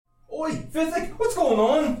Oi, Physic, what's going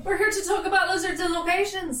on? We're here to talk about lizards and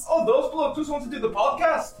locations. Oh, those blokes just want to do the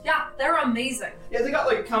podcast. Yeah, they're amazing. Yeah, they got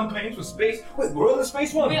like campaigns with space. Wait, we're on the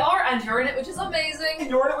space one. We are, and you're in it, which is amazing. And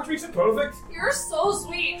you're in it, which makes it perfect. You're so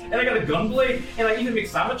sweet. And I got a gunblade, and I even make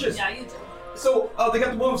sandwiches. Yeah, you do. So, they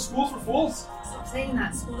got the one with Schools for Fools. Stop saying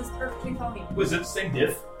that. School is perfectly fine. Was it the same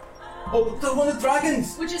diff? Oh, the one with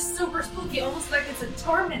dragons. Which is super spooky, almost like it's a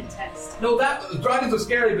torment test. No, dragons are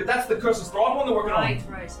scary, but that's the Curse of Strahd one they're working on.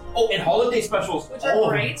 Right. Oh, and holiday specials. Which are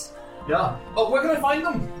great. Yeah. Oh, where can I find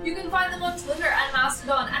them? You can find them on Twitter and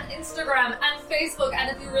Mastodon and Instagram and Facebook, and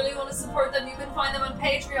if you really want to support them, you can find them on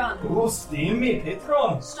Patreon. Oh, steamy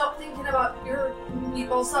Patreon. Stop thinking about your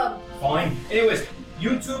meatball sub. Fine. Anyways,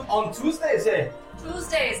 YouTube on Tuesdays, eh?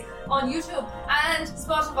 Tuesdays on YouTube and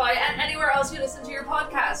Spotify and anywhere else you listen to your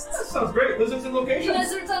podcasts. That sounds great. Lizards and locations.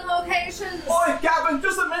 Lizards and locations. Oi, Gavin,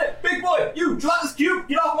 just a minute. Big boy, you, gelatinous cube,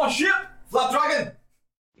 get off my ship. Flap dragon.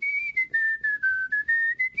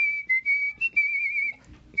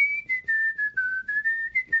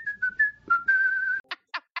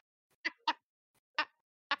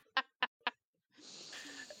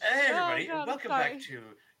 Hey everybody, God, welcome sorry. back to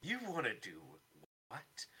You Wanna Do What?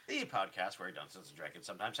 The podcast where Dungeons and Dragons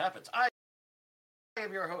sometimes happens. I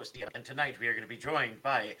am your host, Ian, and tonight we are going to be joined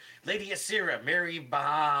by Lady Asira, Mary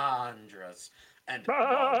Bahandras, and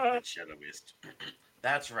Maud Shadow Mist.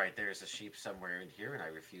 That's right, there's a sheep somewhere in here, and I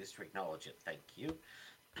refuse to acknowledge it. Thank you.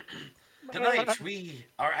 Tonight we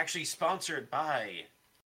are actually sponsored by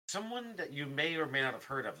someone that you may or may not have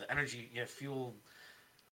heard of, the Energy Fuel.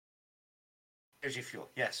 Energy Fuel.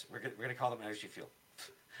 Yes, we're gonna call them Energy Fuel.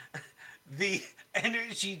 The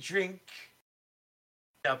energy drink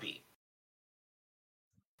Dubby.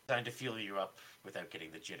 Designed to fuel you up without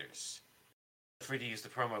getting the jitters. Feel free to use the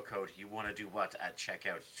promo code You Wanna Do What at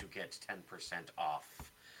checkout to get 10%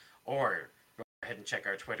 off. Or go ahead and check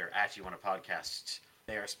our Twitter at You Wanna Podcast.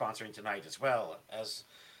 They are sponsoring tonight as well as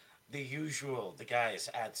the usual, the guys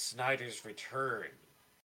at Snyder's Return.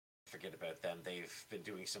 Forget about them. They've been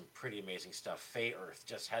doing some pretty amazing stuff. Fae Earth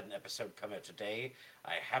just had an episode come out today.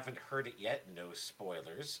 I haven't heard it yet. No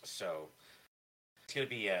spoilers. So it's going to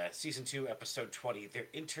be season 2, episode 20. They're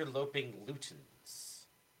interloping Lutons.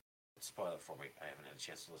 Spoil it for me. I haven't had a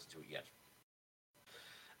chance to listen to it yet.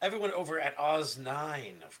 Everyone over at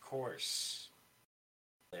Oz9, of course.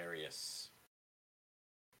 Hilarious.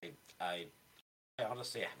 I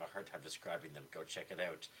honestly have a hard time describing them. Go check it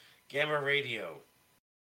out. Gamma Radio.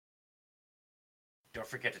 Don't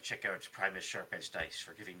forget to check out Primus Sharp Edge Dice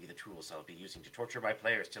for giving me the tools I'll be using to torture my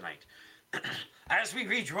players tonight. As we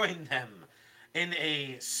rejoin them in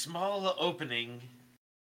a small opening,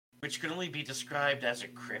 which can only be described as a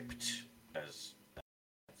crypt, as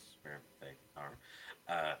that's where they are.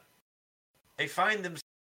 They find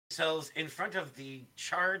themselves in front of the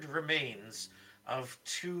charred remains of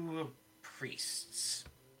 2 priests.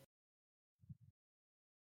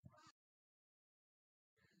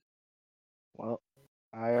 Well,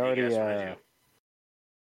 What do you guys want to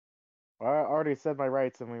do? I already said my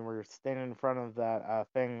rights, and we were standing in front of that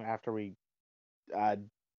thing after we had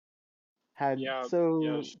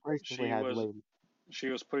graciously had lady. She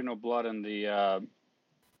was putting her blood in the Yeah,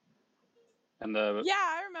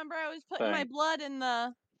 I remember. I was putting my thing. blood in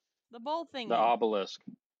the bowl thing. the obelisk.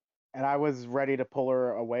 And I was ready to pull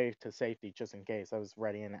her away to safety just in case. I was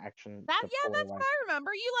ready in action. to pull her That's away. what I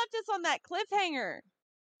remember. You left us on that cliffhanger.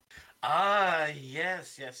 Ah,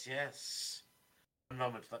 yes. 1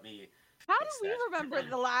 moment, let me... How do fix we that. remember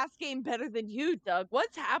the last game better than you, Doug?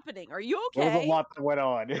 What's happening? Are you There was okay? a lot that went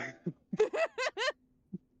on.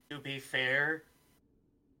 To be fair,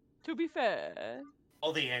 To be fair.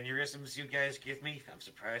 all the aneurysms you guys give me, I'm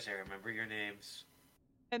surprised I remember your names.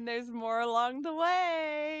 And there's more along the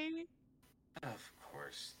way. Of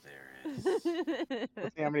course there is.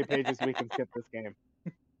 Let's see how many pages we can skip this game.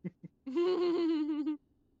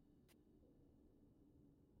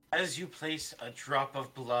 As you place a drop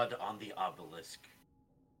of blood on the obelisk,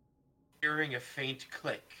 hearing a faint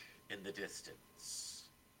click in the distance.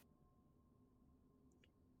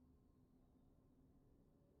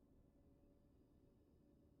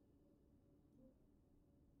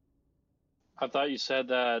 I thought you said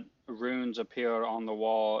that runes appeared on the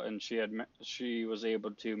wall, and she was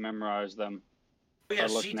able to memorize them Oh, by yes,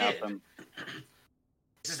 she looking at did. them.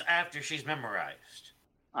 This is after she's memorized.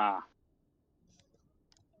 Ah,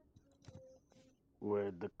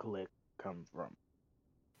 Where'd the click come from?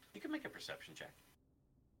 You can make a perception check.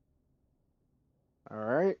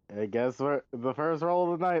 Alright, I guess we're the first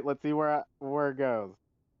roll of the night. Let's see where it goes.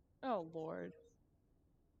 Oh, Lord.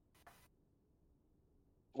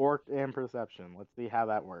 Orc and perception. Let's see how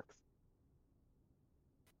that works.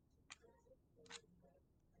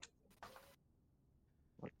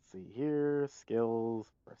 skills,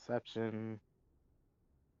 perception.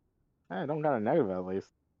 I don't got a negative at least.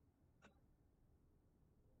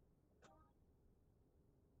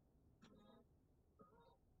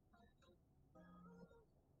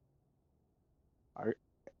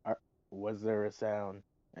 Are, was there a sound?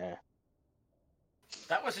 Eh.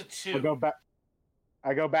 That was a I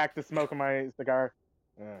 2. go back to smoking my cigar.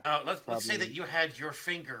 Let's say that Probably. you had your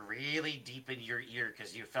finger really deep in your ear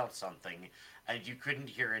because you felt something, and you couldn't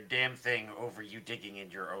hear a damn thing over you digging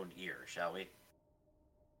in your own ear, shall we?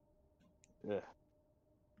 Ugh.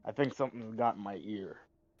 I think something got in my ear.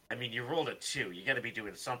 I mean, you rolled a 2. You got to be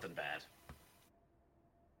doing something bad.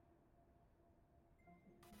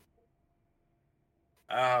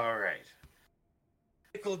 All right.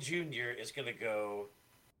 Pickle Jr. is going to go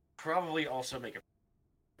probably also make a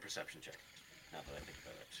perception check, now that I think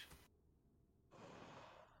about it.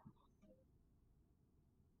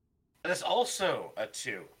 That is also a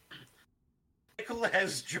 2. Pickle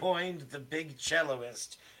has joined the big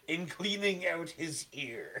celloist in cleaning out his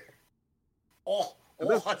ear.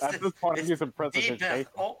 At this point, I'm using prestidigitation.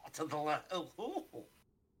 To the left. Oh.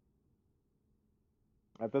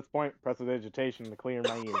 At this point, prestidigitation to clear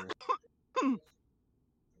my ear.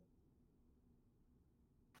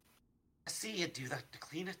 I see you do that to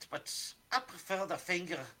clean it, but I prefer the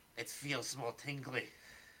finger. It feels more tingly.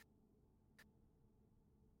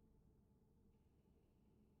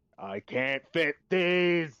 I can't fit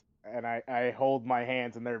these! And I hold my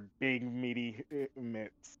hands in their big, meaty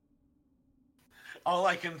mitts. All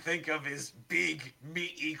I can think of is big,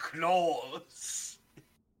 meaty claws.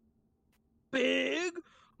 Big,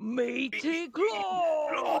 meaty Big,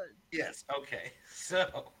 claws! Yes, okay.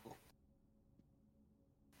 So...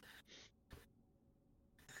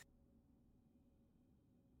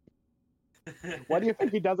 Why do you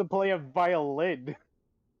think he doesn't play a violin?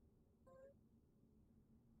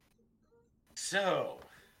 So,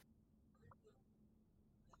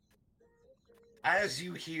 as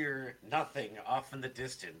you hear nothing off in the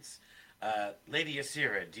distance, Lady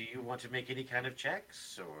Asira, do you want to make any kind of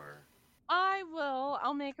checks, or? I will.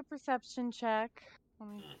 I'll make a perception check. Let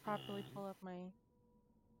me properly pull up my...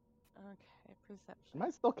 Okay, perception. Am I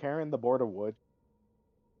still carrying the board of wood?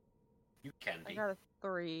 You can I be. got a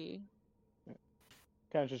 3.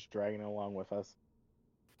 Kind of just dragging it along with us.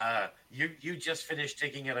 You just finished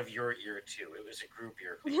taking out of your ear too. It was a group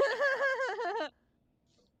ear.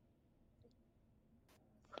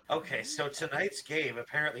 Okay, so tonight's game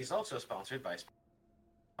apparently is also sponsored by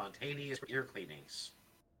Spontaneous Ear Cleanings.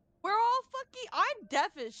 We're all fucking... I'm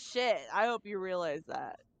deaf as shit. I hope you realize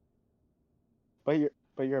that. But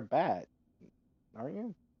you're a bat, aren't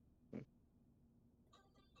you?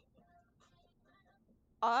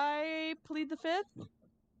 I plead the 5th.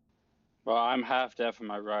 Well, I'm half deaf in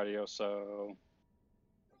my radio, so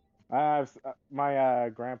My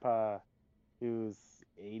grandpa, who's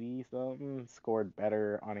 80 something, scored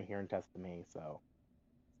better on a hearing test than me. So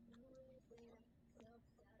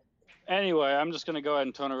anyway, I'm just gonna go ahead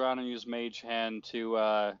and turn around and use Mage Hand to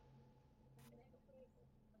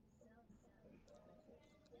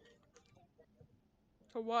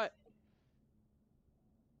For what?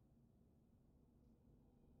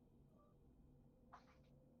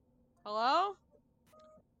 Hello?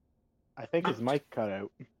 I think his mic cut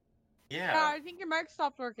out. Yeah, Yeah. I think your mic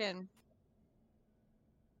stopped working.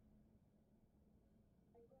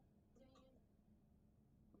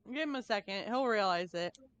 Give him a second. He'll realize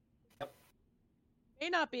it. Yep. May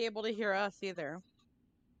not be able to hear us either.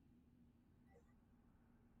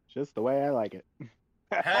 Just the way I like it.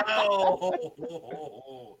 Hell!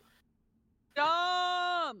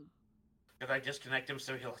 Dumb! Did I disconnect him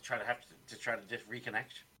so he'll try to have to try to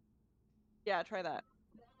reconnect? Yeah, try that.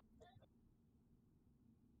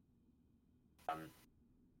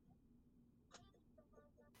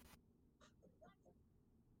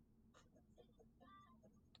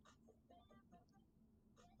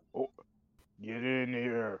 Oh, get in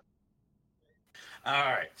here. All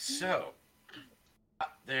right, so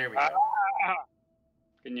there we go.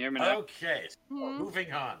 Can you hear me now? Okay, so Hmm?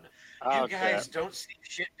 moving on. Oh, You okay. guys don't see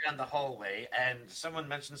shit down the hallway, and someone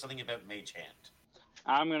mentioned something about Mage Hand.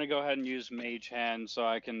 I'm gonna go ahead and use Mage Hand so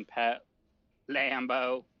I can pet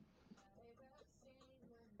Lambo.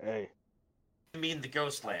 Hey, You mean the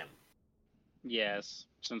Ghost Lamb? Yes,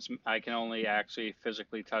 since I can only actually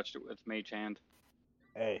physically touch it with Mage Hand.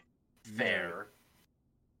 hey, Fair.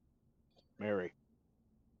 Mary.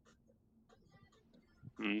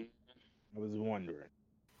 Hmm. I was wondering,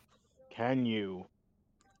 can you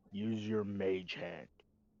use your mage hand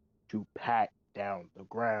to pat down the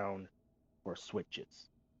ground for switches?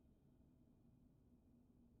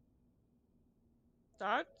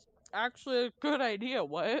 That's actually a good idea.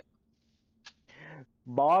 What?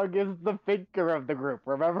 Bog is the thinker of the group,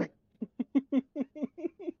 remember?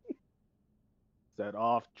 Set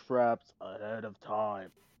off traps ahead of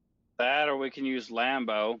time. That, or we can use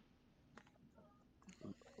Lambo.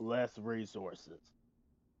 Less resources.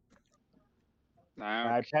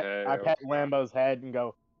 Okay. I pet Lambo's head and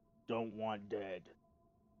go, don't want dead.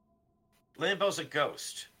 Lambo's a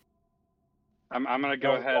ghost. I'm gonna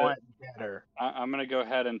go Don't ahead. want better. I'm gonna go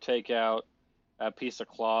ahead and take out a piece of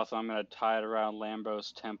cloth. I'm gonna tie it around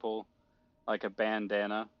Lambo's temple, like a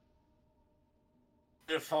bandana.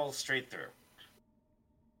 It falls straight through.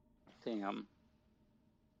 Damn.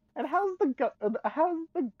 And how's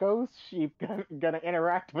the ghost sheep gonna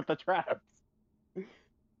interact with the traps?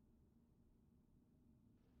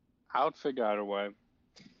 I'll figure out a way,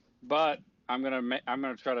 but I'm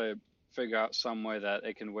gonna try to figure out some way that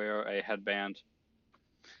it can wear a headband.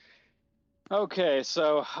 Okay,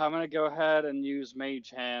 so I'm gonna go ahead and use Mage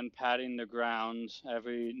Hand, patting the ground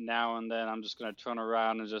every now and then. I'm just gonna turn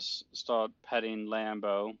around and just start petting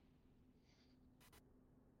Lambo.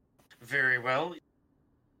 Very well.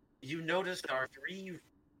 You notice there are three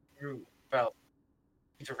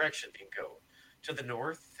directions you can go. To the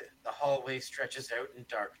north, the hallway stretches out in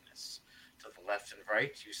darkness. To the left and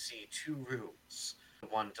right, you see two rooms. The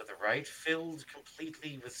one to the right filled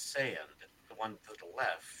completely with sand. The one to the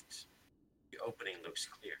left, the opening looks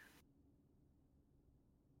clear.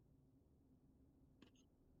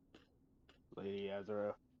 Lady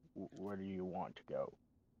Ezra, where do you want to go?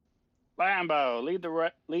 Lambo,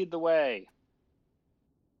 lead the way.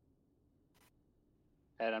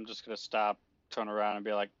 And I'm just gonna stop, turn around, and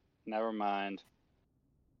be like, never mind.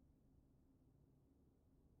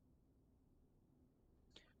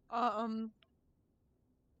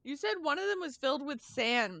 You said one of them was filled with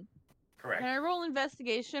sand. Correct. Can I roll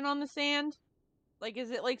investigation on the sand? Like,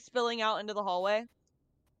 is it like spilling out into the hallway? You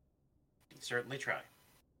can certainly try.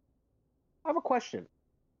 I have a question.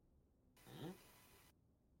 Mhm.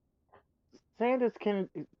 Sand is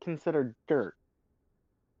considered dirt.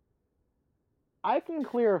 I can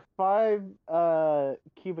clear 5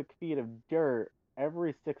 cubic feet of dirt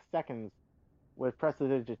every 6 seconds with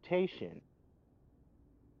prestidigitation.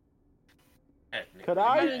 Could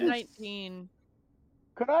I I got a 19.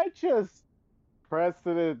 Could I just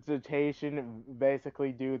prestidigitation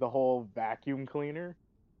basically do the whole vacuum cleaner?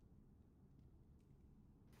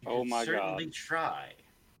 You Oh can my certainly God. try.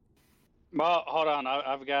 Well, hold on.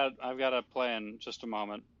 I've got a plan. Just a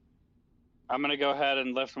moment. I'm gonna go ahead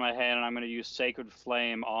and lift my hand, and I'm gonna use Sacred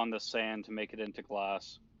Flame on the sand to make it into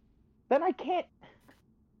glass. Then I can't.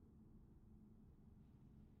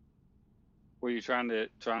 Were you trying to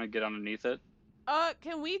get underneath it?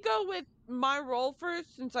 Can we go with my roll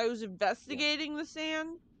first since I was investigating the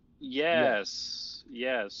sand? Yes.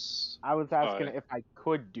 Yes. I was asking Alright. if I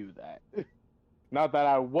could do that. Not that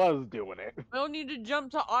I was doing it. I don't need to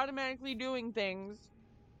jump to automatically doing things.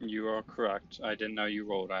 You are correct. I didn't know you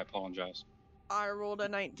rolled. I apologize. I rolled a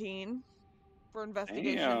 19 for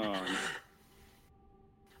investigation. Damn.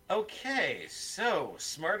 Okay, so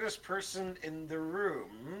smartest person in the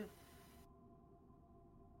room.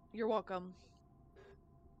 You're welcome.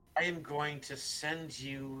 I am going to send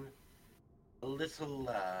you a little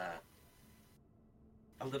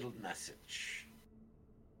message.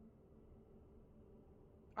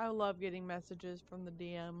 I love getting messages from the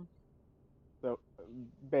DM. So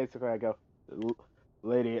basically, I go,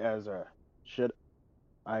 Lady Ezra, should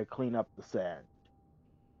I clean up the sand?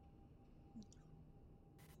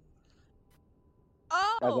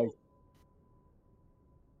 Oh!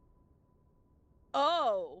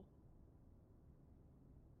 Oh!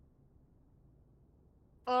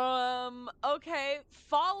 Okay,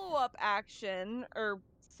 follow-up action, or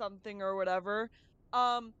something or whatever.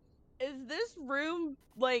 Is this room,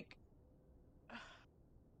 like...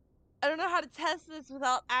 I don't know how to test this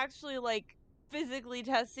without actually, like, physically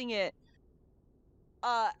testing it.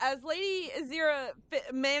 As Lady Azira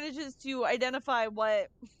manages to identify what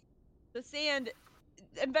the sand,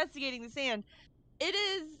 investigating the sand, it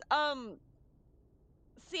is,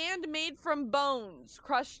 sand made from bones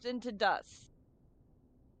crushed into dust.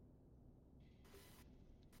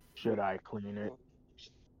 Should I clean it?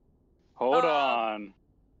 Hold on.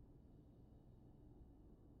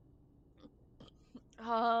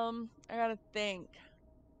 I gotta think.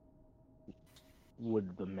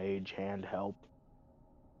 Would the mage hand help?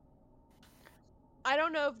 I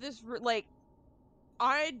don't know if this, like,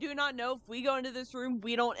 I do not know if we go into this room,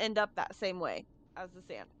 we don't end up that same way as the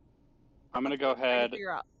sand. I'm gonna go Trying to ahead.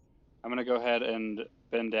 figure out. I'm gonna go ahead and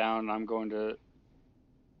bend down. And I'm going to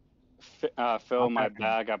fill I'll my back him.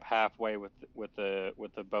 bag up halfway with the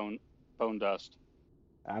bone dust.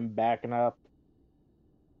 I'm backing up.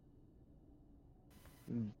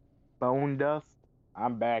 Bone dust.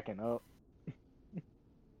 I'm backing up.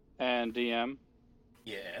 And DM,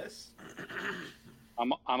 Yes.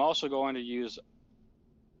 I'm also going to use.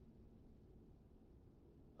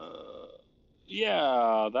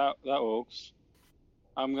 Yeah, that works.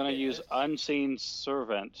 I'm gonna use Yes. Unseen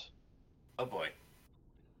Servant Oh boy.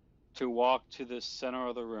 to walk to the center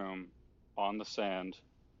of the room on the sand.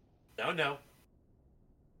 No.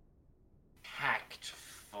 Packed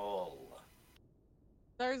full.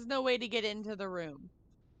 There's no way to get into the room.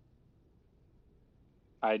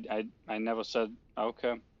 I never said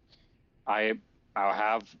okay. I'll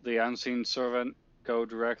have the Unseen Servant go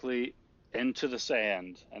directly into the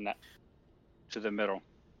sand and that to the middle.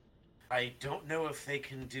 I don't know if they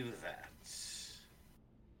can do that.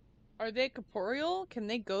 Are they corporeal? Can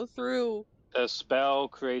they go through? The spell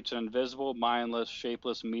creates an invisible, mindless,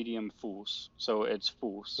 shapeless medium force. So it's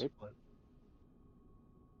force.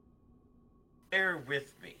 Bear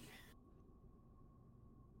with me.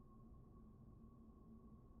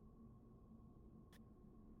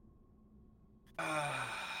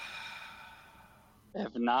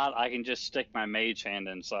 If not, I can just stick my mage hand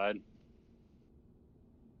inside.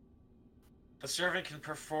 The servant can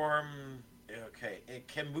perform. Okay, it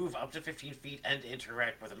can move up to 15 feet and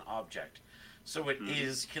interact with an object. So it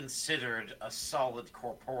is considered a solid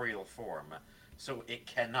corporeal form. So it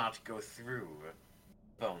cannot go through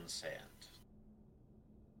bone sand.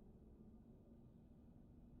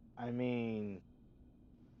 I mean,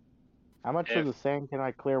 how much of the sand can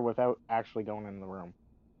I clear without actually going in the room?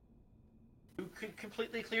 You could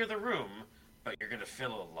completely clear the room, but you're going to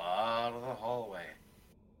fill a lot of the hallway.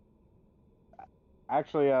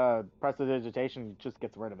 Actually, prestidigitation just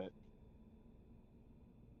gets rid of it.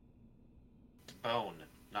 It's bone,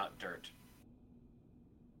 not dirt.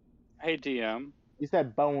 Hey DM, You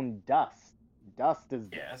said bone dust. Dust is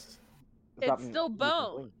Yes. It's something still you can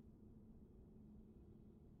bone. clean.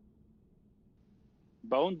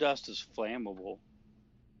 bone dust is flammable.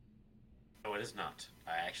 No, it is not.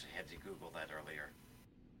 I actually had to Google that earlier.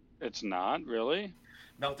 It's not really.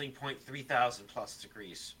 Melting point 3,000 plus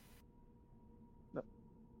degrees.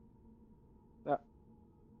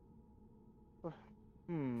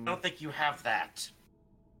 I don't think you have that.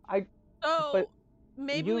 So But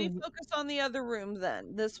maybe we you- focus on the other room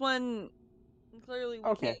then. This one, clearly we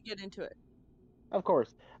Okay. can't get into it. Of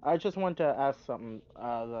course. I just want to ask something.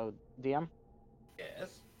 The DM,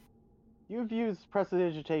 Yes. you've used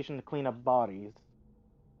prestidigitation to clean up bodies.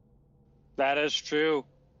 That is true.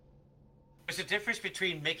 There's a difference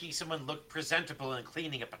between making someone look presentable and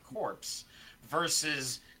cleaning up a corpse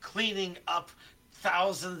versus cleaning up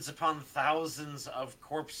thousands upon thousands of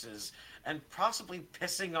corpses and possibly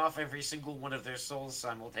pissing off every single one of their souls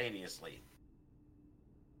simultaneously.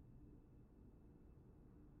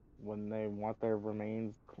 When they want their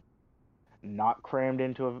remains not crammed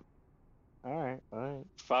into a. All right.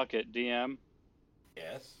 Fuck it, DM.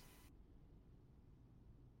 Yes.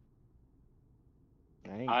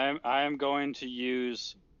 Hey, I am going to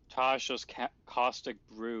use Tasha's caustic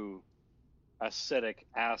brew, acidic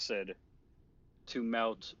acid, to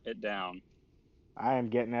melt it down. I am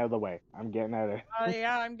getting out of the way. I'm getting out of.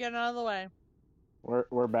 Yeah, I'm getting out of the way.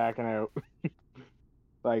 We're backing out.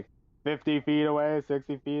 Like 50 feet away,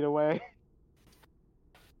 60 feet away.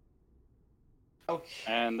 Okay.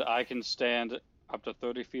 And I can stand up to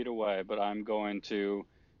 30 feet away, but I'm going to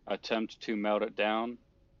attempt to melt it down.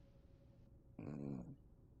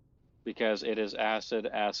 Because it is acid.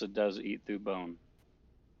 Acid does eat through bone.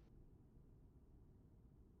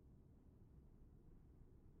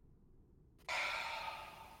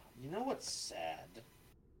 You know what's sad?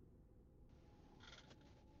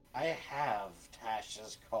 I have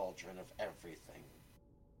Tasha's Cauldron of Everything.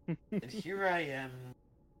 And here I am,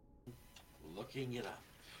 looking it up.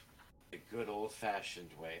 The good old-fashioned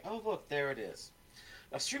way. Oh, look, there it is.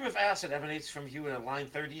 A stream of acid emanates from you in a line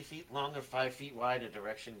 30 feet long and 5 feet wide in a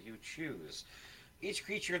direction you choose. Each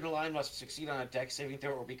creature in the line must succeed on a dex saving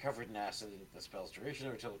throw or be covered in acid in the spell's duration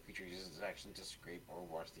or until the creature uses its action to scrape or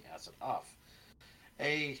wash the acid off.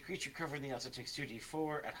 A creature covered in the acid takes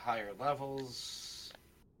 2d4 at higher levels.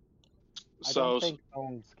 I So, don't think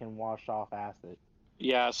bones can wash off acid.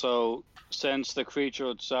 yeah, so since the creature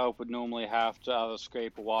itself would normally have to either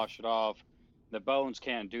scrape or wash it off, the bones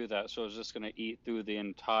can't do that, so it's just going to eat through the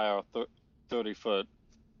entire 30-foot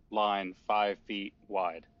line, 5 feet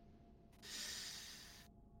wide.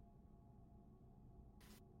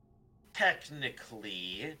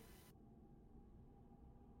 Technically,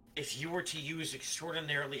 If you were to use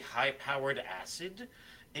extraordinarily high-powered acid,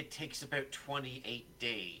 it takes about 28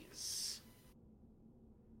 days.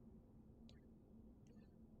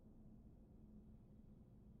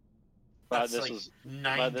 But That's this like is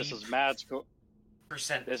 90% magical. plus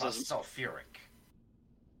is- sulfuric.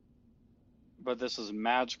 But this is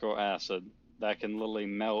magical acid that can literally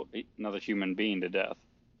melt another human being to death.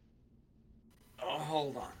 Oh,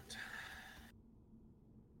 hold on.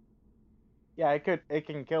 Yeah, it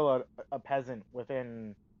can kill a peasant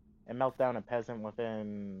within and melt down a peasant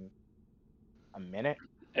within a minute.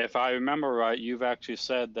 If I remember right, you've actually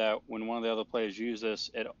said that when one of the other players used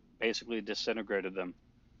this, it basically disintegrated them.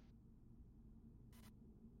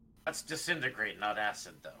 That's disintegrate, not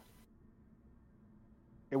acid, though.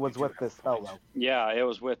 It was You do with have this a spell point. though. Yeah, it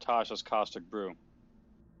was with Tasha's caustic brew.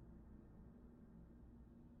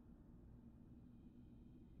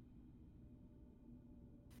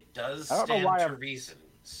 It does I don't know stand why to I'm- reason,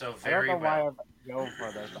 so I don't very know why well. I go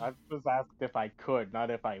for this. I just asked if I could, not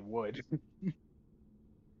if I would.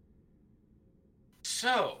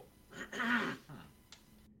 So,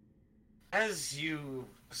 as you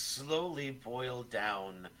slowly boil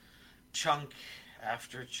down chunk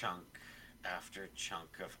after chunk after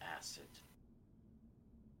chunk of acid,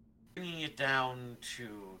 bringing it down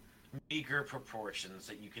to meager proportions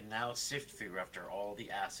that you can now sift through after all the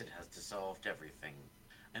acid has dissolved everything,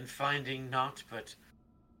 and finding naught but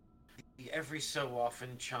the every so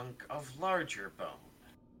often chunk of larger bone.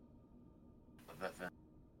 Other than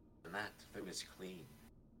that, it was clean.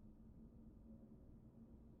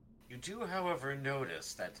 You do, however,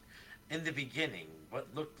 notice that in the beginning, what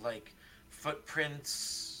looked like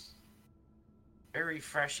footprints, very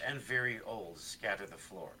fresh and very old, scatter the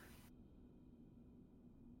floor.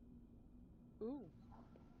 Ooh.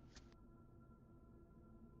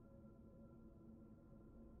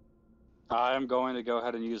 I'm going to go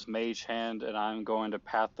ahead and use Mage Hand, and I'm going to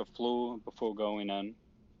pat the flue before going in.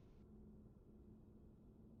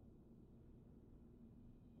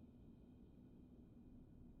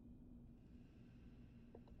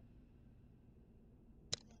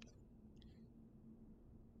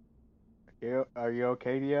 Are you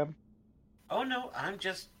okay, DM? Oh no, I'm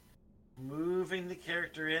just moving the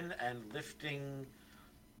character in and lifting.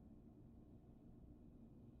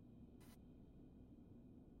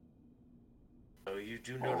 So you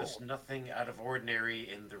do notice nothing out of ordinary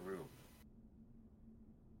in the room.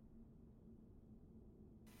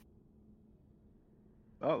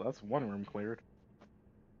 Oh, that's one room cleared.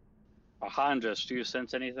 Bahandras, do you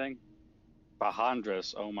sense anything?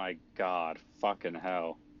 Bahandras, oh my god, fucking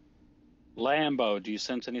hell. Lambo, do you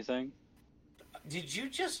sense anything? Did you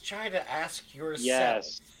just try to ask yourself?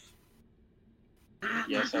 Yes.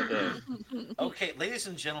 Yes, I did. Okay, ladies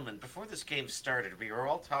and gentlemen, before this game started, we were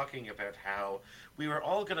all talking about how we were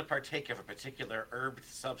all going to partake of a particular herb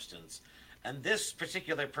substance, and this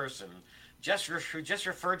particular person, who just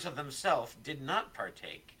referred to themselves, did not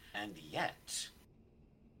partake, and yet.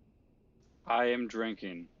 I am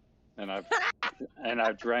drinking, and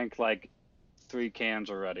I've drank like 3 cans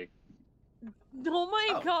already. Oh my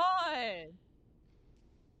Oh. god!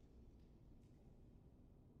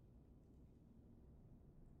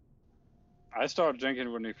 I started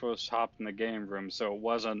drinking when we first hopped in the game room, so it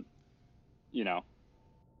wasn't, you know.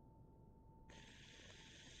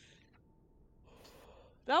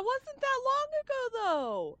 That wasn't that long ago,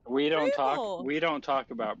 though. We don't Real.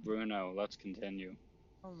 talk about Bruno. Let's continue.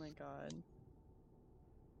 Oh my god.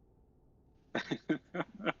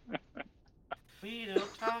 We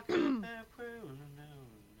don't talk about Bruno.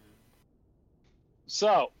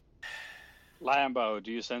 So, Lambo,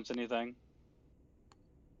 do you sense anything?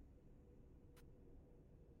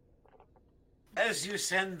 As you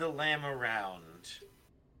send the lamb around,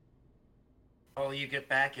 all you get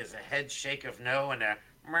back is a head shake of no and a.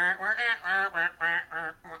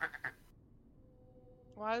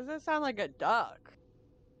 Why does that sound like a duck?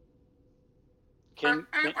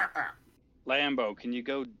 Lambo, can you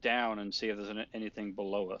go down and see if there's anything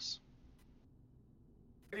below us?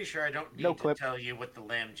 Pretty sure I don't need No to clip. tell you what the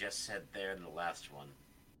lamb just said there in the last one.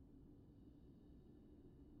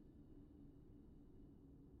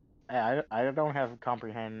 I don't have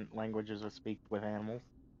comprehend languages or speak with animals.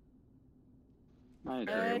 I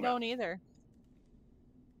do. I don't either.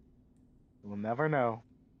 We'll never know.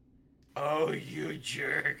 Oh, you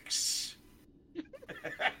jerks.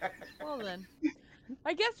 Well then,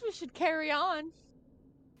 I guess we should carry on.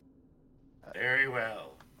 Very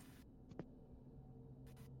well.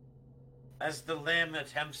 As the lamb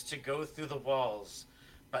attempts to go through the walls,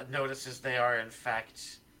 but notices they are in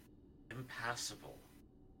fact impassable.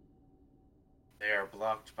 They are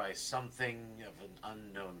blocked by something of an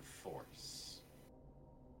unknown force.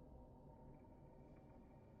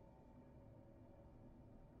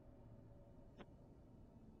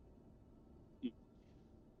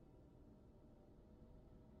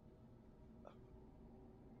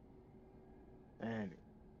 And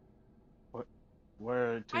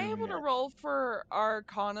where to Am I able to next? roll for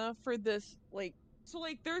Arcana for this, like, so,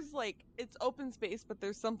 like, there's, like, it's open space, but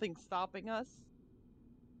there's something stopping us?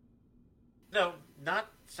 No,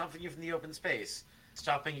 not stopping you from the open space.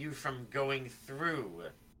 Stopping you from going through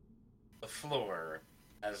the floor,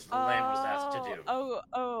 as the lamb was asked to do.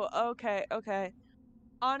 Okay.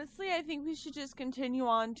 Honestly, I think we should just continue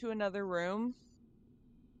on to another room.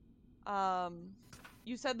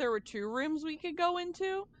 You said there were 2 rooms we could go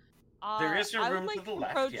into? There is a I would room like to the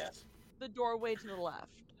left, approach yes. the doorway to the left.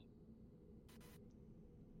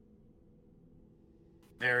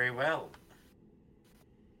 Very well.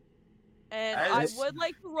 And As- I would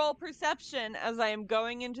like to roll perception as I am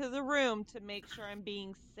going into the room to make sure I'm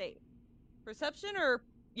being safe. Perception or...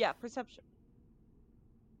 Yeah, perception.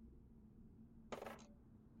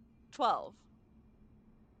 12.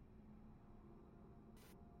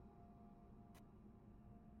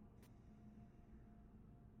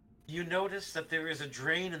 You notice that there is a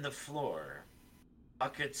drain in the floor,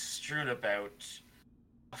 buckets strewn about,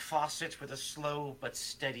 a faucet with a slow but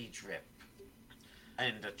steady drip,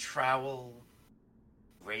 and a trowel,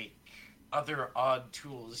 rake, other odd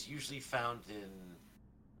tools usually found in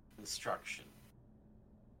construction.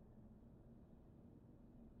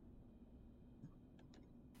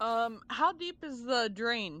 How deep is the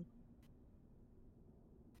drain?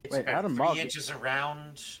 It's Wait, how about did 3 Mog- inches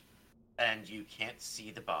around, and you can't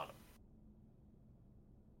see the bottom.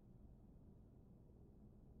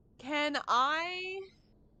 Can I...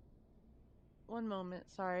 One moment,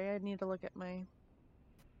 sorry, I need to look at my...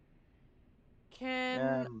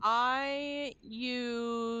 Can I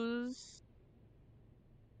use...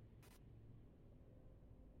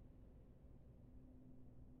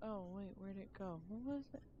 Oh, wait, where'd it go? What was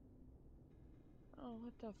it? Oh,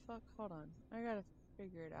 what the fuck? Hold on. I gotta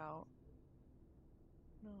figure it out.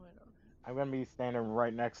 No, I don't. I'm gonna be standing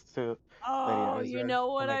right next to. Oh, Lady you Isaac know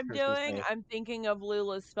to what make I'm sure she's doing? safe. I'm thinking of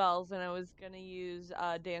Lula's spells, and I was gonna use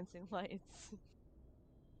dancing lights.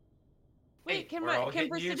 Wait, Hey, we're all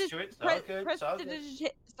getting used to it. It's all good. It's all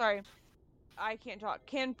good. Sorry, I can't talk.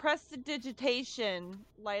 Can prestidigitation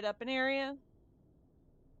light up an area?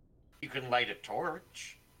 You can light a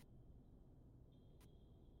torch.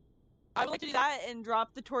 I would like to do that and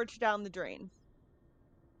drop the torch down the drain.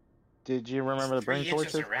 Did you remember to It's 3 bring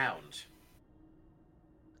inches torches? around.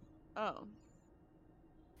 Oh.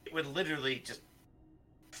 It would literally just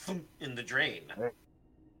thump in the drain.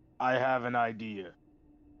 I have an idea.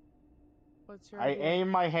 What's your I idea? aim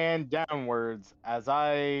my hand downwards as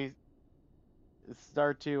I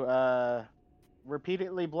start to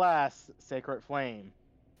repeatedly blast Sacred Flame.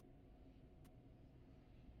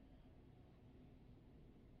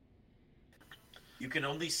 You can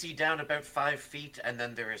only see down about 5 feet, and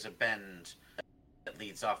then there is a bend that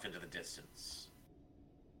leads off into the distance.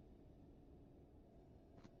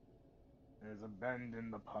 There's a bend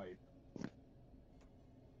in the pipe.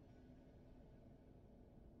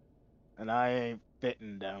 And I ain't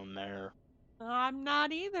fitting down there. I'm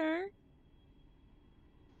not either.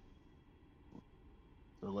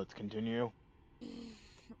 So let's continue.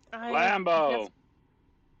 Lambo!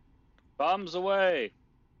 Bums away!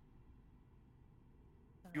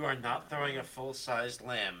 You are not throwing a full-sized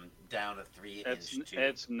lamb down a 3-inch tube.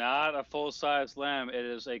 It's not a full-size lamb. It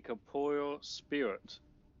is a corporeal spirit.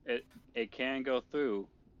 It can go through.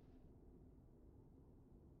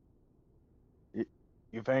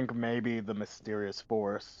 You think maybe the mysterious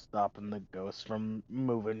force stopping the ghosts from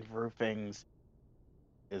moving through things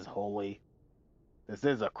is holy? This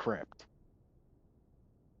is a crypt.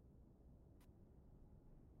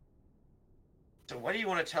 So what do you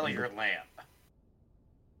want to tell your lamb?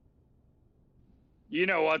 You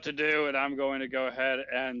know what to do, and I'm going to go ahead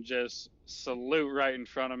and just salute right in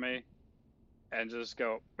front of me and just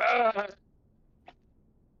go, "Ah!"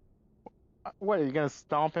 What, are you gonna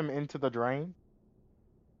stomp him into the drain?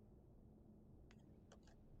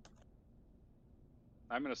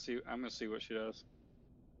 I'm gonna see what she does.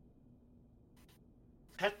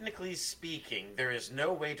 Technically speaking, there is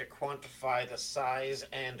no way to quantify the size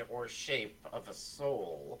and or shape of a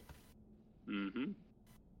soul. Mm-hmm.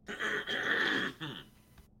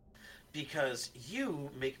 Because you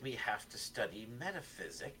make me have to study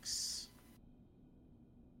metaphysics.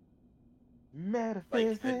 Like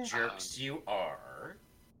Metaphysics. the jerks you are.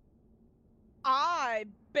 I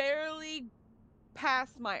barely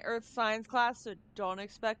passed my Earth Science class, so don't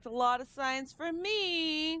expect a lot of science from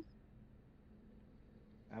me. I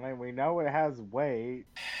mean, we know it has weight.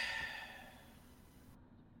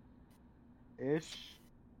 Ish.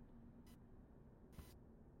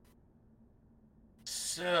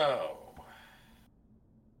 So,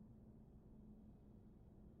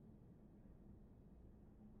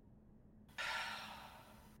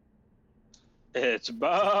 It's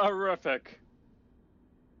horrific.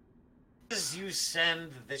 as you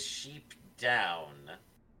send the sheep down,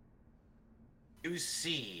 you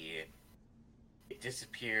see it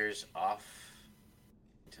disappears off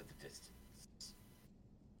into the distance.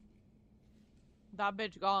 That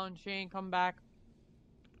bitch gone. She ain't come back.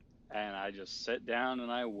 And I just sit down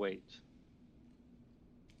and I wait.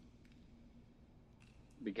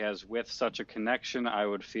 Because with such a connection, I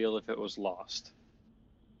would feel if it was lost.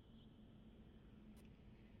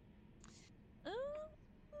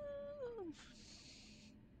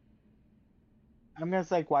 I'm gonna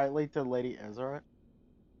say quietly to Lady Ezra.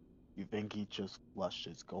 You think he just flushed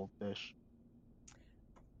his goldfish?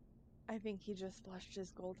 I think he just flushed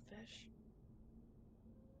his goldfish.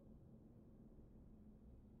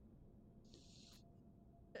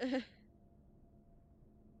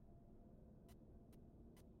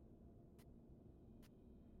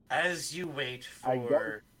 As you wait I guess-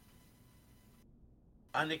 for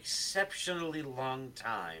an exceptionally long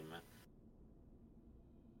time,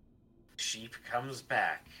 sheep comes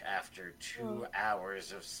back after 2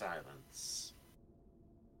 hours of silence.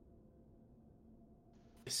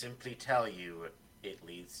 I simply tell you it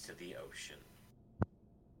leads to the ocean.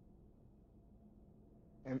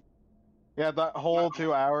 Yeah, that whole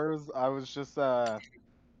 2 hours, I was just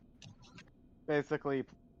basically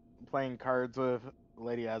playing cards with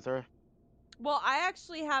Lady Ezra. Well, I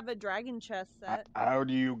actually have a dragon chess set. How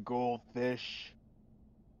do you goldfish?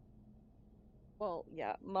 Well,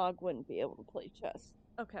 yeah, Mog wouldn't be able to play chess.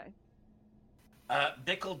 Okay.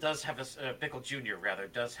 Bickle does have Bickle Jr. rather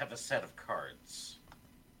does have a set of cards.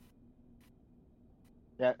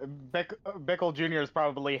 Yeah, Bickle Jr. is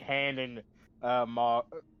probably handing Mog.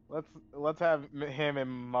 Let's have him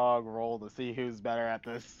and Mog roll to see who's better at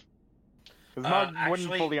this. Because Mog wouldn't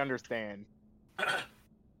actually- fully understand.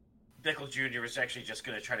 Bickle Jr. is actually just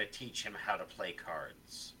going to try to teach him how to play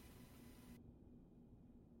cards.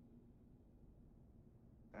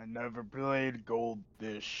 I never played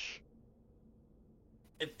goldfish.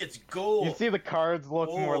 It's gold. You see the cards look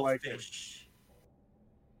more like fish.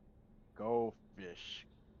 goldfish.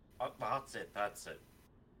 That's it.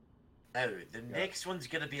 Now, the next one's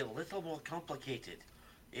going to be a little more complicated.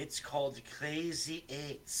 It's called Crazy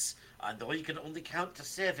Eights. I know you can only count to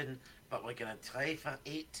 7, but we're going to try for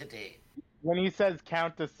 8 today. When he says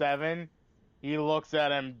count to 7, he looks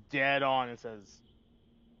at him dead on and says,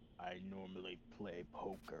 I normally play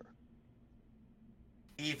poker.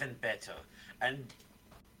 Even better. And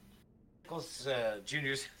Nicholas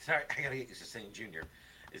Jr.'s... Sorry, I gotta get used to saying Junior.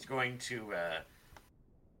 Is going to...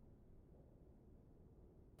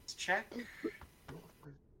 check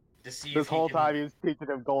to see This if he whole can... time he's teaching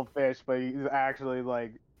him goldfish, but he's actually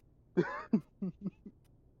like...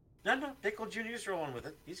 No, Pickle Jr.'s rolling with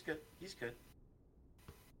it. He's good.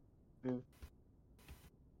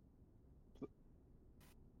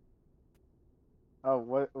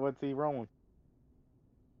 Oh, what's he rolling?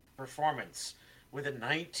 Performance with a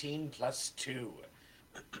 19 plus 2.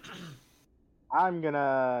 I'm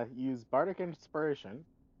gonna use Bardic Inspiration.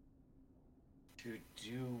 To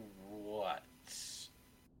do what?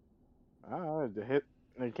 To hit.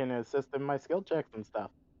 It can assist in my skill checks and stuff.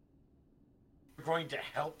 We're going to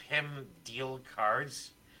help him deal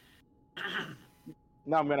cards?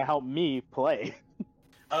 No, I'm gonna help me play.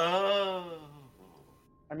 Oh.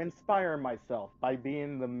 I'm inspiring myself by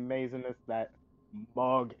being the amazingness that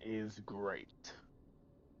Mog is great.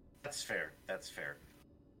 That's fair.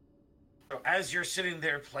 So as you're sitting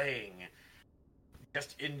there playing,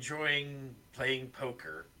 just enjoying playing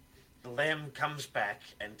poker, the lamb comes back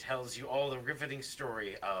and tells you all the riveting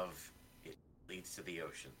story of it leads to the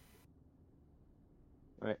ocean.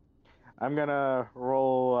 Right. I'm gonna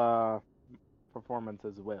roll performance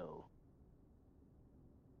as well.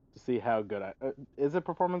 To see how good I... is it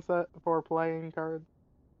performance for playing cards?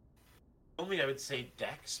 Only I would say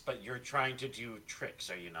dex, but you're trying to do tricks,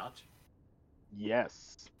 are you not?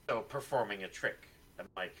 Yes. So performing a trick, am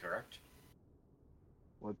I correct?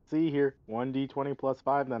 Let's see here. 1d20 plus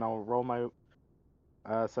 5, then I'll roll my...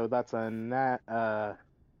 so that's a nat...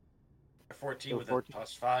 14 So with 14. a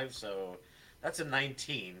plus 5, so that's a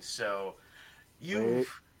 19. So Wait.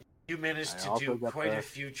 you managed I to also do got quite the- a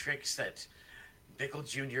few tricks that Bickle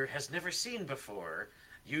Jr. has never seen before,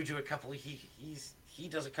 You do a couple. He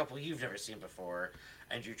does a couple you've never seen before,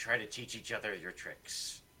 and you try to teach each other your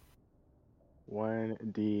tricks.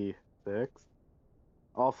 1d6.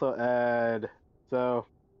 Also add. So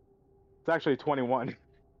it's actually 21.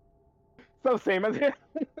 So same as him.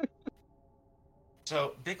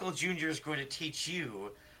 So Bickle Jr. is going to teach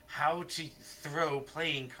you how to throw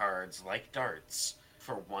playing cards like darts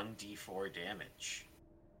for 1d4 damage.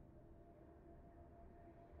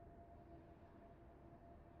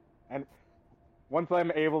 And once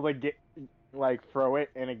I'm able to get throw it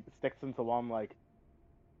and it sticks into wall, I'm like,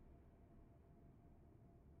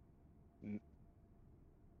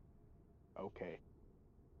 okay.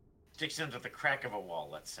 Sticks into the crack of a wall,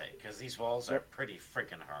 let's say, because these walls are pretty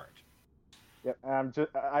freaking hard. Yep. And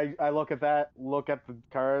I look at that, look at the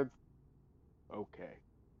cards. Okay.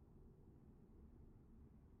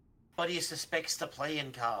 Buddy suspects the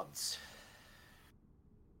playing cards.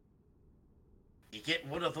 You get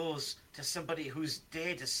one of those to somebody who's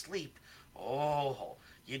dead asleep. Oh,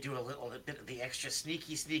 you do a little bit of the extra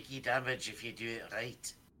sneaky damage if you do it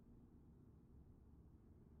right.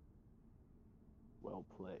 Well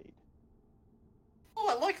played. Oh,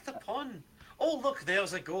 I like the pun. Oh, look,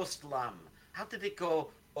 there's a ghost lamb. How did it go?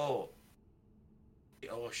 Oh, the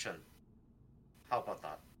ocean. How about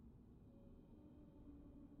that?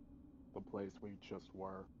 The place we just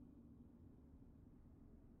were.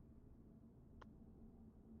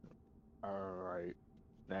 Alright.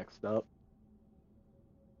 Next up.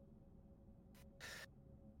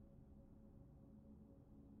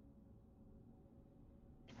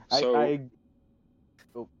 So,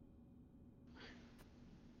 Oh.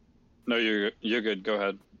 no, you're good. Go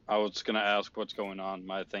ahead. I was gonna ask what's going on.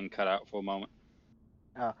 My thing cut out for a moment.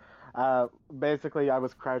 Basically, I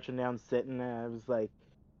was crouching down, sitting, and I was like,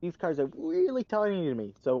 these cards are really tiny to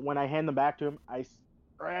me. So when I hand them back to him, I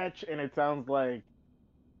stretch, and it sounds like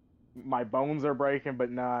my bones are breaking, but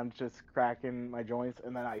no, I'm just cracking my joints,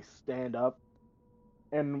 and then I stand up.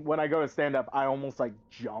 And when I go to stand up, I almost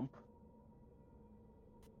jump.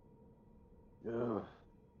 Ugh.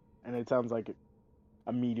 And it sounds like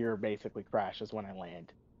a meteor basically crashes when I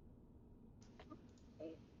land.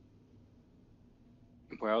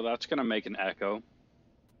 Well, that's gonna make an echo.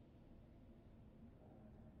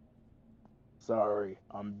 Sorry,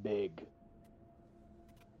 I'm big.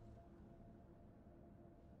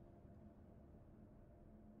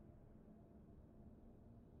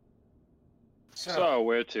 So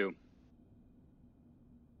where to?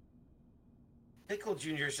 Pickle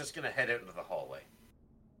Jr. is just going to head out into the hallway.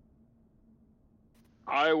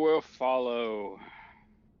 I will follow.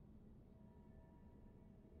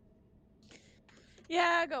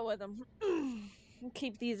 Yeah, go with them.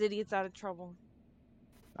 Keep these idiots out of trouble.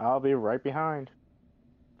 I'll be right behind,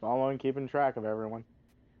 following, keeping track of everyone.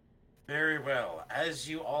 Very well. As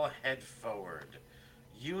you all head forward,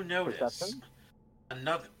 you notice Perception?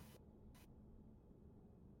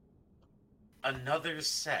 another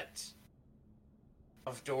set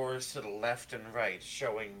of doors to the left and right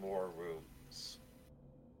showing more rooms.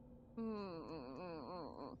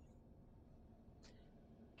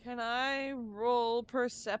 Can I roll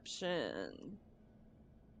perception?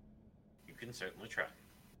 You can certainly try.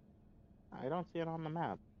 I don't see it on the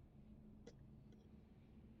map.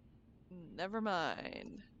 Never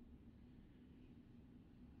mind.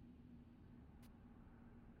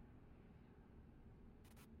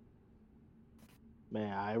 May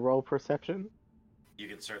I roll perception? You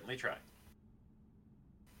can certainly try.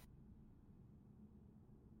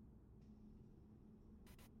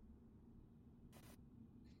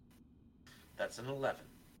 That's an 11.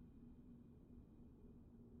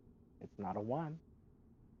 It's not a 1.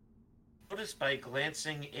 Notice by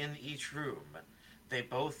glancing in each room, they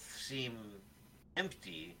both seem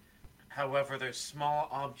empty. However, there's small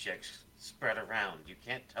objects spread around. You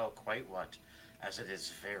can't tell quite what, as it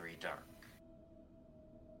is very dark.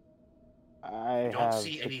 I You don't have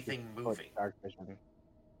see anything 60-foot moving. Dark vision.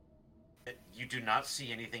 You do not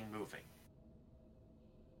see anything moving.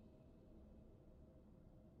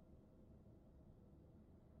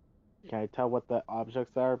 Can I tell what the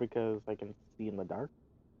objects are because I can see in the dark?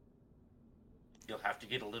 You'll have to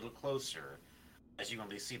get a little closer, as you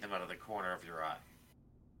only see them out of the corner of your eye.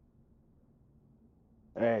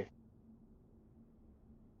 Hey.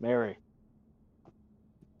 Mary.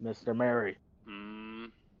 Mr. Mary.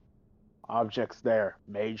 Objects there.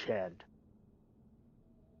 Mage hand.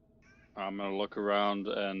 I'm gonna look around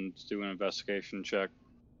and do an investigation check.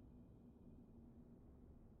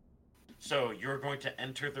 So you're going to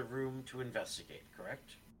enter the room to investigate,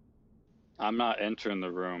 correct? I'm not entering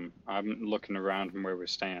the room. I'm looking around from where we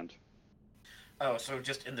stand. Oh, so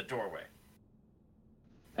just in the doorway.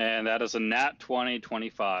 And that is a nat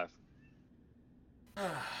 20/25.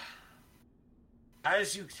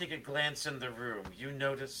 As you take a glance in the room, you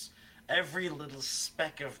notice every little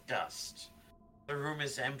speck of dust. The room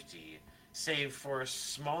is empty, save for a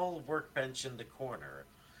small workbench in the corner.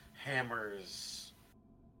 Hammers,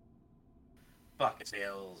 bucket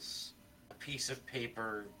nails, a piece of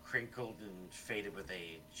paper crinkled and faded with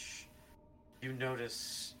age. You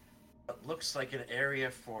notice what looks like an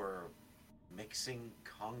area for mixing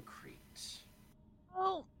concrete.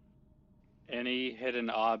 Oh, Any hidden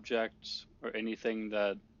objects or anything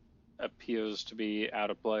that appears to be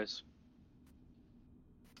out of place?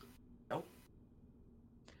 Nope.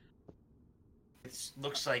 It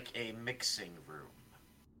looks like a mixing room.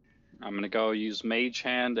 I'm gonna go use Mage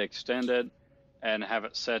Hand, extend it, and have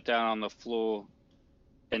it set down on the floor,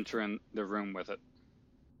 entering the room with it.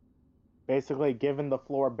 Basically, giving the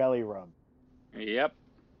floor belly rub. Yep.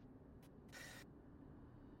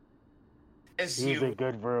 As He's you a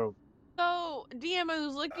good room. so DM, I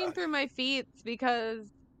was looking through my feats because.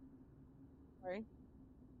 Sorry.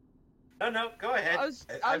 No, go ahead. I was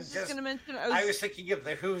I'm just gonna mention. I was thinking of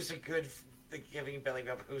the who's a good, the giving belly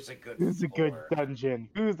rub, who's a good Who's a good floor. dungeon?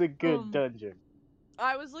 Who's a good dungeon?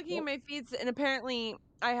 I was looking at my feats, and apparently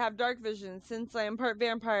I have dark vision. Since I am part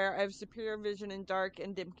vampire, I have superior vision in dark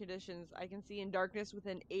and dim conditions. I can see in darkness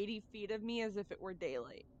within 80 feet of me as if it were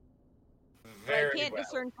daylight. But I Very can't well.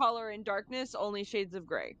 discern color in darkness, only shades of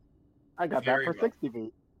gray. I got Very that for well. 60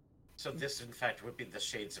 feet. So this, in fact, would be the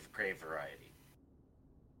Shades of Grey variety.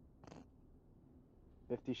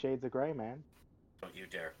 50 Shades of Grey, man. Don't you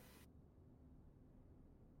dare.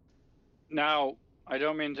 Now, I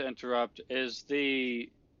don't mean to interrupt. Is the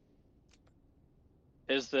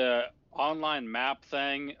online map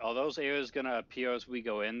thing? Are those areas gonna appear as we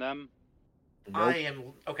go in them? I am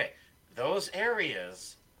okay. Those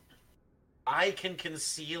areas, I can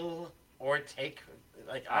conceal or take.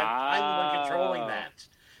 Like I'm the one controlling that.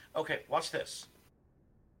 Okay, watch this.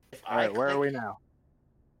 If All right, where are we now?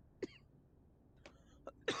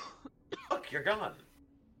 Look, you're gone.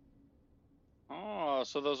 Oh,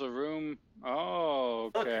 so there's a room. Oh,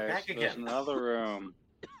 Look, okay. back So there's again. another room.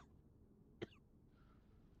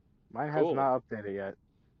 Mine has Cool. not updated yet.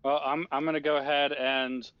 Well, I'm gonna go ahead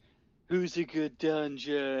and. Who's a good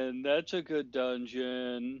dungeon? That's a good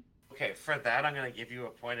dungeon. Okay, for that, I'm going to give you a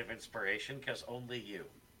point of inspiration because only you.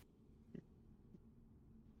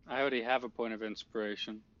 I already have a point of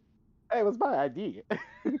inspiration. Hey, it was my idea.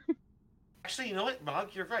 Actually, you know what, Mog?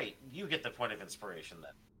 You're right. You get the point of inspiration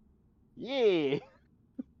then. Yeah.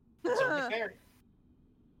 It's only fair.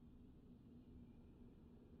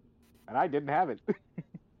 And I didn't have it.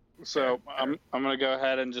 So I'm gonna go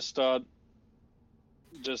ahead and just start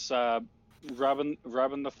rubbing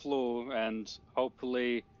the floor, and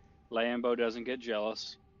hopefully Lambo doesn't get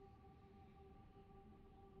jealous.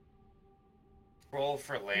 Roll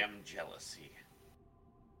for lamb jealousy.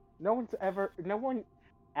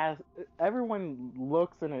 Everyone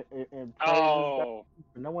looks and praises, Oh,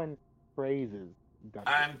 but no one praises dungeons.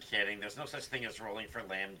 I'm kidding. There's no such thing as rolling for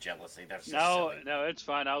lamb jealousy. That's just no, silly. no, it's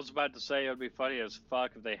fine. I was about to say it would be funny as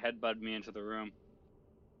fuck if they headbutt me into the room.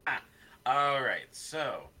 All right.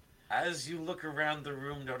 So, as you look around the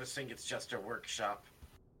room, noticing it's just a workshop.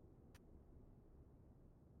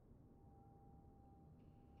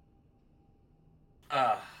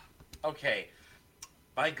 Okay.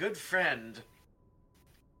 My good friend,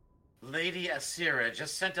 Lady Asira,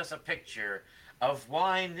 just sent us a picture of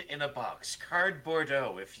wine in a box, card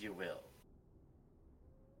Bordeaux, if you will.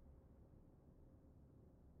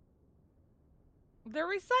 They're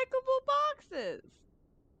recyclable boxes.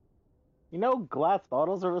 You know, glass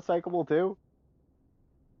bottles are recyclable too.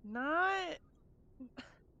 Not.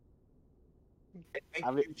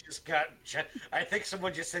 I think you just got. I think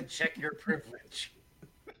someone just said, "Check your privilege."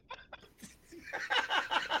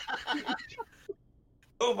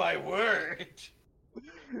 Oh my word!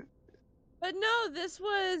 But no, this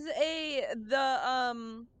was it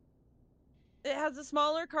has a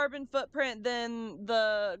smaller carbon footprint than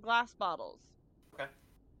the glass bottles. Okay.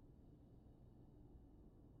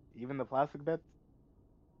 Even the plastic bits.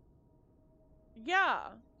 Yeah.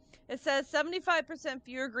 It says 75%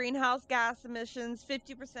 fewer greenhouse gas emissions,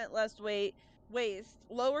 50% less waste,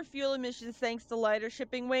 lower fuel emissions thanks to lighter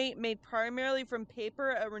shipping weight, made primarily from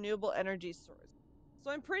paper, a renewable energy source. So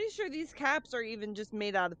I'm pretty sure these caps are even just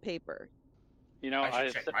made out of paper. You know, I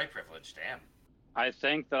should check my privilege. Damn. I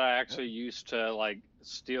think that I actually used to like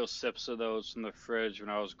steal sips of those from the fridge when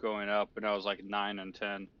I was growing up, when I was like 9 and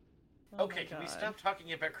 10. Oh Okay, my can we God. stop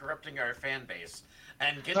talking about corrupting our fan base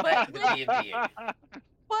and get back to the D&D?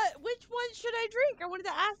 What? Which one should I drink? I wanted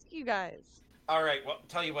to ask you guys. All right. Well,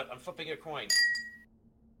 tell you what. I'm flipping a coin.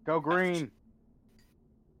 Go green.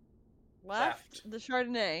 Left. The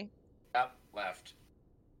Chardonnay. Up, left.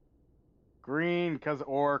 Green, cause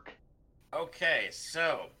orc. Okay,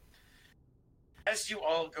 so as you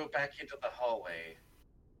all go back into the hallway,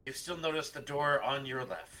 you still notice the door on your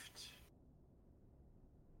left.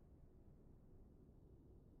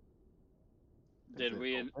 Did Is it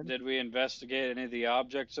we open? did we investigate any of the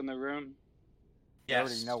objects in the room? I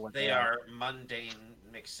already Yes, know what they they are mundane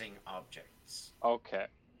mixing objects. Okay.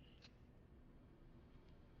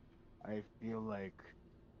 I feel like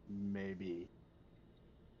maybe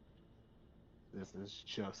this is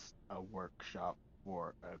just a workshop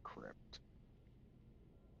for a crypt.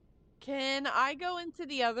 Can I go into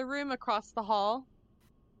the other room across the hall?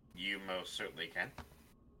 You most certainly can.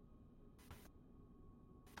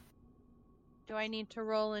 Do I need to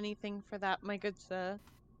roll anything for that, my good sir?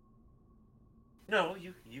 No,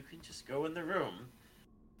 you can just go in the room.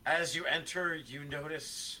 As you enter, you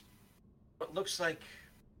notice what looks like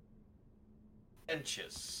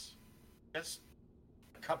benches. Just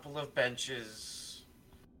a couple of benches.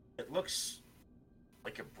 It looks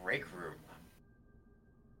like a break room.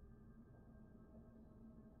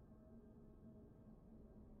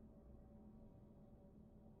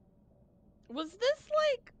 Was this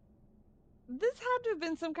like... This had to have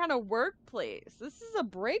been some kind of workplace. This is a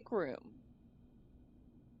break room.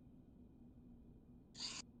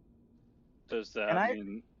 Does Can that I-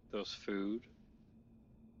 mean there's food?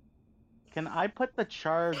 Can I put the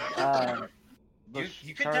charred?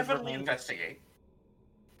 You could definitely investigate.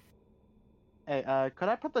 Hey, could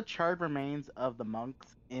I put the charred remains of the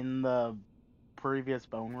monks in the previous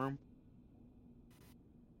bone room?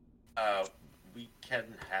 We can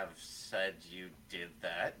have said you did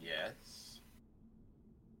that, yes.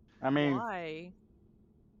 I mean, Why?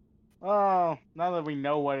 oh, now that we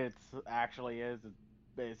know what it actually is, it's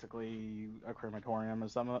basically a crematorium or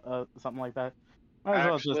something like that. Might as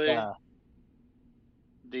well Actually- just,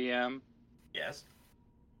 DM, Yes.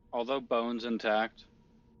 although bones intact,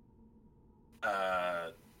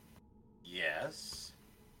 Yes.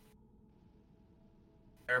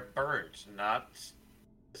 They're burnt, not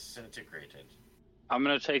disintegrated. I'm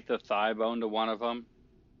gonna take the thigh bone to one of them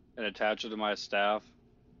and attach it to my staff.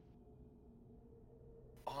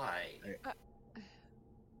 Why?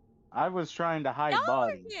 I was trying to hide Y'all are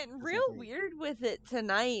bodies. getting just real in case. weird with it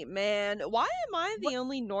tonight, man. Why am I the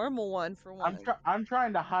only normal one for one? I'm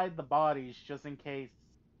trying to hide the bodies just in case.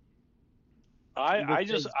 I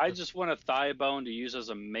This just want a thigh bone to use as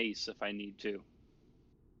a mace if I need to.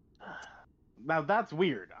 Now that's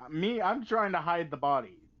weird. I'm trying to hide the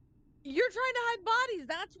bodies. You're trying to hide bodies.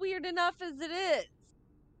 That's weird enough as it is.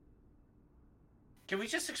 Can we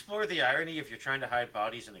just explore the irony if you're trying to hide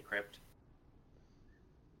bodies in a crypt?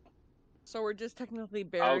 So we're just technically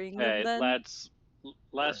burying Okay, them then?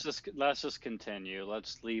 let's just continue.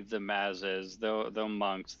 Let's leave them as is. They're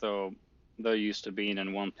monks. They're used to being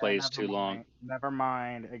in one place Never too long. mind. Never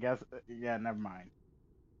mind. I guess. Yeah, never mind.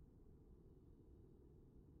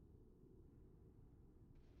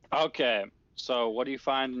 Okay, so what do you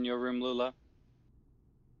find in your room, Lula?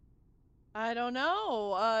 I don't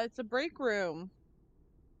know. It's a break room.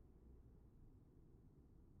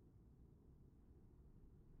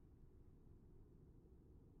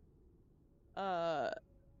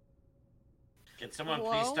 Can someone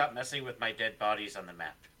Hello? please stop messing with my dead bodies on the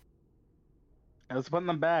map? I was putting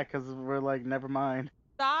them back because we're like, never mind.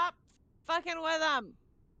 Stop fucking with them.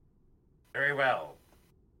 Very well.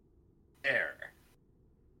 There.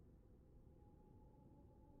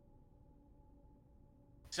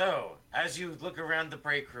 So, as you look around the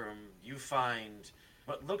break room, you find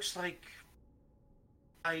what looks like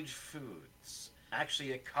dried foods.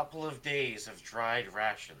 Actually, a couple of days of dried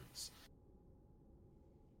rations.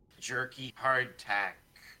 Jerky, hardtack,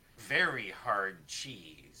 very hard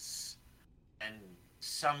cheese, and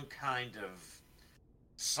some kind of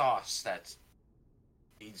sauce that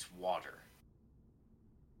needs water.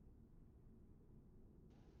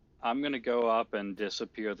 I'm gonna go up and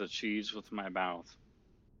disappear the cheese with my mouth.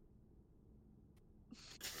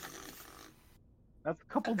 That's a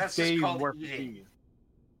couple That's just days called worth of eating. cheese.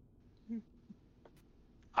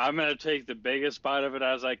 I'm gonna take the biggest bite of it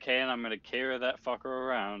as I can. I'm gonna carry that fucker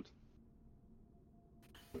around.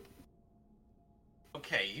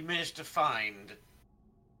 Okay, you managed to find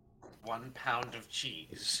 1 pound of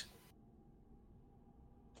cheese.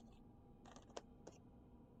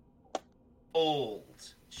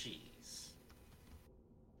 Old cheese.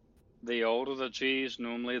 The older the cheese,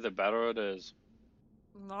 normally the better it is.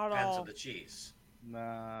 Not Depends all. on the cheese.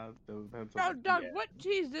 Nah, that's Doug, what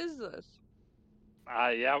cheese is this?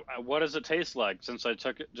 Yeah. What does it taste like? Since I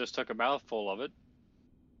just took a mouthful of it.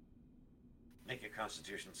 Make a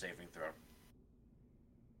Constitution saving throw.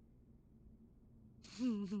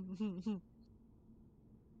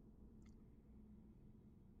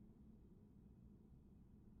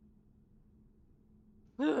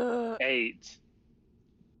 Eight.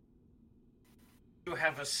 You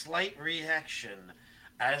have a slight reaction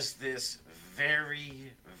as this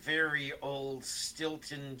very, very old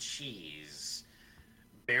Stilton cheese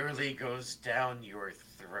barely goes down your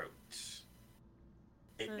throat.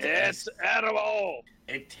 It's edible.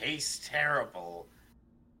 It tastes terrible.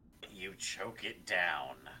 You choke it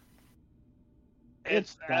down.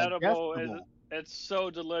 It's edible. digestible. It's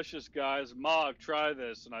so delicious, guys. Mog, try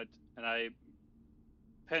this, and I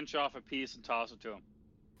pinch off a piece and toss it to him.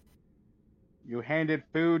 You handed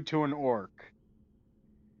food to an orc.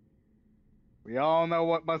 We all know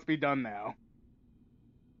what must be done now.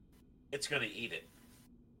 It's gonna eat it.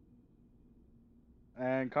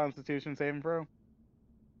 And Constitution saving throw.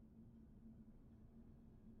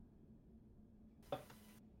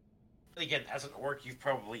 Again, as an orc, you've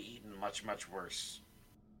probably eaten much, much worse.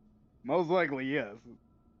 Most likely, yes.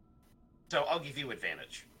 So I'll give you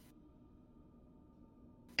advantage.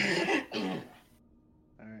 Alright,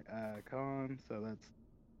 con, so that's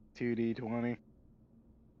 2d20.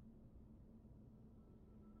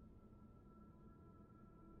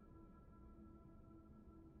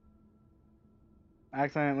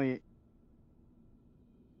 Accidentally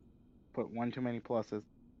put one too many pluses.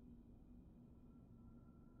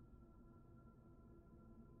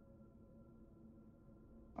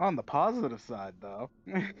 On the positive side, though.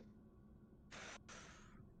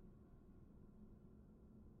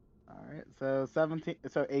 Alright, so 17,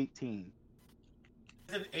 so 18.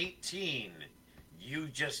 With an 18, you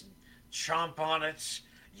just chomp on it.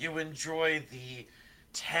 You enjoy the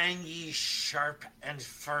tangy, sharp, and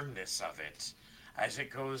firmness of it as it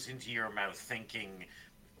goes into your mouth, thinking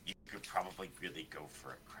you could probably really go for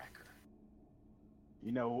a cracker.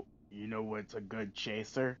 You know what's a good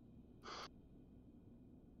chaser?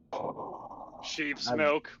 Sheep's I'm-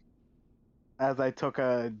 milk. As I took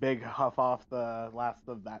a big huff off the last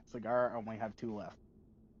of that cigar, I only have 2 left.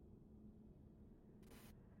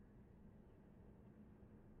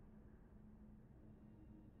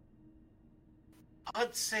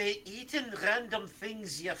 I'd say eating random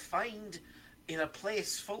things you find in a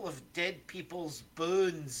place full of dead people's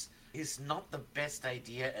bones is not the best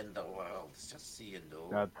idea in the world, just so you know.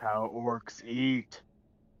 That's how orcs eat.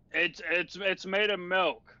 It's made of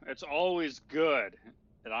milk. It's always good.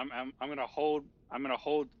 And I'm gonna hold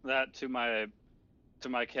that to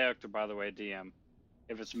my character, by the way, DM.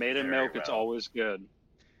 If it's made of Very milk, it's well. always good.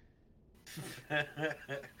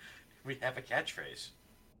 We have a catchphrase.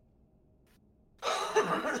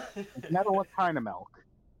 No matter what kind of milk.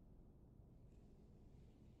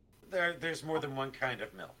 There's more than one kind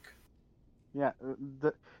of milk. Yeah,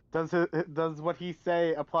 does what he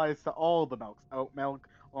say applies to all the milks? Oat milk,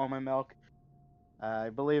 almond milk. I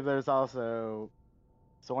believe there's also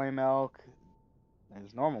soy milk.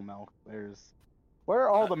 There's normal milk. Where are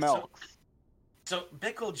all the So- milks? So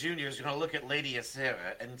Bickle Jr. is going to look at Lady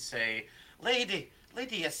Acera and say, Lady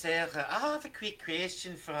Acera, I have a quick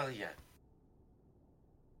question for you.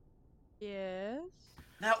 Yes.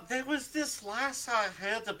 Now, there was this lass I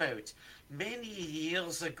heard about many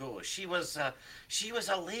years ago. She was a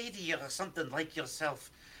lady or something like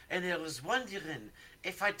yourself, and I was wondering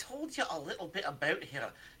if I told you a little bit about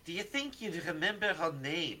her. Do you think you'd remember her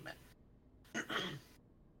name?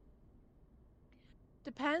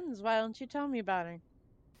 Depends. Why don't you tell me about her?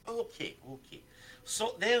 Okay.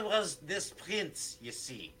 So there was this prince, you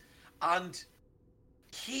see, and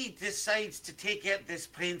he decides to take out this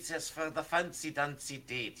princess for the fancy-dancy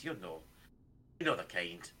date, you know the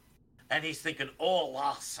kind. And he's thinking, oh,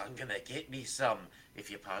 lass, I'm gonna get me some, if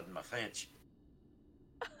you pardon my French.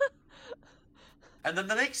 And then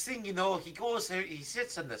the next thing you know, he goes out, he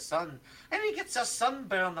sits in the sun, and he gets a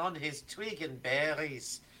sunburn on his twig and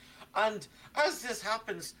berries. And as this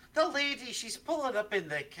happens, the lady, she's pulling up in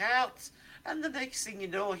the cart, and the next thing you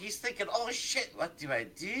know, he's thinking, oh shit, what do I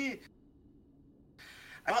do?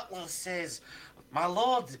 And Butler says, my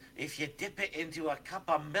lord, if you dip it into a cup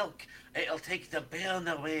of milk, it'll take the burn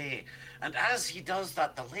away. And as he does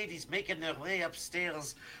that, the lady's making her way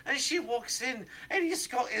upstairs, and she walks in, and he's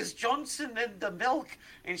got his Johnson in the milk,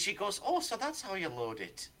 and she goes, oh, so that's how you load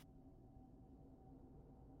it.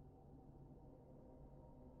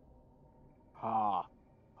 Ha.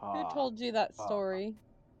 Who told you that story?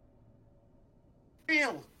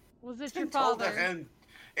 Real. Was It's it your been told father? around.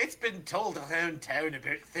 It's been told around town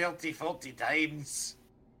about 30, 40 times.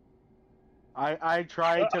 I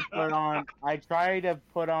tried to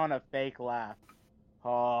put on a fake laugh.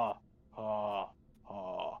 Ha ha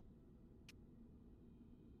ha.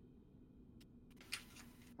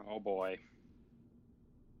 Oh boy.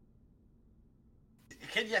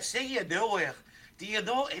 Can you say you know her? Do you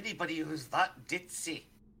know anybody who's that ditzy?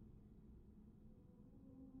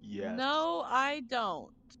 Yes. No, I don't.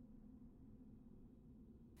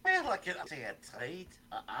 Well, I can say I tried.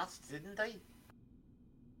 I asked, didn't I?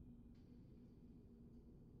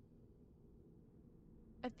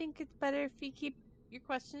 I think it's better if you keep your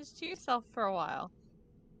questions to yourself for a while.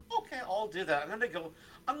 Okay, I'll do that.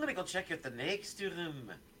 I'm gonna go check out the next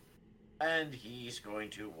room. And he's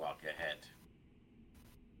going to walk ahead.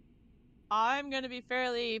 I'm gonna be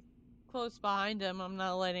fairly close behind him. I'm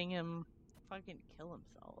not letting him fucking kill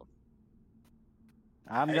himself.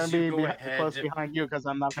 I'm As gonna you be go ahead close behind you because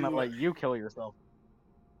I'm not gonna to- let you kill yourself.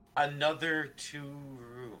 Another 2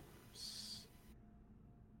 rooms.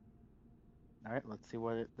 All right, let's see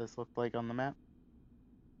what this looked like on the map.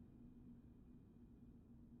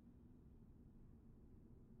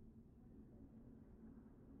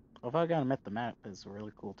 If I gotta admit, the map is a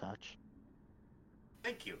really cool touch.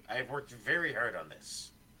 Thank you. I've worked very hard on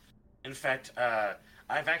this. In fact,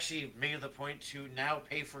 I've actually made the point to now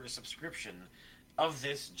pay for a subscription of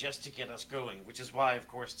this just to get us going, which is why, of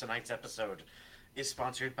course, tonight's episode is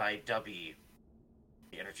sponsored by Dubby,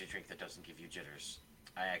 the energy drink that doesn't give you jitters.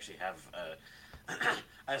 I actually have,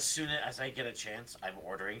 as soon as I get a chance, I'm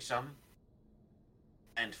ordering some.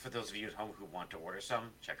 And for those of you at home who want to order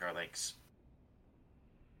some, check our links.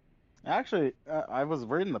 Actually, I was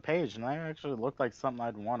reading the page, and that actually looked like something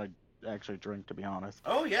I'd want to actually drink, to be honest.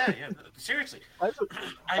 Oh, yeah. Seriously.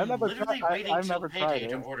 I'm never literally tried- waiting I've till never tried payday it.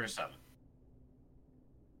 to order some.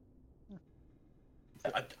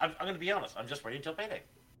 I'm going to be honest. I'm just waiting till payday.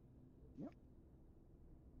 Yep.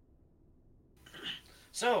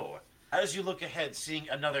 So, as you look ahead, seeing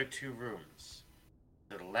another 2 rooms,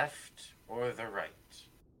 the left or the right?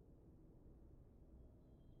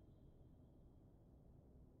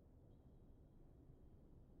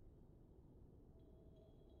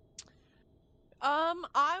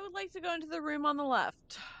 I would like to go into the room on the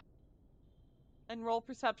left and roll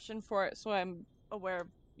perception for it, so I'm aware of,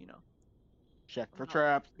 Check for Uh-huh.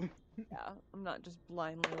 traps. yeah, I'm not just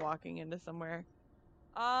blindly walking into somewhere.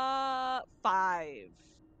 5.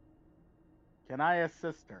 Can I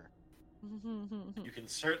assist her? You can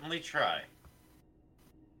certainly try.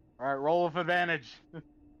 All right, roll with advantage.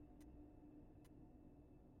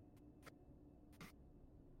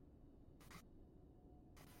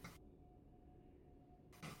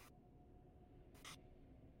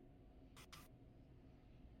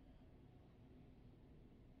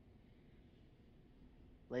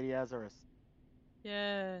 Lady Azarus,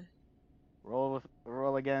 Yeah. roll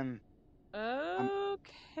again.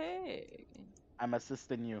 Okay. I'm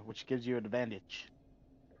assisting you, which gives you advantage.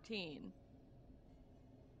 13.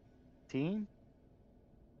 Team?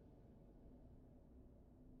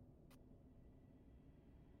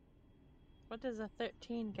 What does a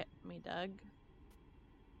 13 get me, Doug?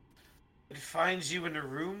 It finds you in a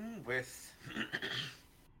room with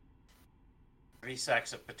 3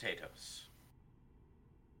 sacks of potatoes.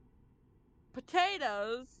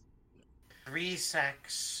 Potatoes? 3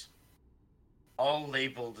 sacks, all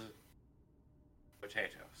labeled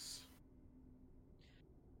potatoes.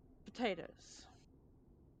 Potatoes.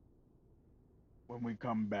 When we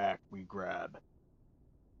come back, we grab.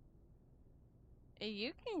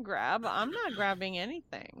 You can grab. I'm not grabbing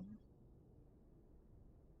anything.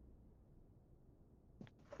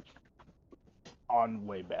 On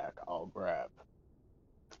way back, I'll grab.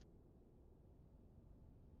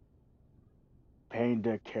 Pain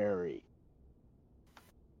to carry.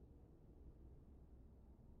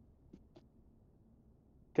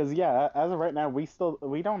 Because yeah, as of right now,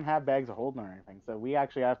 we don't have bags of holding or anything, so we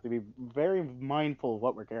actually have to be very mindful of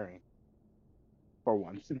what we're carrying. For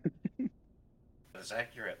once. That's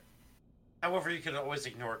accurate. However, you can always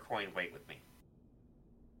ignore coin weight with me.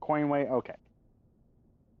 Coin weight, okay.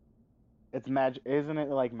 It's magic, isn't it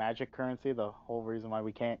like magic currency? The whole reason why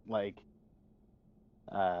we can't like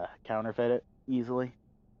counterfeit it easily.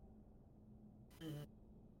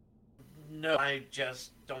 No, I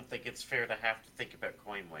just don't think it's fair to have to think about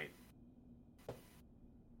coin weight.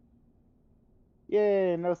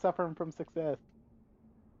 Yay! No suffering from success.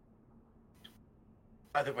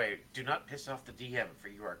 By the way, do not piss off the DM, for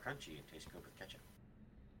you are crunchy and taste good with ketchup.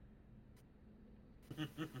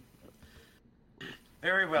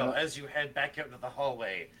 Very well. As you head back out into the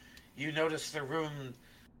hallway, you notice the room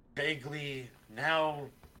vaguely now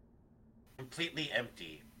completely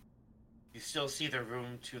empty. You still see the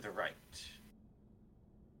room to the right.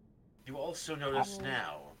 You also notice Oh.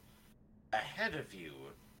 now, ahead of you,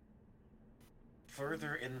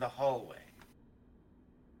 further in the hallway,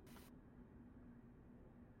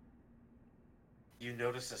 you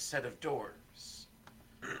notice a set of doors.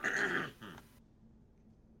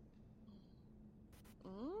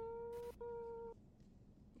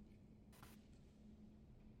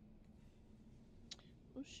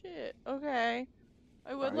 Oh shit. Okay.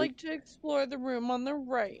 I would Right. like to explore the room on the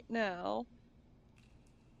right now.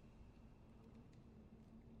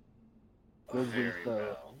 Good Very refill.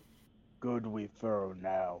 well. Good refill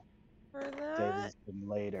now. For Save that, this for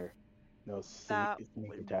later. No That sneak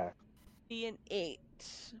would- attack. be an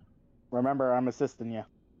 8. Remember, I'm assisting you.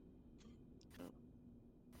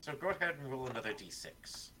 So go ahead and roll another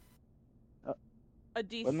d6. A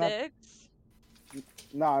Wouldn't that-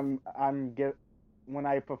 D6. No, when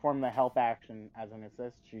I perform the help action as an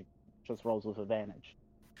assist, she just rolls with advantage.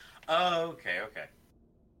 Oh, okay.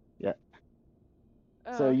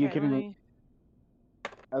 So you Okay, can- let me-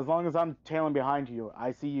 As long as I'm tailing behind you,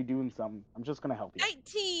 I see you doing something. I'm just gonna help you.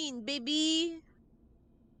 19, baby.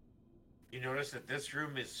 You notice that this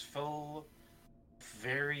room is full of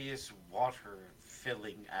various water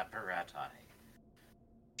filling apparati.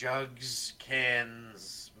 Jugs,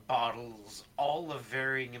 cans, bottles, all of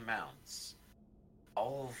varying amounts.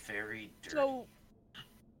 All very dirty. So,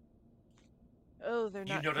 oh, they're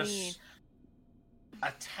you not notice clean.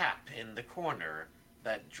 a tap in the corner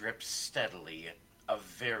that drips steadily of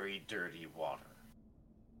very dirty water.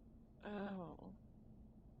 Oh.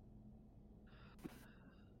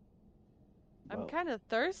 I'm Well, kind of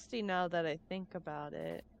thirsty now that I think about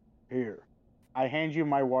it. here. I hand you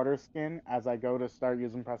my water skin as I go to start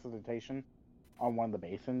using precipitation on one of the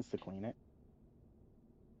basins to clean it.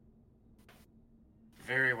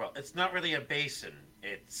 Very well. It's not really a basin.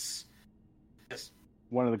 It's just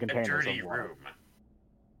One of the a containers dirty of water. room.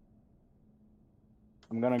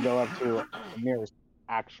 I'm gonna go up to the nearest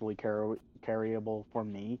actually carryable for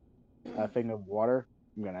me thing of water.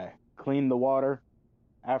 I'm gonna clean the water.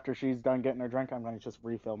 After she's done getting her drink, I'm gonna just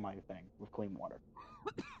refill my thing with clean water.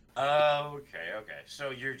 Okay. So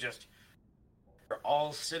you're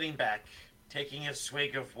all sitting back, taking a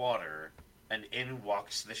swig of water, and in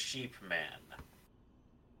walks the sheep man.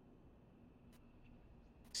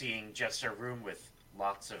 Seeing just a room with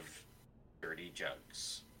lots of dirty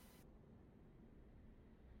jugs.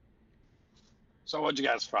 So what'd you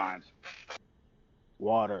guys find?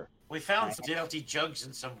 Water. We found some dirty jugs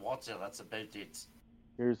and some water, that's about it.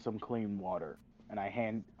 Here's some clean water. And I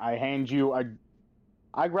hand you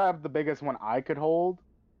I grabbed the biggest one I could hold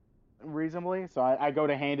reasonably, so I go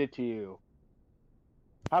to hand it to you.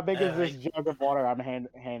 How big is this jug of water I'm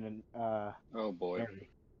handing Oh boy. Harry?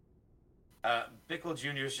 Bickle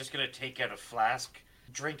Jr. is just going to take out a flask,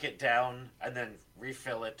 drink it down, and then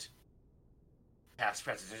refill it, pass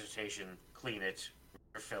precipitation, clean it,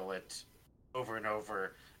 refill it, over and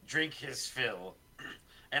over, drink his fill,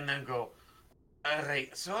 and then go,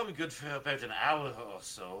 alright, so I'm good for about an hour or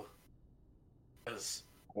so, because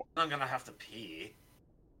I'm going to have to pee.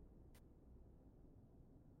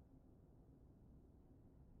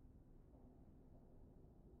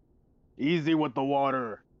 Easy with the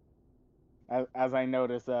water. As I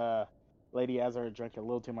notice, Lady Ezra drank a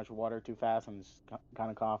little too much water too fast and is kind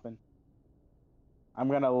of coughing. I'm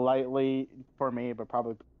gonna lightly, for me, but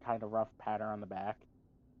probably kind of rough, pat her on the back.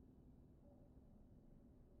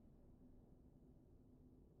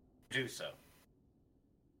 Do so.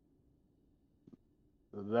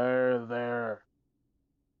 There.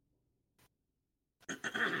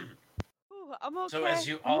 Ooh, I'm okay. So as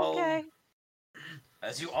you I'm all okay.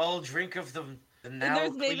 as you all drink of the now And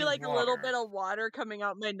there's maybe clean like water, a little bit of water coming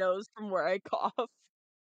out my nose from where I cough.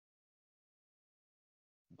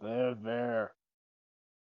 There.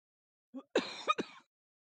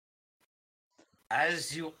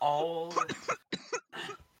 as you all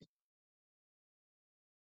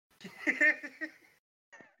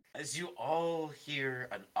as you all hear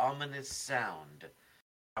an ominous sound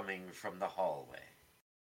coming from the hallway.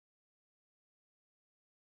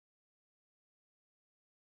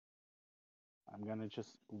 I'm gonna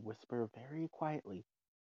just whisper very quietly.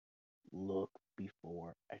 Look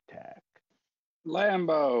before attack.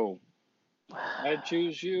 Lambo, I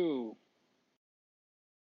choose you.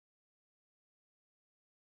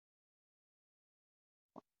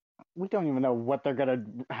 We don't even know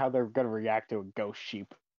how they're gonna react to a ghost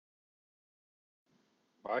sheep.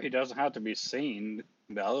 Well, he doesn't have to be seen.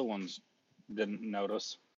 The other ones didn't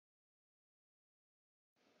notice.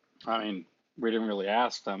 I mean, we didn't really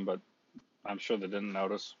ask them, but I'm sure they didn't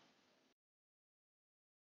notice.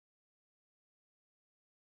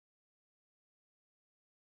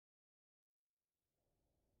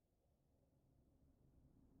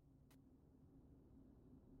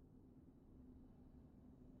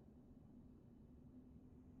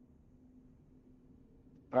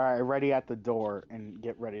 Alright, ready at the door and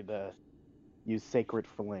get ready to use Sacred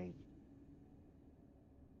Flame.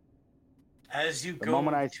 As you The go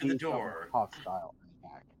moment I to the see door, something hostile, I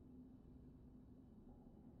attack.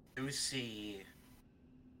 you see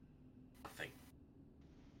nothing.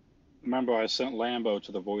 Remember, I sent Lambo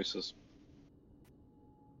to the voices.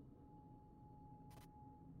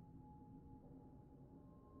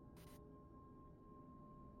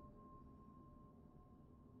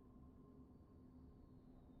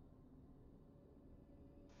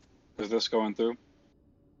 Is this going through?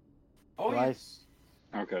 Oh, Do I- yes.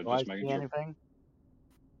 Okay, Do I just making see sure. anything?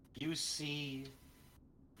 You see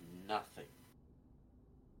nothing.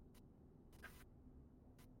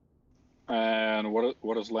 And what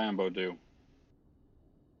does Lambo do?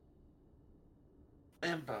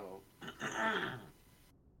 Lambo.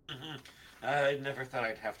 I never thought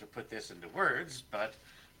I'd have to put this into words, but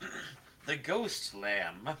the ghost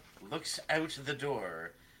lamb looks out the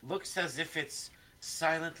door, looks as if it's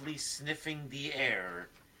silently sniffing the air,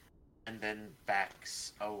 and then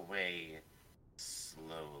backs away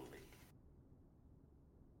slowly.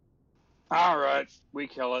 All right, we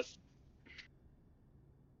kill it.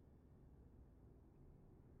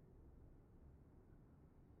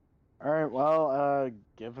 Alright, well,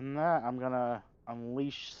 given that, I'm gonna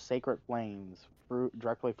unleash Sacred Flames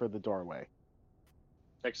directly for the doorway.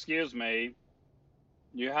 Excuse me.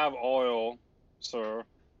 You have oil, sir.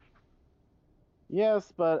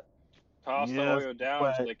 Yes, but Toss the Yes, oil down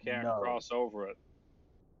so but they can't no. cross over it.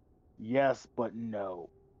 yes, but no.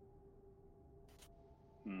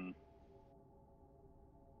 Hmm.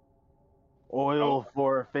 Oil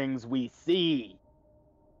for things we see.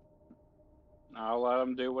 I'll let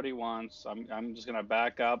him do what he wants. I'm just gonna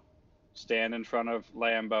back up, stand in front of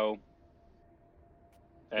Lambo,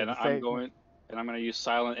 and Did you I'm say- gonna use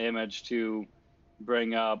silent image to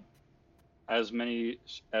bring up as many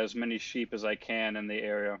sheep as I can in the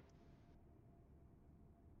area.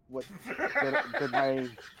 What did my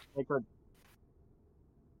sacred?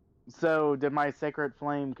 So did my Sacred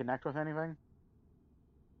Flame connect with anything?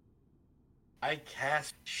 I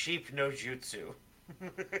cast Sheep no Jutsu.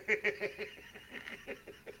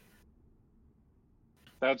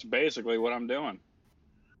 That's basically what I'm doing.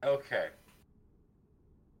 Okay.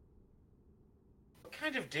 What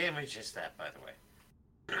kind of damage is that, by the way?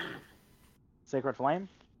 Sacred Flame,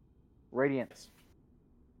 Radiant.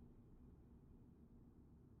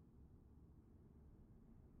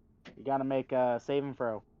 You gotta make a save and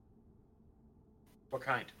throw. What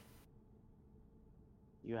kind?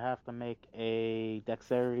 You have to make a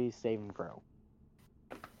Dexterity saving throw.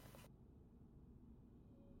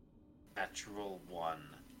 Natural 1.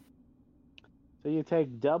 So you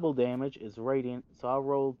take double damage, is Radiant. So I'll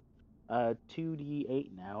roll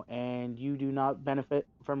 2d8 now, and you do not benefit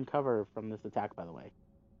from cover from this attack, by the way.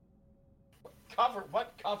 Cover?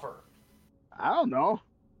 What cover? I don't know.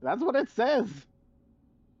 That's what it says.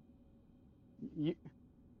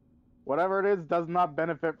 Whatever it is does not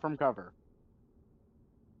benefit from cover.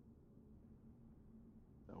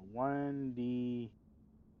 So 1d8.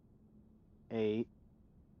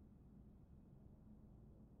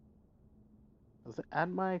 Does it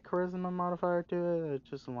add my charisma modifier to it? I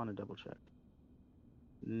just want to double check.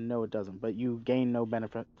 No, it doesn't. But you gain no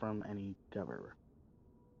benefit from any cover.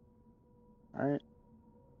 Alright.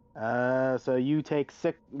 So you take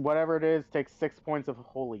whatever it is, take 6 points of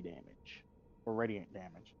holy damage. Or radiant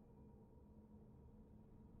damage.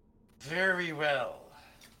 Very well.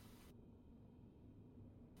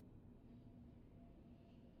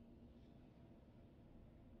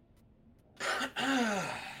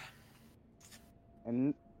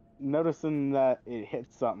 And noticing that it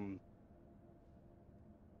hit something,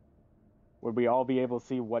 would we all be able to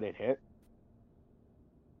see what it hit?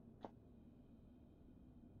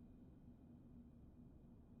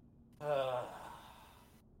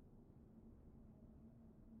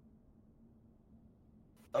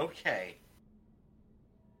 Okay.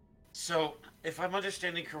 So, if I'm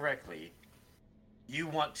understanding correctly, you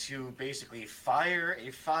want to basically fire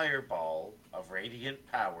a fireball of radiant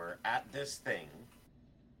power at this thing,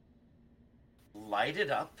 light it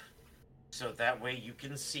up, so that way you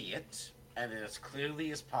can see it, and as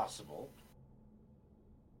clearly as possible.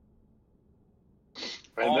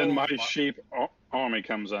 And then my Oh, sheep army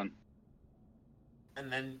comes in.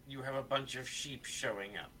 And then you have a bunch of sheep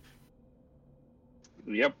showing up.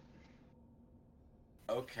 Yep.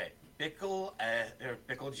 Okay, Bickle, or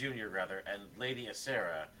Bickle Jr. rather, and Lady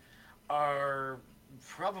Acera are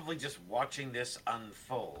probably just watching this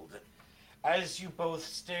unfold as you both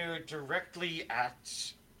stare directly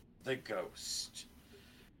at the ghost.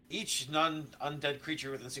 Each non-undead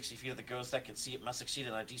creature within 60 feet of the ghost that can see it must succeed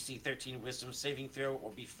on a DC 13 Wisdom saving throw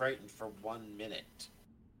or be frightened for 1 minute.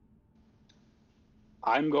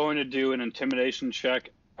 I'm going to do an intimidation check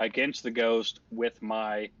against the ghost with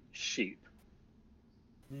my sheep.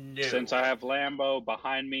 No. Since I have Lambo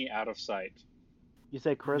behind me out of sight. You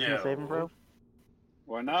say charisma saving throw?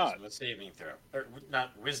 Why not? Wisdom saving throw. Or,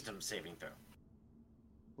 not wisdom saving throw.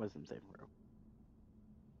 Wisdom saving throw.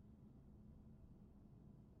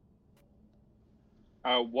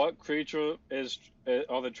 What creature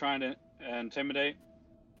are they trying to intimidate?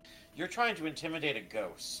 You're trying to intimidate a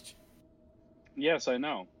ghost. Yes, I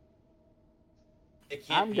know. It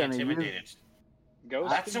can't I'm be gonna intimidated.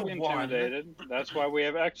 Ghosts That's can be a one. intimidated. That's why we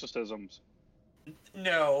have exorcisms.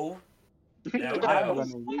 No. No,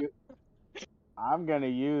 I'm no. gonna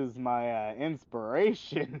use my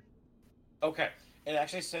inspiration. Okay. It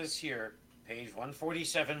actually says here, page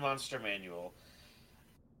 147 Monster Manual.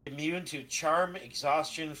 Immune to charm,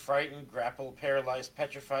 exhaustion, frightened, grapple, paralyzed,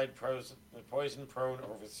 petrified, poison, prone,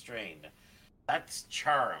 or restrained. That's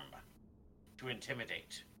charm. To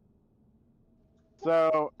intimidate.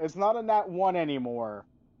 So it's not in that one anymore,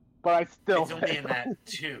 but I still It's only fail. in that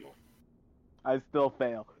 2. I still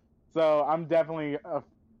fail. So I'm definitely Could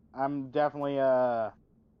you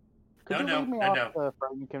leave me off the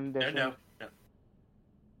frightened condition? No.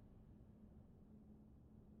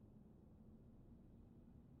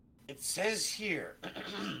 It says here,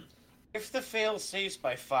 if the fail saves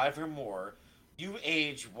by 5 or more, you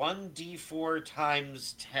age 1d4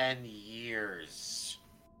 times 10 years.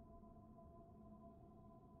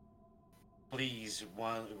 Please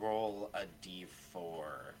roll a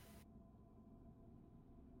d4.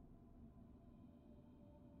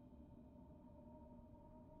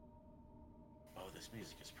 Oh, this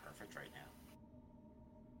music is perfect right now.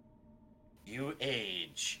 You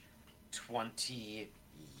age 20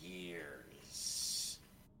 years.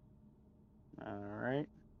 Alright.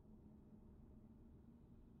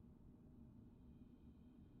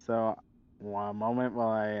 So, one moment while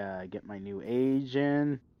I get my new age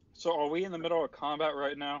in. So are we in the middle of combat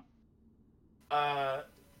right now?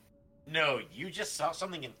 No, you just saw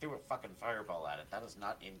something and threw a fucking fireball at it. That is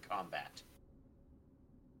not in combat.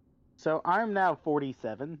 So, I'm now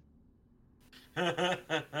 47. Hold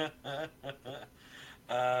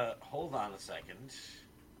on a second.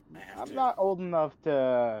 I'm not old enough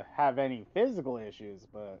to have any physical issues,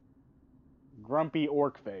 but grumpy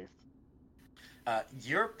orc face.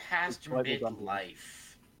 You're past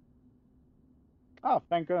midlife. Oh,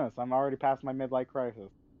 thank goodness. I'm already past my midlife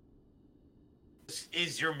crisis. This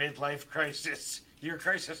is your midlife crisis. Your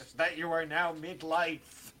crisis is that you are now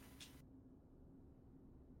midlife.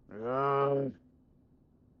 Grumpy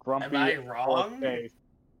Am I wrong? orc face.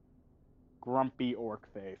 Grumpy orc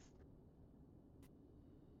face.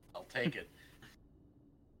 I'll take it.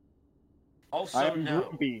 Also, I am no.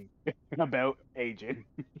 grumpy about aging.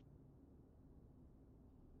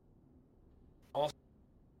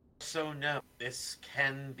 Also, no. This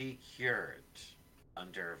can be cured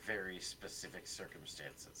under very specific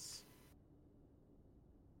circumstances.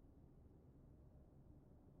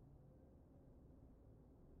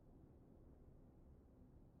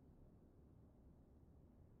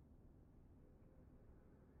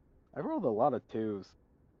 I rolled a lot of 2s.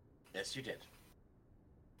 Yes, you did.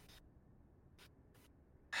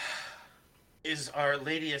 Is our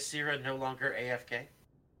Lady Asira no longer AFK?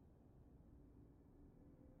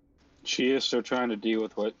 She is still trying to deal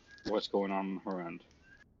with what's going on her end.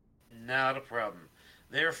 Not a problem.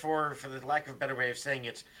 Therefore, for the lack of a better way of saying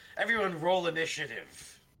it, everyone roll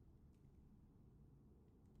initiative.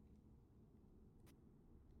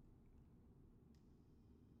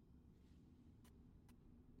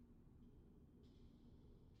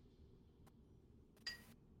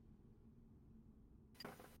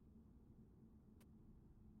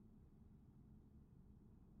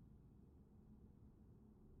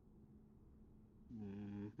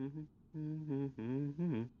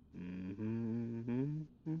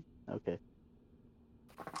 Okay.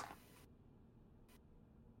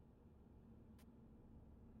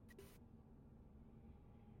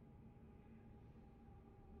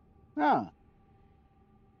 Ah.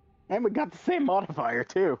 And we got the same modifier,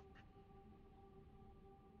 too.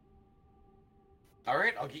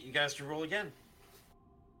 Alright, I'll get you guys to roll again.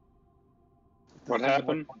 What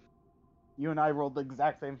happened? You and I rolled the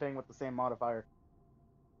exact same thing with the same modifier.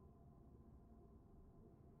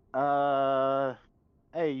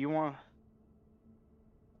 Hey, you want...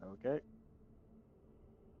 Okay.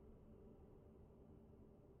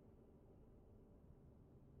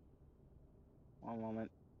 One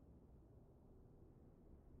moment.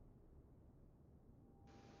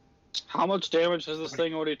 How much damage has this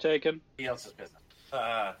thing already taken? Somebody else's business.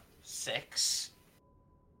 6.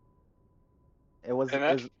 It was And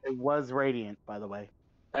that- it was radiant, by the way.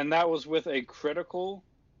 And that was with a critical?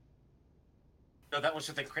 No, that was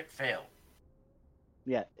with a crit fail.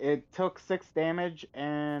 Yeah, it took 6 damage,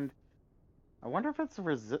 and I wonder if it's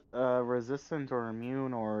resistant or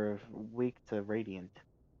immune or weak to radiant.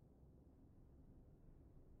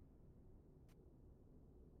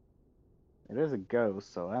 It is a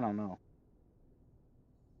ghost, so I don't know.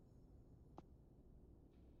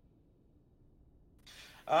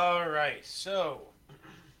 All right, so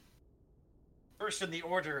first in the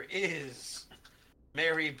order is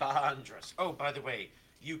Mary Bahandras. Oh, by the way,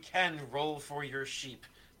 you can roll for your sheep,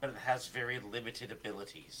 but it has very limited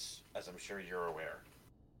abilities, as I'm sure you're aware.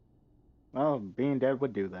 Well, being dead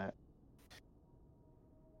would do that.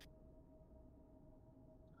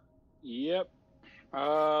 Yep.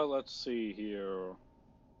 Let's see here.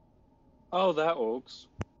 Oh, that works.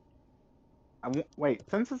 Wait,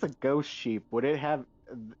 since it's a ghost sheep, would it have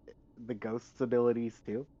the ghost's abilities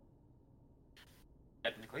too?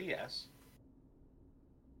 Technically, yes.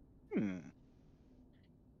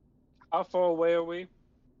 How far away are we?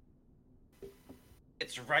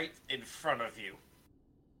 It's right in front of you.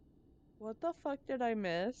 What the fuck did I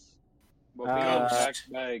miss? We're being Ghost. attacked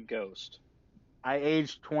by a ghost. I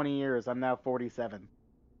aged 20 years. I'm now 47.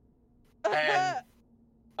 And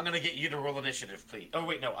I'm gonna get you to roll initiative, please. Oh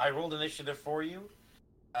wait, no, I rolled initiative for you.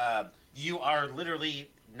 You are literally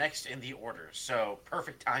next in the order, so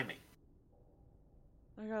perfect timing.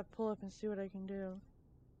 I gotta pull up and see what I can do.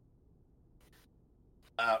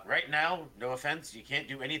 Right now, no offense, you can't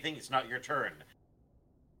do anything. It's not your turn.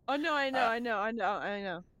 Oh no, I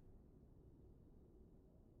know.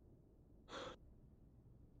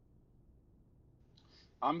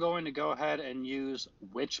 I'm going to go ahead and use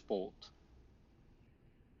Witch Bolt.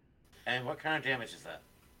 And what kind of damage is that?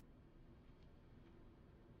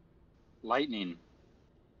 Lightning.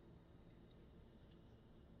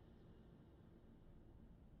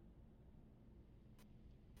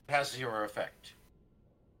 It has zero effect.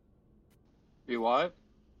 You what?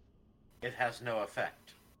 It has no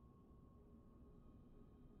effect.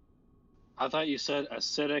 I thought you said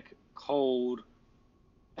acidic, cold,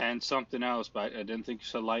 and something else, but I didn't think you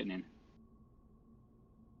said lightning.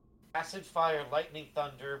 Acid, fire, lightning,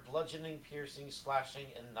 thunder, bludgeoning, piercing, slashing,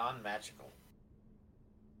 and non-magical.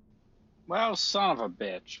 Well, son of a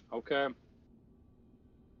bitch. Okay.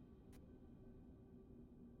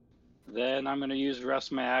 Then I'm going to use the rest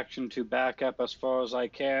of my action to back up as far as I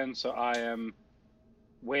can, so I am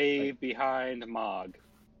way behind Mog.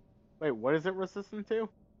 Wait, what is it resistant to?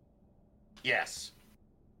 Yes.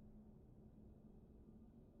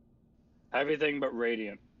 Everything but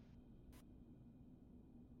radiant.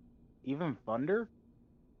 Even thunder?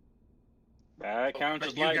 That counts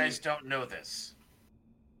But as you lightning. guys don't know this.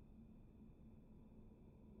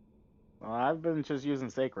 Well, I've been just using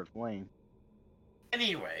Sacred Flame.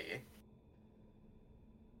 Anyway.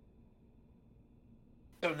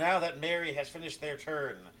 So now that Mary has finished their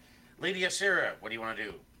turn, Lady Asira, what do you want to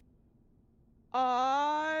do?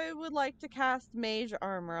 I would like to cast Mage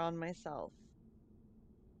Armor on myself.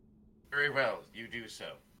 Very well, you do so.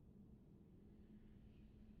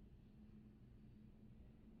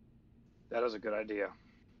 That is a good idea.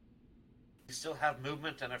 You still have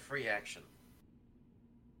movement and a free action.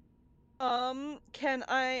 Can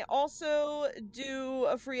I also do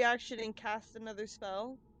a free action and cast another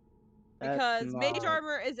spell? That's Because Mage not-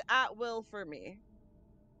 Armor is at will for me.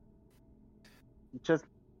 Just,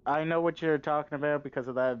 I know what you're talking about because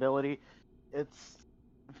of that ability. It's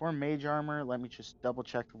for Mage Armor. Let me just double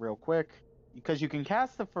check real quick. Because you can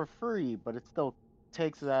cast it for free, but it still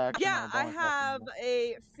takes the action. Yeah, or I bonus have action.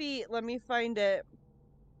 a feat. Let me find it.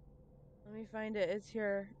 It's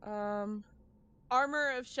here.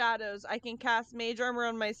 Armor of Shadows. I can cast Mage Armor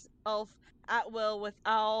on myself at will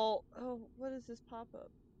without. Oh, what is this pop up?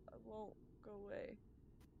 It won't go away.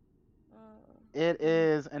 It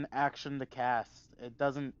is an action to cast. It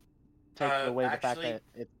doesn't take away the fact actually- that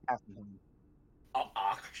it's casting him.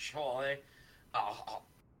 Actually,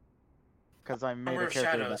 Because I made Armor a of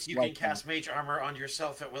character Shadows. that You can likes him. cast Mage Armor on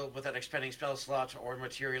yourself at will without expending spell slot or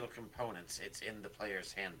material components. It's in the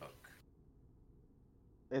player's handbook.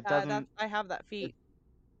 It doesn't. I have that feat.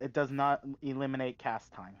 It does not eliminate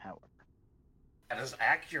cast time, however. That is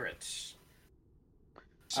accurate.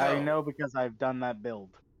 I know because I've done that build.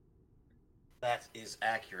 That is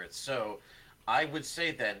accurate. So, I would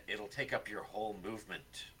say then it'll take up your whole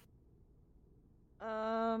movement.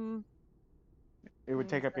 It would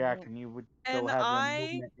take up your action. You would still And have your I-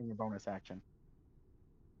 movement in your bonus action.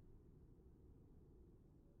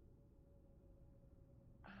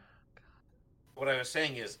 what I was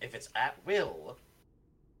saying is, if it's at will,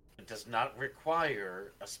 it does not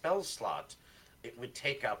require a spell slot. It would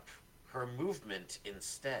take up her movement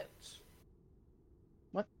instead.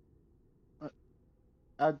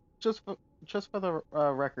 Just for the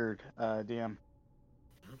record, DM.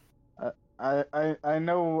 I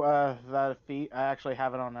know that feat. I actually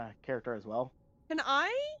have it on a character as well. Can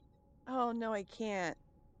I? Oh no, I can't.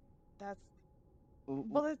 That's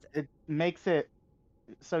well. That's It makes it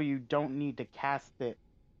so you don't need to cast it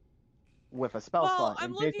with a spell well. slot.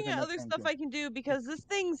 I'm It looking basically at makes other things stuff good. I can do because this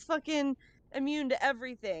thing's fucking immune to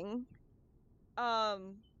everything.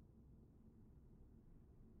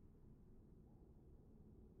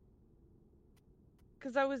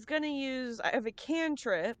 Because I was gonna use. I have a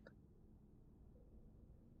cantrip.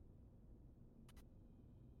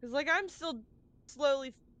 Because like I'm still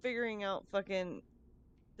slowly figuring out fucking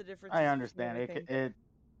the differences. I between understand everything. it.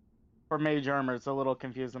 For mage armor, it's a little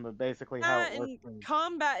confusing, but basically how That it works. and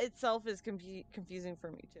combat itself is confusing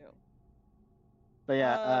for me too. But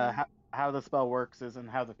yeah, how the spell works is, and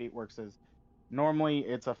how the feat works is, normally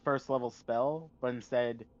it's a first level spell, but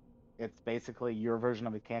instead it's basically your version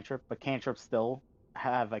of a cantrip. But cantrips still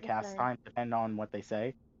have a cast Okay. time, depending on what they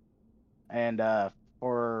say. And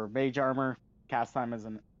for mage armor, cast time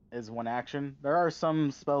is one action. There are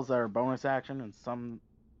some spells that are bonus action, and some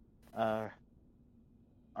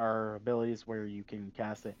are abilities where you can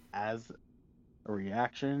cast it as a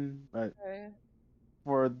reaction. But Okay.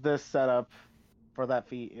 for this setup, for that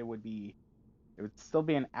feat, it would still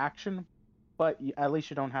be an action, but at least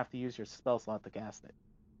you don't have to use your spell slot to cast it.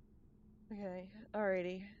 Okay.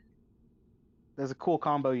 Alrighty. There's a cool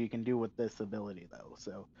combo you can do with this ability, though.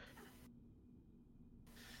 So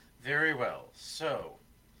Very well. So,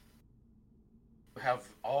 you have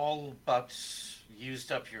all but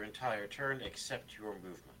used up your entire turn except your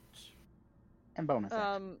movement. and bonus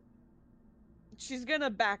action. She's gonna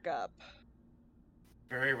back up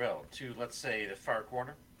Very well. To, let's say, the far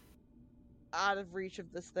corner. out of reach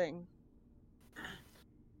of this thing.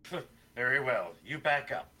 Very well. You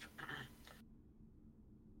back up.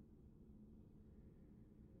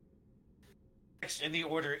 Next in the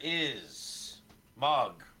order is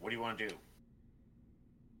Mog. What do you want to do?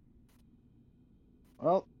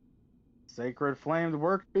 Well, Sacred Flames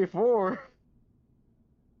worked before.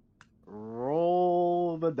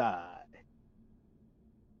 Roll the die.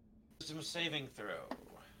 Wisdom saving throw.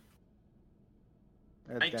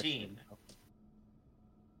 Dex 19.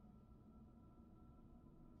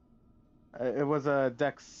 It was a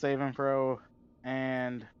Dex saving throw,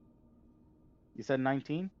 and you said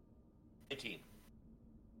 19? 18.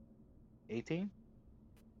 18?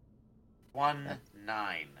 1,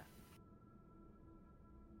 9.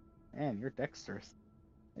 Man, you're dexterous.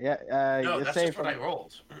 Yeah, No, you that's save just what I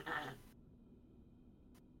rolled.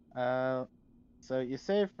 So you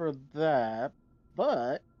save for that,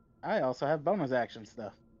 but I also have bonus action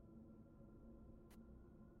stuff.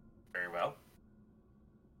 Very well.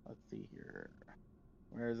 Let's see here.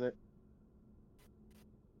 Where is it?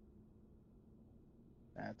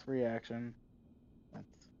 That's reaction. That's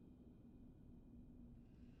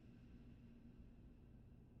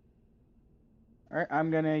Alright,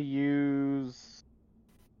 I'm gonna use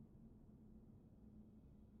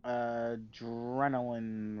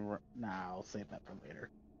adrenaline. Nah, I'll save that for later.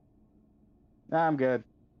 Nah, I'm good.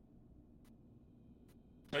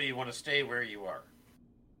 So you want to stay where you are.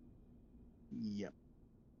 Yep.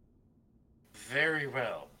 Very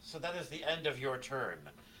well. So that is the end of your turn.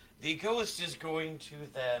 The ghost is going to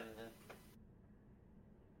then...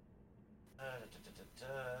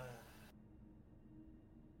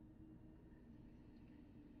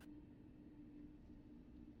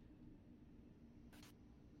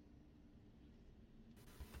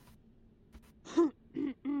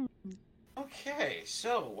 Okay,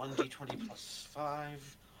 so 1d20 plus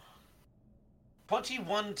 5.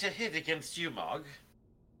 21 to hit against you, Mog.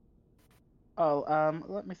 Oh,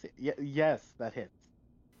 let me see. Yes, that hits.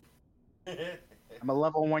 I'm a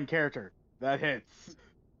level 1 character. That hits.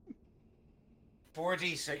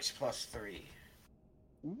 4d6 plus 3.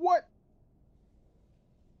 What?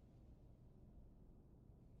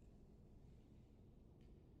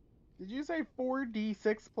 Did you say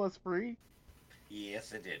 4d6 plus 3?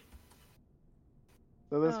 Yes, it did.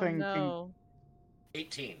 So this Oh thing no.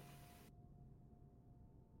 18.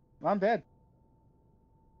 I'm dead.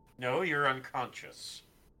 No, you're unconscious.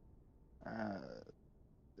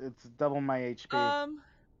 It's double my HP.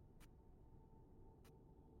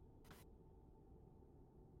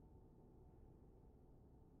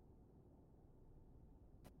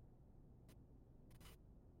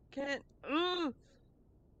 Can't.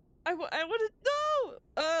 I want to.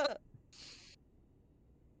 No!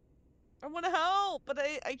 want to help, but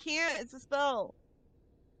I can't. It's a spell.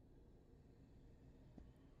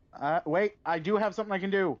 Wait, I do have something I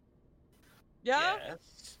can do. Yeah?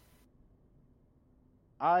 Yes.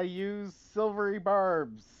 I use silvery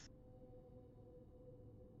barbs.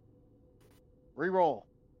 Reroll.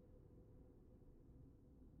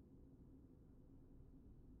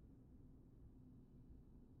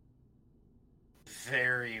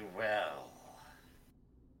 Very well.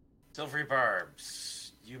 Silvery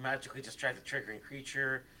barbs. You magically distract the triggering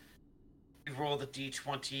creature. You roll the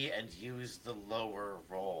d20 and use the lower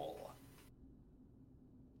roll.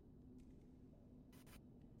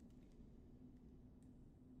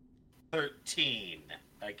 $13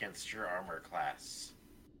 against your armor class.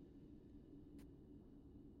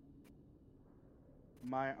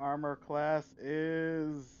 My armor class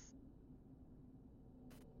is...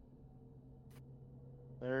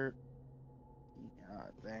 God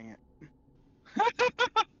dang it.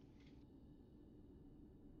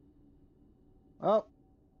 Well,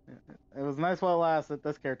 it was nice while it lasted.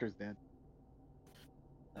 This character's dead.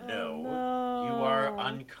 No, Oh, you are no.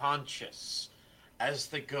 unconscious as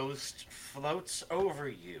the ghost floats over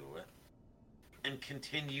you and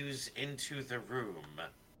continues into the room.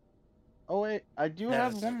 Oh wait, I do Yes.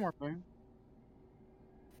 have one more thing.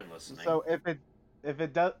 I'm listening. So if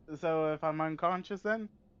it does, so if I'm unconscious, then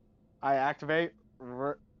I activate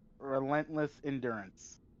relentless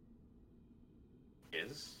endurance.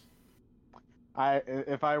 Is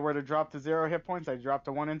If I were to drop to 0 hit points, I drop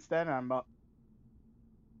to 1 instead, and I'm up.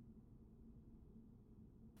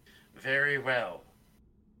 very well.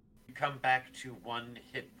 You come back to 1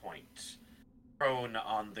 hit point, prone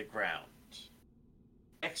on the ground.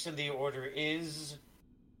 Next in the order is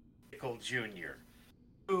Pickle Jr.,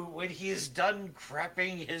 who, when he is done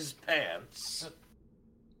crapping his pants,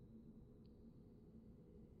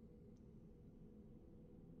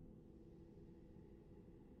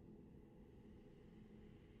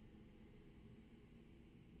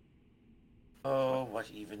 oh, what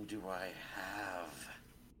even do I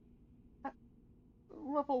have?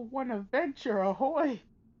 Level 1 adventure, ahoy!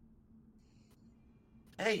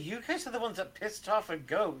 Hey, you guys are the ones that pissed off a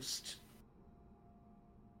ghost.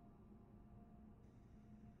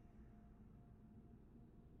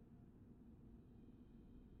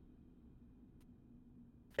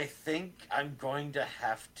 I think I'm going to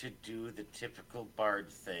have to do the typical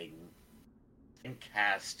bard thing and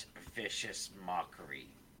cast Vicious Mockery.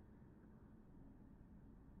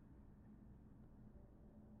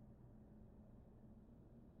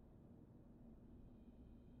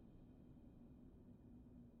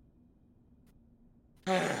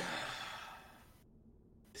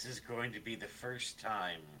 This is going to be the first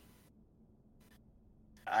time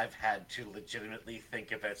I've had to legitimately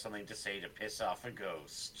think about something to say to piss off a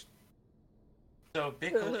ghost. So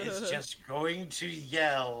Bickle is just going to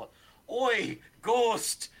yell, "Oi,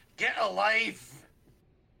 ghost, get alive!"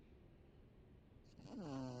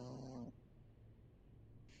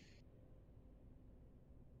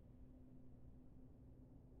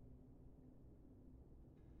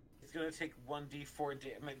 He's going to take 1d4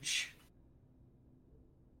 damage.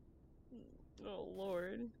 Oh,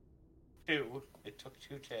 Lord. 2. It took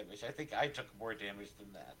 2 damage. I think I took more damage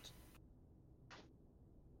than that.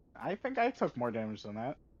 I think I took more damage than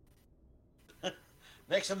that.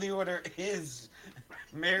 Next on the order is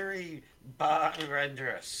Mary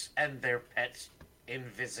Barendrus and their pet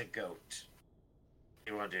Invisigoat. What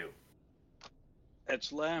do you want to do?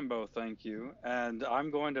 It's Lambo, thank you. And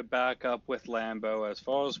I'm going to back up with Lambo as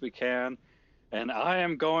far as we can. And I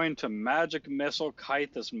am going to magic missile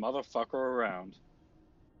kite this motherfucker around.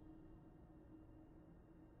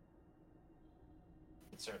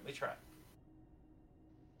 Can certainly try.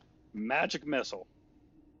 Magic missile.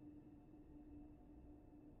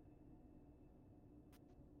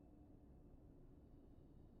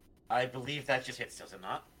 I believe that just hits, does it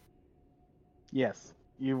not? Yes,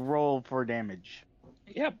 you roll for damage.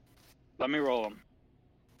 Yep. Let me roll them.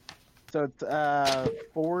 So it's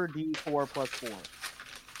 4d4 plus 4.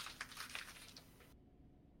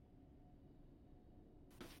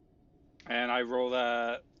 And I roll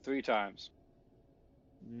that 3 times.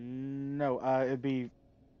 No, it'd be...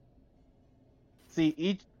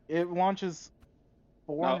 See, it launches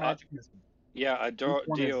 4 No, magic missiles. Yeah, Each one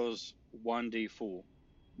is- deals 1d4.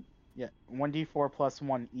 Yeah, 1d4 plus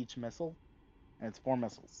 1 each missile, and it's 4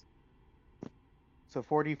 missiles. So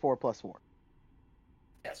 4d4 plus 4.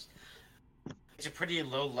 Yes. It's a pretty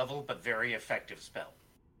low level but very effective spell.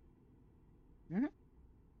 Mhm.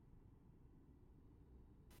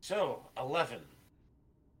 So, 11.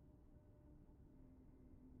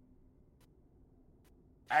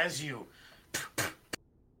 As you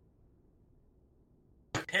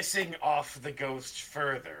pissing off the ghost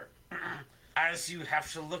further. As you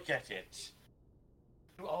have to look at it,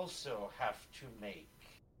 you also have to make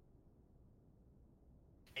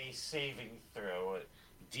a saving throw,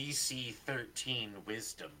 DC 13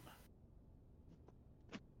 Wisdom.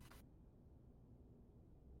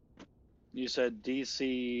 You said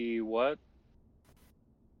DC what?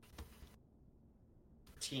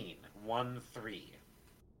 13.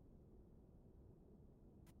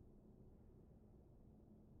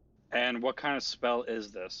 And what kind of spell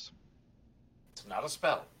is this? It's not a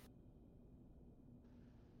spell.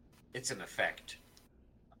 It's an effect.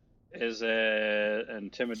 Is it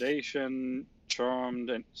intimidation, charmed,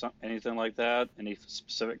 and anything like that? Any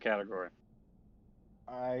specific category?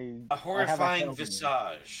 A horrifying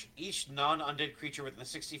visage. Each non-undead creature within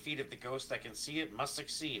 60 feet of the ghost that can see it must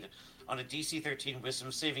succeed on a DC 13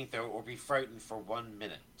 Wisdom saving throw or be frightened for 1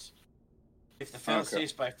 minute. If the fail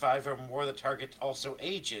saves by 5 or more, the target also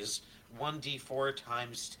ages 1d4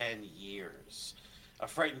 times 10 years. A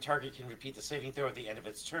frightened target can repeat the saving throw at the end of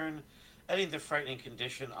its turn, adding the frightening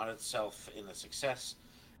condition on itself in the success.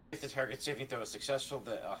 If the target saving throw is successful,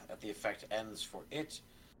 the effect ends for it,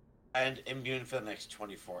 and immune for the next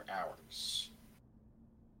 24 hours.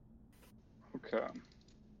 Okay.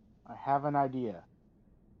 I have an idea,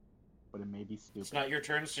 but it may be stupid. It's not your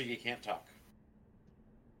turn, so you can't talk.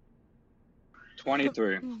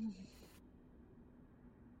 23.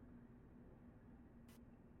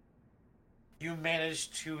 You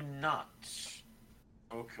managed to not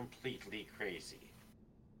go completely crazy.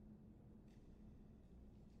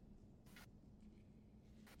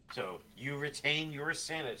 So, you retain your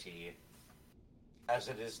sanity, as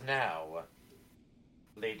it is now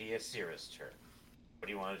Lady Asira's turn. What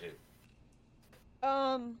do you want to do?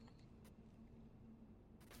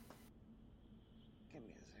 Give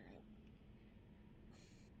me a second.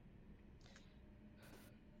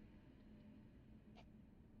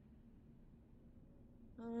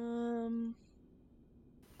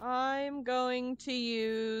 I'm going to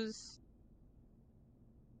use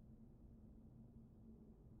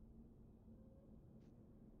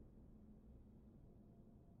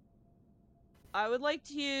I would like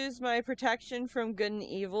to use my protection from good and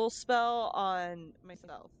evil spell on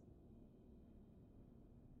myself.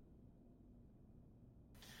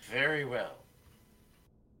 Very well.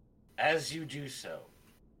 As you do so,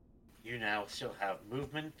 you now still have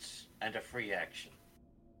movement and a free action.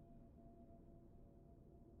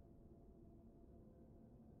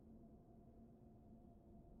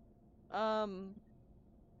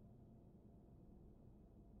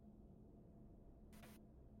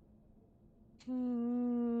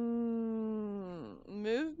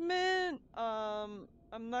 Movement?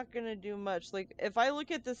 I'm not gonna do much. Like, if I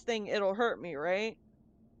look at this thing, it'll hurt me, right?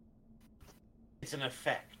 It's an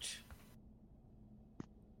effect.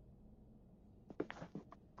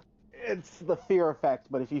 It's the fear effect,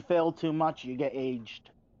 but if you fail too much, you get aged.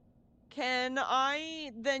 Can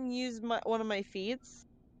I then use one of my feats?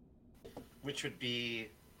 Which would be...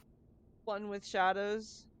 One with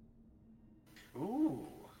shadows. Ooh.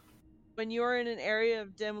 When you are in an area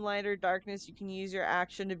of dim light or darkness, you can use your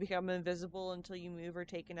action to become invisible until you move or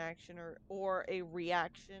take an action or a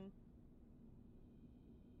reaction.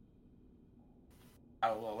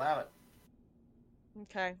 I will allow it.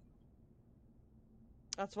 Okay.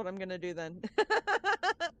 That's what I'm gonna do then.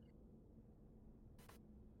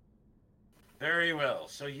 Very well.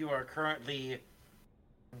 So you are currently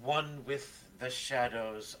one with the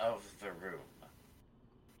shadows of the room.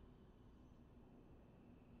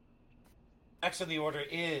 Next on the order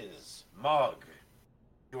is Mog.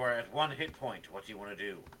 You are at 1 hit point. What do you want to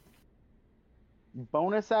do?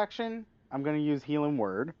 Bonus action, I'm going to use Healing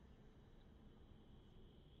Word.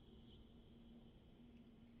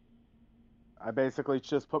 I basically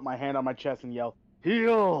just put my hand on my chest and yell,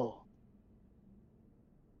 "Heal!"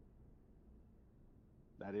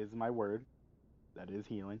 That is my word. That is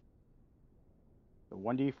healing. So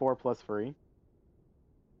 1d4 plus 3.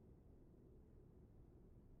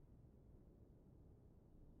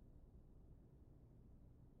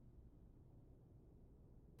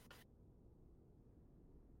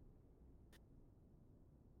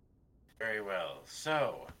 Very well.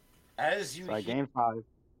 So, as you I gain 5.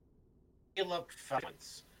 heal up 5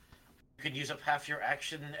 points, you can use up half your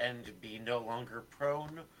action and be no longer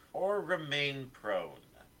prone, or remain prone.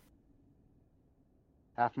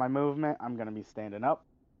 Half my movement, I'm going to be standing up.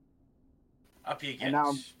 Up you get.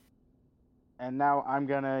 And now I'm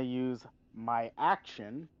going to use my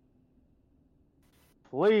action.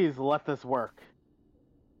 Please let this work.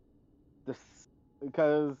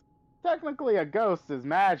 Because technically a ghost is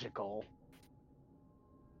magical.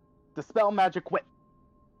 Dispel magic whip.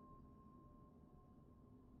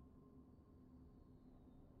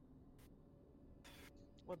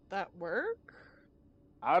 Would that work?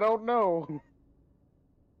 I don't know.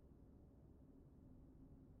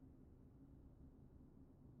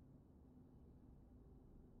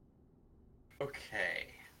 Okay.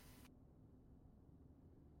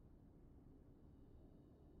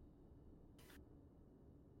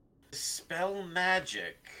 Spell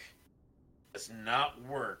magic does not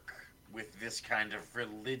work with this kind of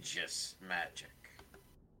religious magic.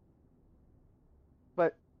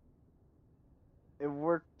 But it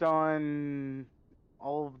worked on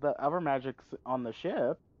all of the other magics on the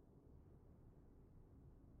ship.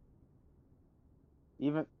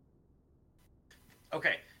 Even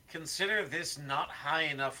Okay, consider this not high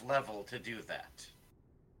enough level to do that.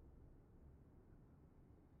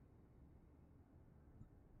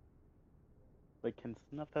 like can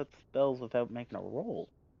snuff out spells without making a roll,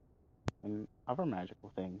 and other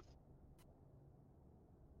magical things.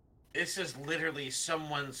 This is literally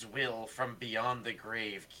someone's will from beyond the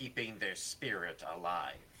grave keeping their spirit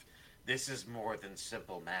alive. This is more than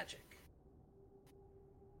simple magic.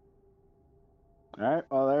 All right.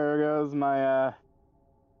 Well, there goes my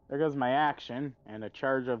action and a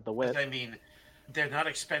charge of the whip. I mean, they're not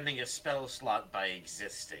expending a spell slot by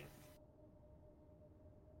existing.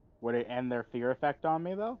 Would it end their fear effect on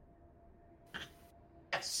me though?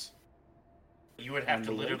 Yes. You would have And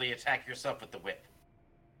to the whip? literally attack yourself with the whip.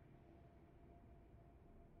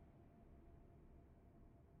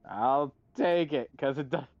 I'll take it because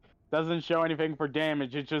it doesn't show anything for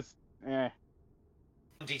damage. It just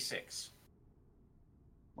 1d6.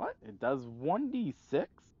 What? It does 1d6?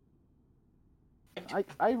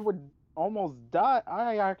 I would almost die.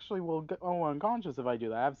 I actually will go unconscious if I do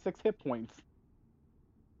that. I have 6 hit points.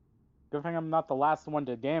 Good thing I'm not the last one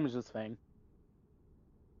to damage this thing.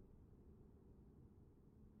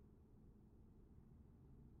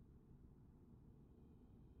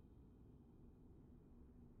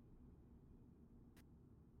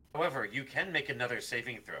 However, you can make another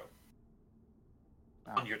saving throw.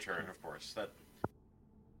 Oh, On your turn, of course. That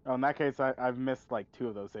Oh, in that case, I've missed like 2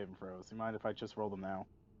 of those saving throws. You mind if I just roll them now?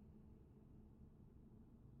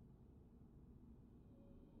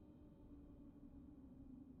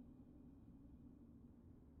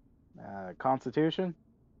 Constitution?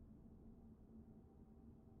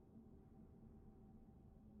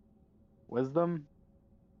 Wisdom?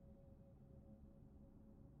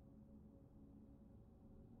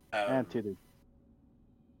 And 2d.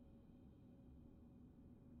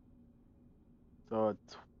 So a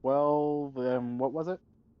 12, and what was it?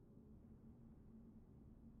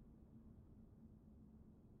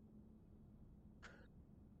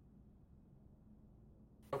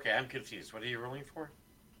 Okay, I'm confused. What are you rolling for?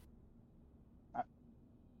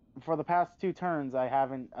 For the past 2 turns, I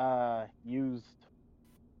haven't I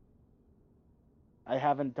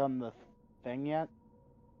haven't done the thing yet.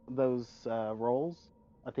 Those rolls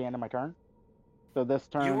at the end of my turn. So this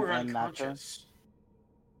turn You were and that turn. unconscious.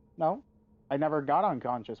 No, I never got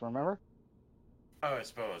unconscious. Remember? Oh, I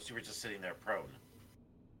suppose. You were just sitting there prone.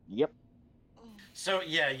 Yep. So,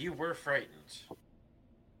 yeah, you were frightened.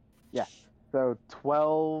 So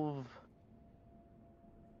 12.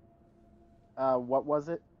 What was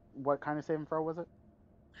it? What kind of saving throw was it?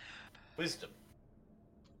 Wisdom.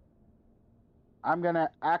 I'm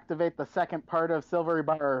gonna activate the second part of Silvery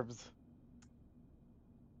Barbs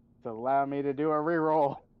to allow me to do a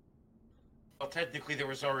reroll. Well, technically, there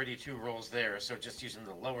was already 2 rolls there, so just using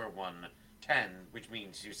the lower one, 10, which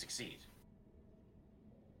means you succeed.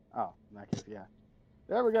 Oh, in that case, yeah.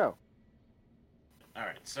 There we go.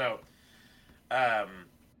 Alright, so,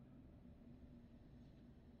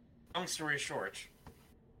 long story short,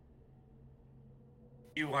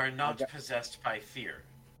 you are not Okay. possessed by fear.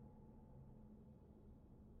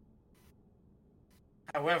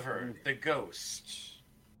 However, the ghost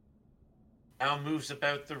now moves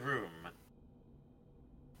about the room,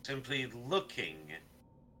 simply looking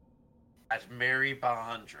at Mary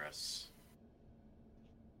Bahandras,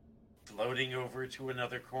 floating over to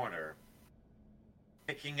another corner,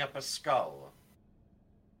 picking up a skull,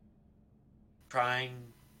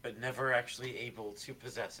 trying but never actually able to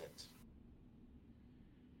possess it.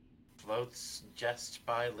 Floats just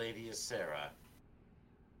by Lady Asera,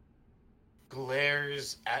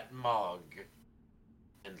 glares at Mog,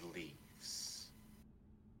 and leaves.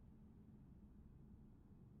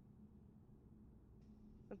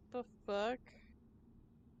 What the fuck?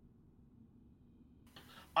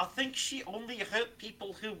 I think she only hurt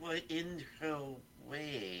people who were in her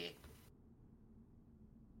way.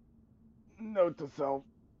 Note to self: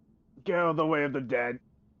 get out of the way of the dead.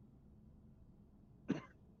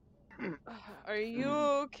 Are you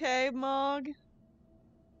okay, Mog?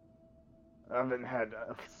 I haven't had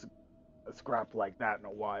a scrap like that in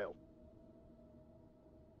a while.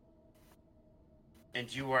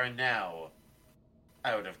 And you are now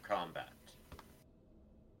out of combat.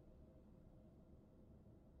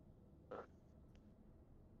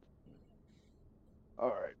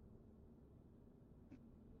 Alright.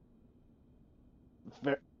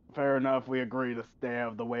 Fair enough, we agree to stay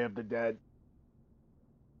out of the way of the dead.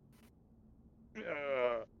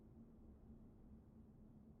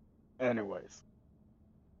 Anyways.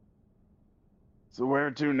 So where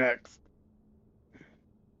to next?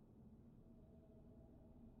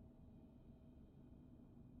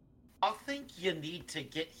 I think you need to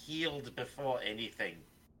get healed before anything.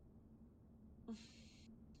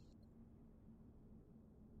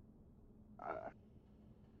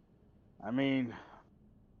 I mean,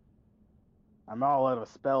 I'm all out of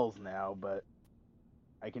spells now, but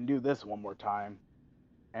I can do this one more time.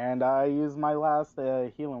 And I use my last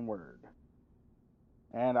healing word.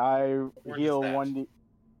 And I Word heal is that? 1d.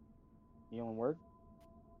 Healing word?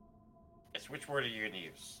 Yes, which word are you going to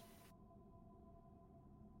use?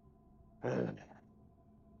 I'm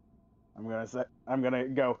gonna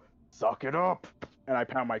go, suck it up! And I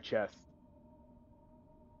pound my chest.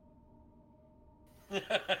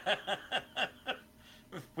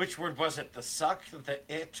 Which word was it? The suck, the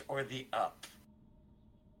it, or the up?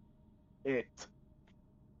 It.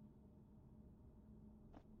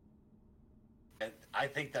 And I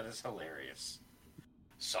think that is hilarious.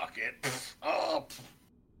 Suck it up!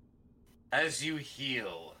 As you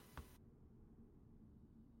heal.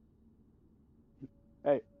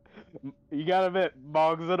 Hey, you gotta admit,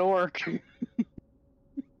 Bog's an orc.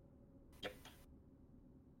 Yep.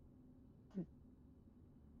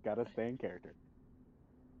 Gotta stay in character.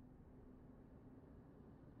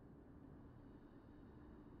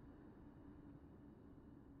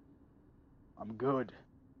 I'm good.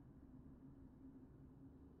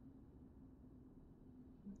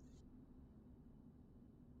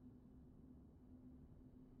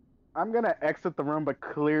 I'm gonna exit the room, but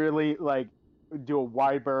clearly, like, do a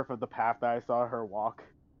wide berth of the path that I saw her walk.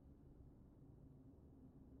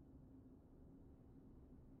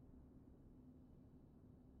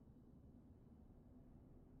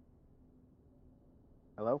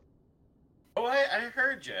 Hello? Oh, I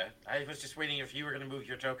heard you. I was just waiting if you were going to move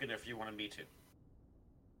your token or if you wanted me to.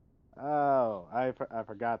 Oh, I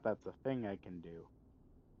forgot that's a thing I can do.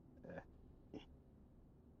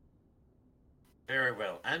 Very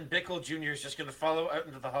well. And Bickle Jr. is just going to follow out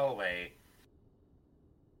into the hallway.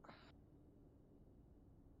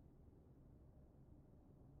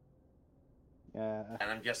 Yeah.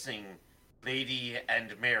 And I'm guessing Lady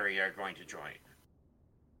and Mary are going to join.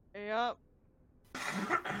 Yep.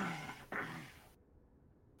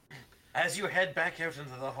 As you head back out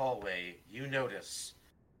into the hallway, you notice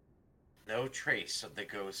no trace of the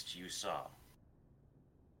ghost you saw.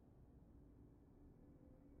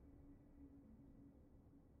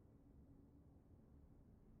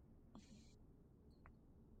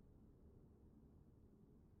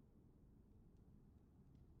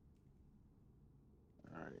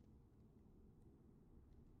 Alright.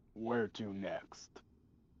 Where to next?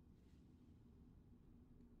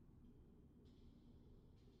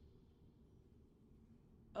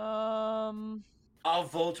 I'll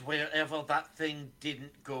vote wherever that thing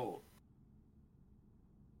didn't go.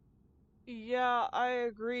 Yeah, I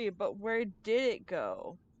agree, but where did it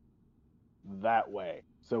go? That way.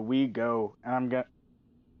 So we go, and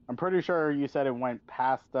I'm pretty sure you said it went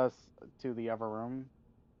past us to the other room.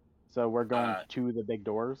 So we're going to the big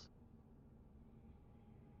doors.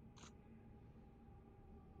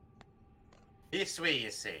 This way, you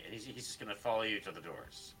say. He's just going to follow you to the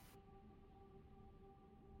doors.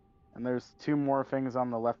 And there's two more things on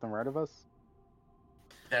the left and right of us?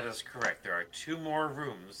 That is correct. There are two more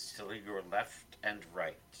rooms to your left and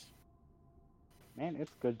right. Man,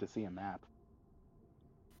 it's good to see a map.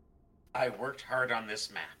 I worked hard on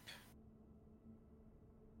this map.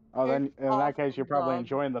 Oh, then in that case, you're probably Awesome.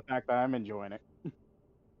 enjoying the fact that I'm enjoying it.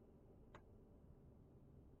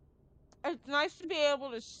 It's nice to be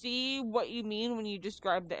able to see what you mean when you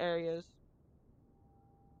describe the areas.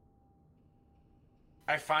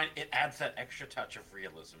 I find it adds that extra touch of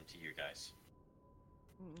realism to you guys.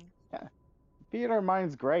 Mm. Theater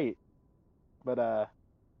Mind's great, but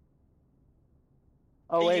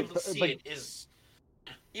Oh Being wait, able to see it is,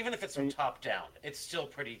 even if it's from top down, it's still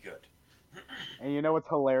pretty good. and you know what's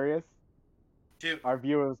hilarious? Dude, Our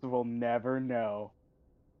viewers will never know.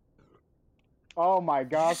 Oh my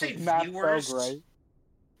gosh, say this map's viewers? so great.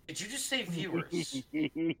 did you just say viewers?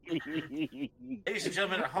 Ladies and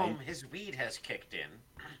gentlemen at home, his weed has kicked in.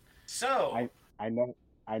 So, I know.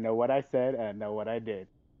 I know what I said and I know what I did.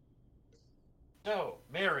 So,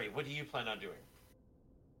 Mary, what do you plan on doing?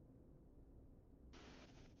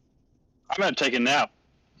 I'm gonna take a nap.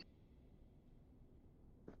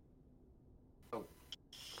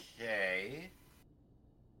 Okay.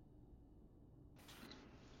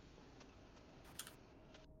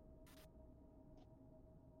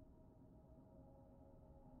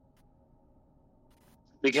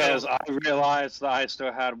 Because So- I realized that I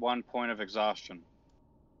still had 1 point of exhaustion.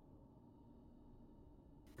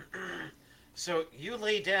 So you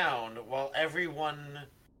lay down while everyone You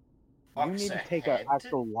walks need to ahead. take an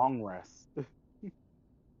actual long rest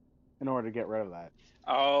in order to get rid of that.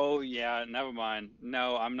 Oh, yeah, never mind.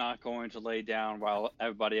 No, I'm not going to lay down while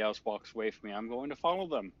everybody else walks away from me. I'm going to follow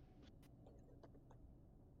them.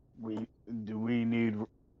 Do we need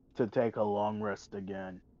to take a long rest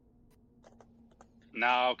again?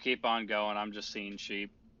 No, keep on going. I'm just seeing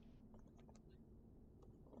sheep.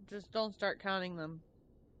 Just don't start counting them.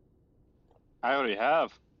 I already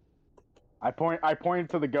have. I pointed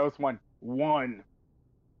to the ghost one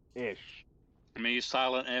ish. Me,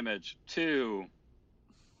 silent image. 2,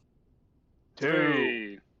 Two,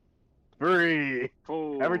 3, three.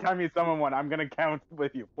 4. Every time you summon one, I'm gonna count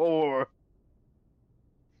with you. 4.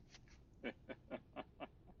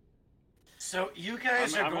 So you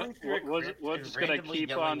guys I'm- are I'm- going through a we're crypt just and gonna randomly keep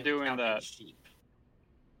yelling on and doing counting that. sheep.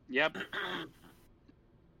 Yep.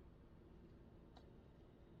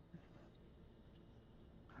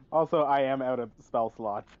 Also, I am out of spell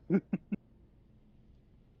slots.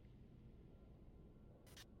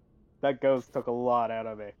 That ghost took a lot out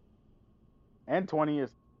of me. And 20 years.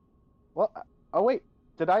 Well, oh wait,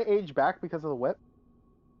 did I age back because of the whip?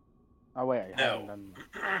 Oh wait,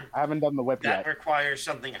 I haven't done the whip That yet. requires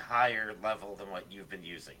something higher level than what you've been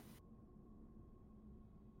using.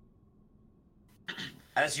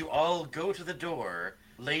 As you all go to the door,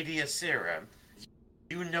 Lady Asira,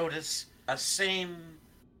 you notice a same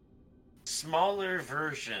smaller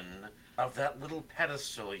version of that little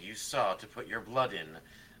pedestal you saw to put your blood in,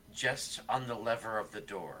 just on the lever of the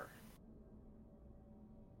door.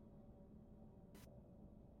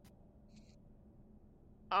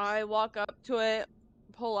 I walk up to it,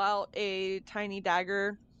 pull out a tiny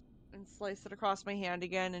dagger, and slice it across my hand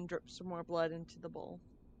again and drip some more blood into the bowl.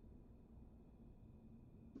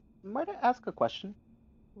 Might I ask a question?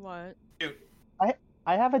 What? Dude,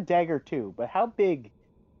 I have a dagger too, but how big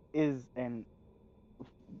is an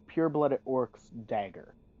pure-blooded orc's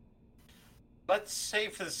dagger? let's say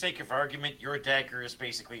for the sake of argument, your dagger is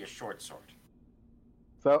basically a short sword.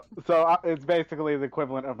 So it's basically the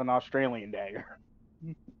equivalent of an Australian dagger.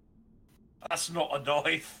 That's not a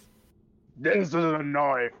knife. This is a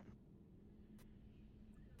knife.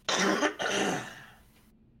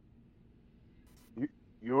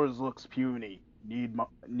 Yours looks puny.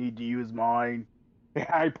 Need to use mine.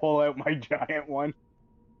 I pull out my giant one.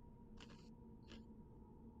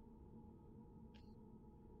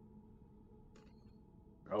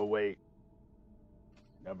 Oh wait.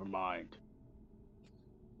 Never mind.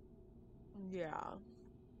 Yeah.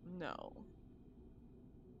 No.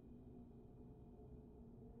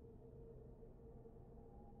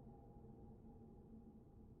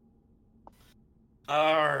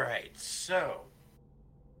 Alright, so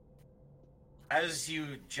as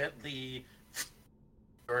you gently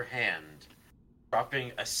your hand,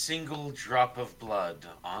 dropping a single drop of blood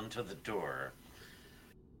onto the door,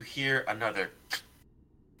 you hear another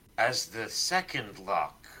as the second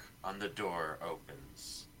lock on the door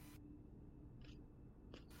opens.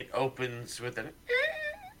 It opens with an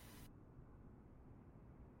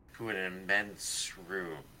to an immense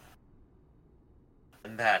room.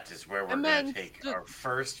 And that is where we're going to take our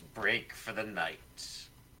first break for the night.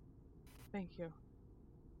 Thank you.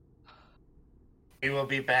 We will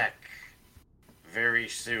be back very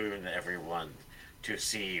soon, everyone, to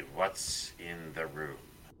see what's in the room.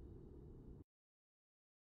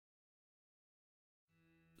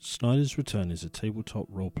 Snyder's Return is a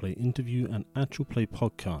tabletop roleplay interview and actual play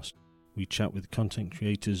podcast. We chat with content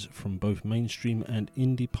creators from both mainstream and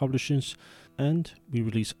indie publishers, and we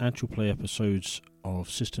release actual play episodes of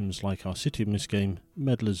systems like our City of Mist game,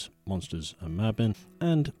 Meddlers, Monsters and Madmen,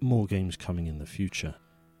 and more games coming in the future.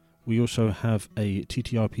 We also have a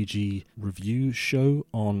TTRPG review show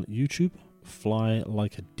on YouTube, Fly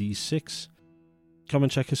Like a D6. Come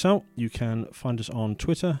and check us out. You can find us on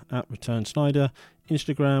Twitter at Return Snyder,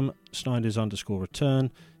 Instagram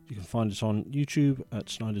Snyders_return. You can find us on YouTube at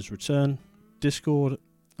Snyder's Return, Discord,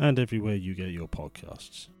 and everywhere you get your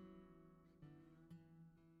podcasts.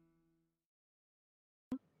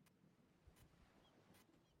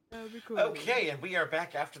 That would be cool. Okay, and we are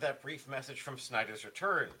back after that brief message from Snyder's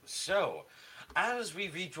Return. So, as we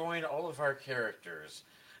rejoin all of our characters,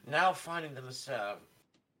 now finding themselves...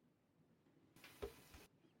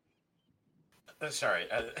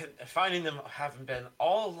 finding them having been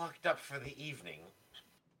all locked up for the evening,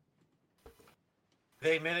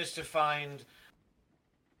 they managed to find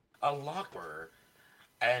a locker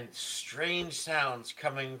and strange sounds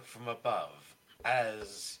coming from above,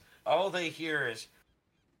 as all they hear is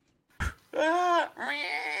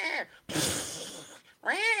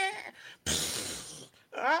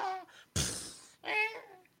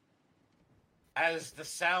as the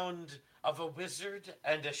sound of a wizard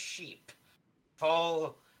and a sheep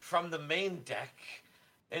fall from the main deck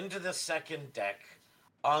into the second deck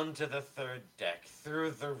onto the third deck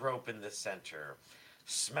through the rope in the center,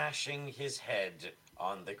 smashing his head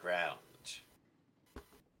on the ground.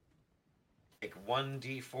 Take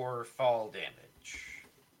 1d4 fall damage.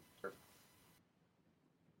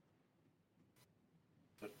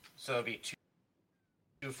 So it'll be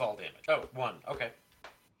two fall damage. Oh, 1. Okay.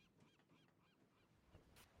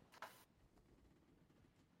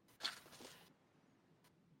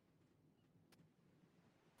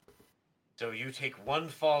 So you take 1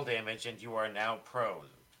 fall damage and you are now prone.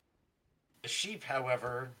 The sheep,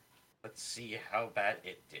 however, let's see how bad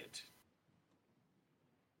it did.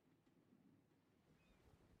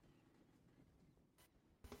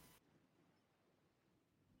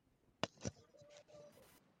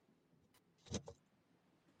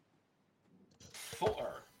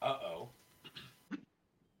 Four. Uh-oh.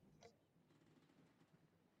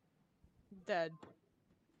 Dead.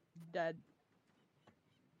 Dead.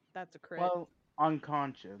 That's a crit. Well,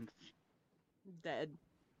 unconscious. Dead.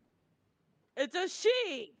 It's a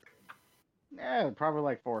sheep! Yeah, probably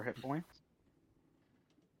like 4 hit points.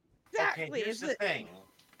 Exactly! Okay, here's the thing.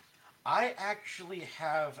 I actually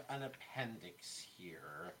have an appendix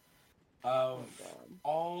here of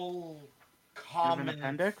all You have common an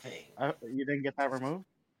appendix? things. You didn't get that removed?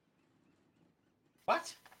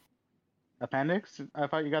 What? Appendix? I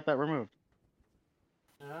thought you got that removed.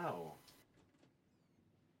 No.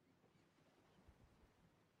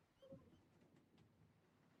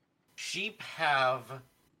 Sheep have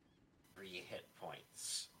 3 hit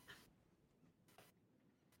points.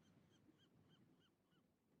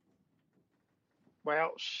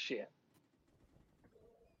 Well, shit.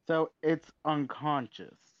 So it's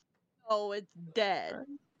unconscious. Oh, it's dead.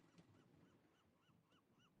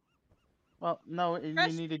 Well, no, you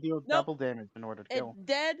Fresh- need to deal nope. double damage in order to It's kill.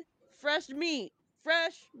 dead, fresh meat.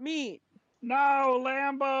 Fresh meat. No,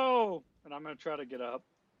 Lambo! And I'm gonna try to get up.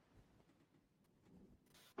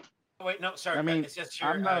 Oh, wait, no, sorry. I mean, it's just your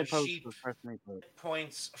I'm not opposed sheep to fresh meat, but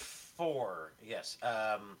points 4. Yes.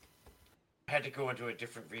 I had to go into a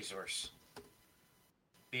different resource.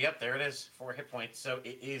 Yep, there it is. 4 hit points. So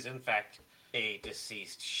it is, in fact, a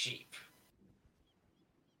deceased sheep.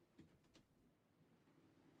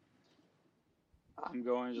 I'm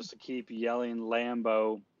going just to keep yelling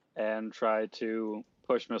Lambo and try to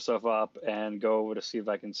push myself up and go over to see if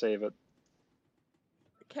I can save it.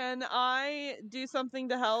 Can I do something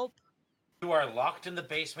to help? You are locked in the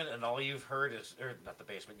basement, and all you've heard is, or not the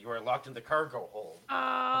basement, you are locked in the cargo hold. Oh,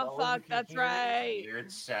 All you fuck, can that's hear is right.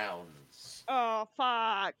 Weird sounds. Oh,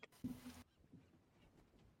 fuck.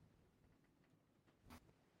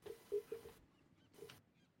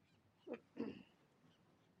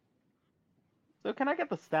 so can I get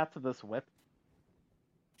the stats of this whip?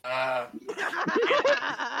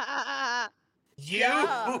 You?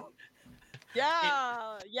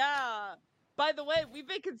 Yeah. Yeah. By the way, we've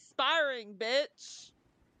been conspiring, bitch.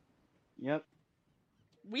 Yep.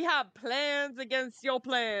 We have plans against your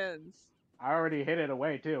plans. I already hid it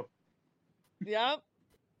away too. Yep.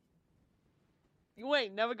 You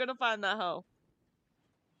ain't never gonna find that hoe.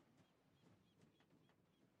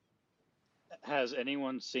 Has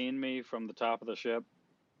anyone seen me from the top of the ship?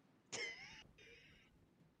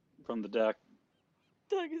 From the deck?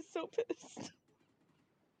 Doug is so pissed.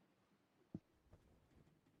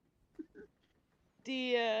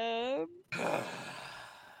 DM.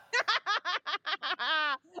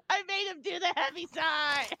 I made him do the heavy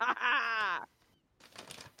side.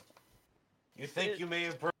 You think you may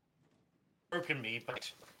have broken me,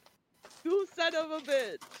 but You son of a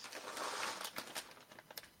bitch.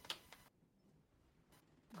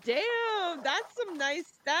 Damn, that's some nice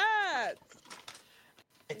stats.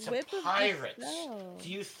 it's Whip of a the pirate. Snow.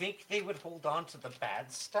 Do you think they would hold on to the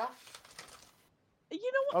bad stuff? You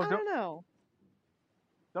know what? Oh, I don't know.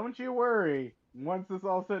 Don't you worry. Once this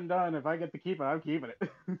all said and done, if I get to keep it, I'm keeping it.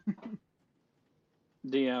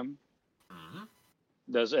 DM, Hmm?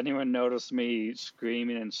 Does anyone notice me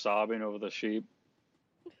screaming and sobbing over the sheep?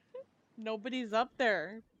 Nobody's up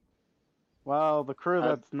there. Well, the crew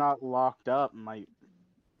Uh, that's not locked up might.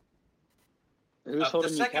 Who's The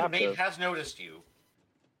holding you second mate captive? has noticed you,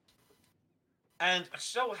 and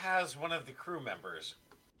so has one of the crew members.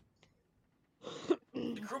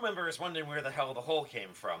 The crew member is wondering where the hell the hole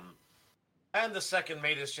came from, and the second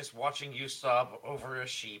mate is just watching you sob over a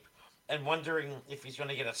sheep and wondering if he's going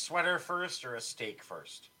to get a sweater first or a steak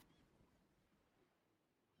first.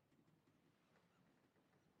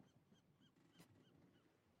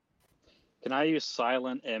 Can I use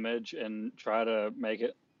silent image and try to make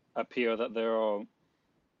it appear that there are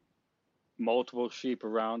multiple sheep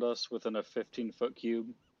around us within a 15-foot cube?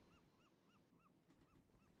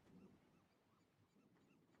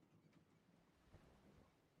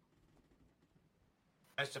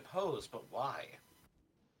 I suppose, but why?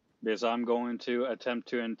 Because I'm going to attempt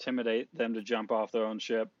to intimidate them to jump off their own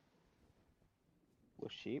ship.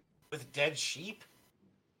 With sheep? With dead sheep?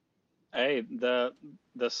 Hey, the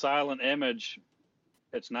silent image,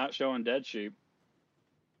 it's not showing dead sheep.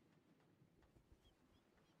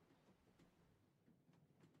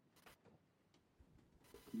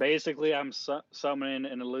 Basically, I'm summoning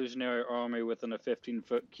an illusionary army within a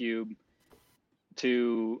 15-foot cube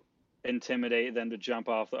to intimidate them to jump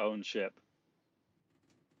off their own ship.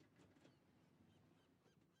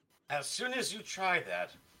 As soon as you try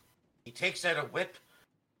that, he takes out a whip,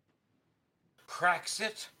 cracks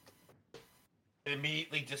it, and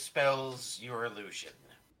immediately dispels your illusion.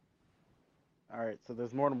 Alright, so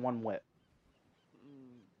there's more than one whip.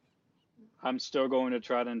 I'm still going to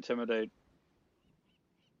try to intimidate.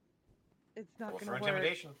 It's not Roll gonna for work.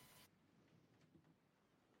 intimidation.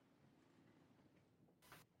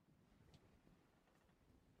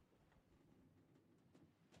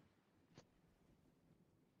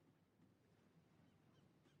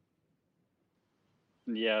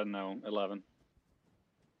 Yeah, no, 11.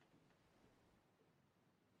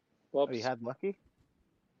 Oh, Whoops. you had lucky?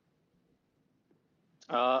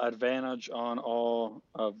 Advantage on all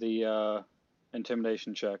of the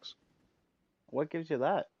intimidation checks. What gives you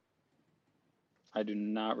that? I do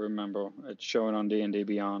not remember. It's showing on D&D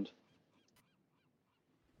Beyond.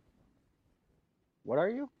 What are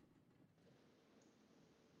you?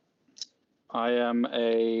 I am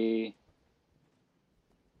a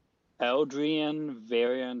Eldrian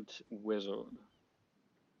variant wizard.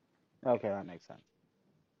 Okay, that makes sense.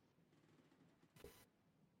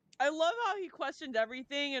 I love how he questioned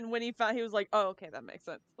everything, and when he found, he was like, "Oh, okay, that makes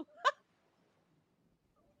sense."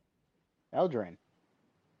 Eldraine.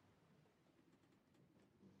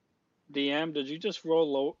 DM, did you just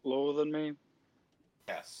roll lower than me?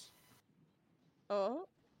 Yes. Oh,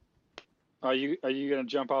 Are you gonna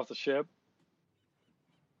jump off the ship?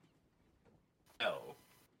 No.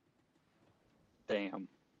 Damn.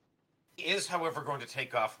 He is, however, going to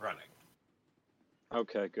take off running.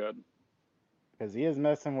 Okay, good. Because he is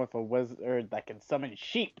messing with a wizard that can summon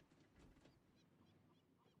sheep.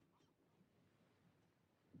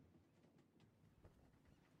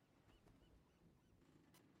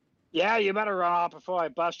 Yeah, you better run off before I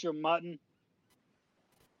bust your mutton.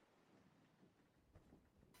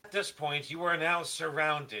 At this point, you are now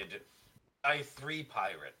surrounded by 3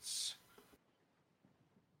 pirates.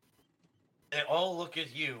 They all look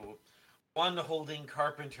at you, one holding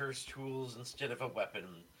carpenter's tools instead of a weapon,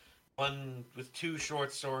 one with 2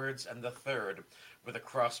 short swords, and the third with a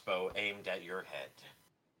crossbow aimed at your head.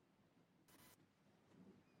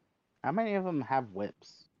 How many of them have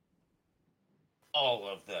whips? All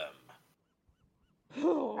of them.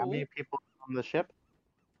 How many people on the ship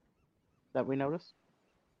that we noticed?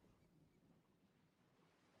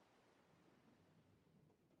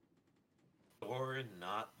 You're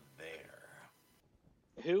not there.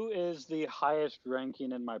 Who is the highest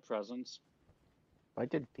ranking in my presence? I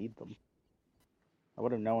did feed them. I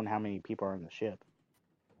would have known how many people are on the ship.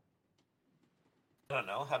 I don't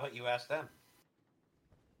know. How about you ask them?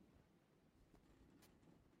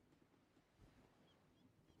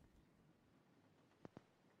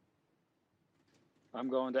 I'm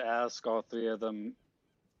going to ask all 3 of them,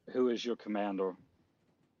 who is your commander?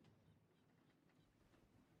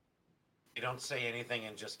 You don't say anything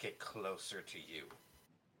and just get closer to you.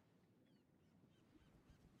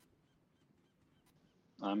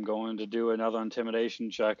 I'm going to do another intimidation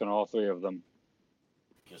check on all 3 of them.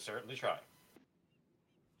 You can certainly try.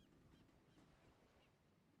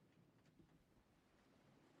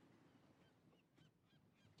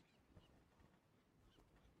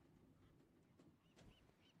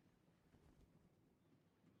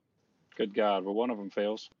 Good God, well, one of them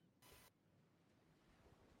fails.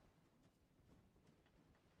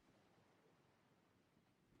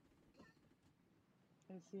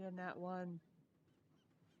 I see a nat 1.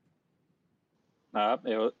 I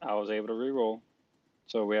was able to reroll.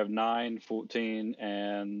 So we have 9, 14,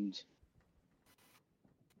 and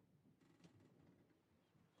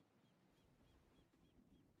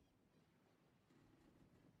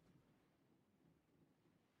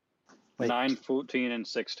Wait. 9, 14, and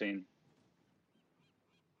 16.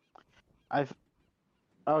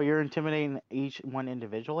 Oh, you're intimidating each one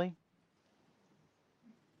individually?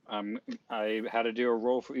 I had to do a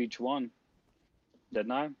roll for each one,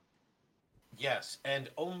 didn't I? Yes, and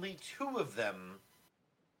only 2 of them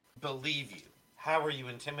believe you. How are you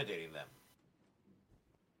intimidating them?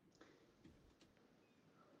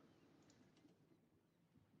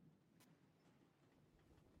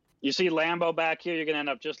 You see Lambo back here, you're gonna end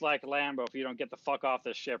up just like Lambo if you don't get the fuck off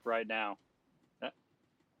this ship right now.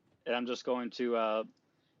 And I'm just going to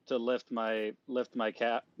lift my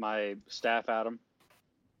staff at him.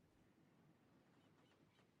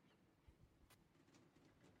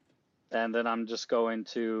 And then I'm just going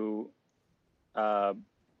to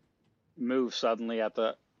move suddenly at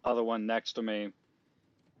the other one next to me.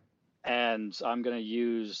 And I'm going to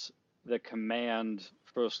use the command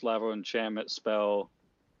first level enchantment spell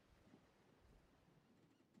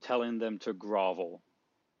telling them to grovel.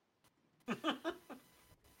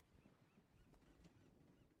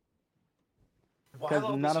 While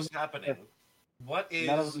all none this of is happening, what is...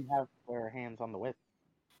 None of them have their hands on the whip.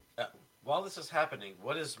 While this is happening,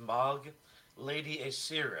 what is Mog, Lady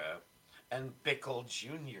Asira, and Bickle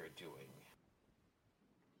Jr. doing?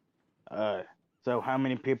 So how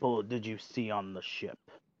many people did you see on the ship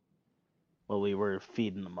while we were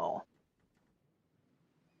feeding them all?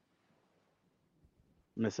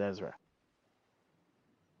 Miss Ezra.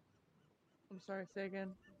 I'm sorry, say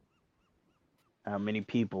again. How many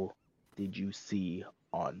people did you see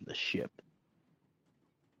on the ship?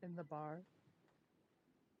 In the bar.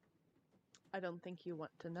 I don't think you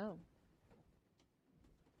want to know.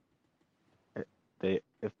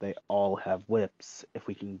 If they all have whips, if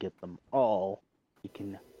we can get them all, we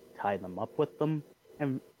can tie them up with them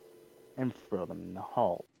and throw them in the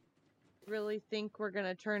hall. Really think we're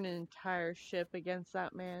gonna turn an entire ship against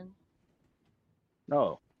that man?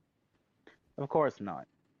 No. Of course not.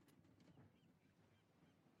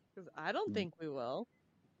 Because I don't think we will.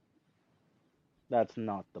 That's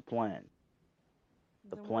not the plan.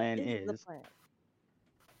 The Then plan what is the is plan?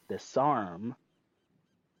 disarm.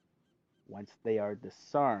 Once they are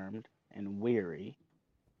disarmed and weary,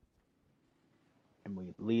 and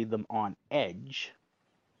we leave them on edge,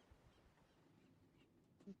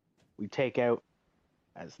 we take out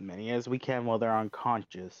as many as we can while they're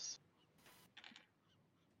unconscious,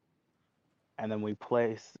 and then we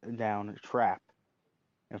place down a trap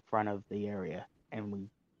in front of the area, and we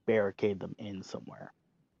barricade them in somewhere.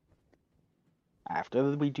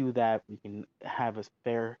 After we do that, we can have a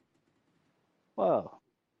spare... Well,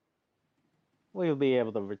 we'll be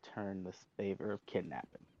able to return this favor of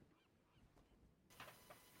kidnapping.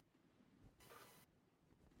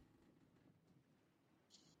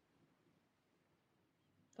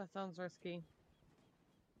 That sounds risky.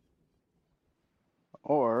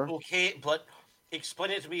 Or... Okay, but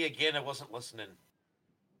explain it to me again. I wasn't listening.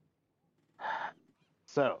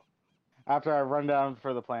 So, after I run down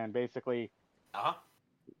for the plan, basically,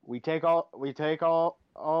 we take all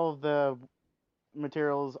of the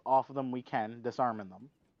materials off of them we can, disarming them.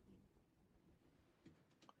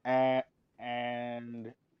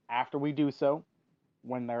 And after we do so,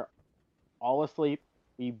 when they're all asleep,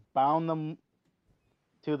 we bound them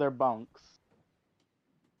to their bunks,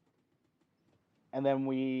 and then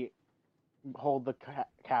we hold the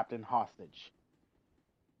captain hostage.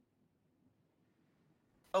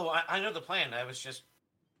 Oh, I know the plan. I was just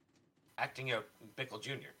acting out Bickle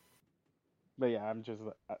Jr. But yeah, I'm just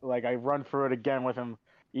like, I run through it again with him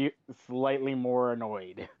slightly more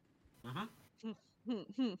annoyed.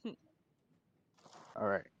 Mm-hmm.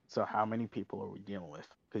 Alright, so how many people are we dealing with?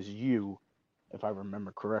 Because you, if I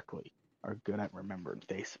remember correctly, are good at remembering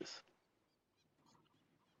faces.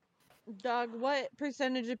 Doug, what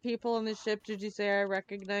percentage of people on the ship did you say I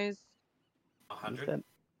recognized? 100?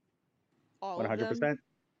 All 100%? of them?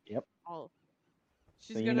 Yep. All.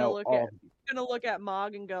 She's So gonna look at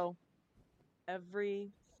Mog and go,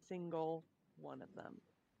 every single one of them.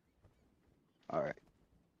 Alright.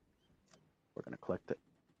 We're gonna collect it.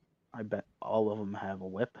 I bet all of them have a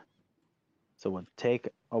whip. So we'll take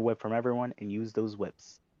a whip from everyone and use those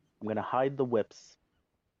whips. I'm gonna hide the whips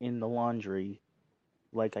in the laundry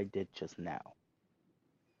like I did just now.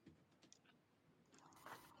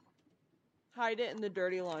 Hide it in the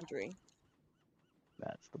dirty laundry.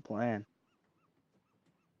 That's the plan.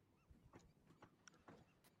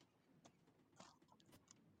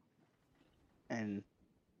 And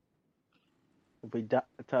if we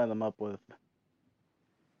tie them up with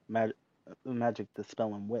magic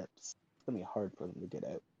dispelling whips, it's gonna be hard for them to get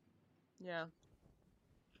out. Yeah.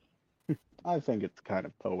 I think it's kind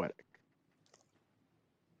of poetic.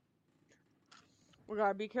 We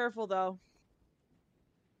gotta be careful though.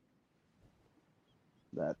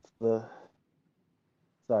 That's the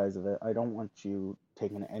size of it. I don't want you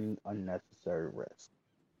taking any unnecessary risk.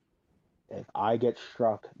 If I get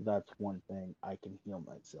struck, that's one thing. I can heal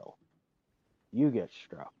myself. You get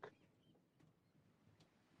struck,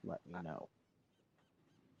 let me know.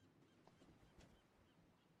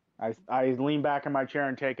 I lean back in my chair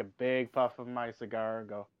and take a big puff of my cigar and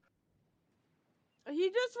go, He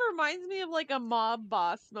just reminds me of like a mob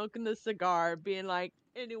boss smoking the cigar, being like,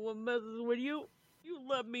 anyone messes with you, you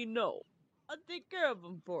let me know. I'll take care of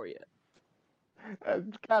them for you. that's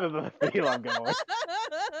kind of the feel I'm going.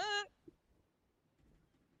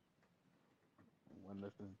 When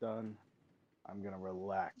this is done, I'm gonna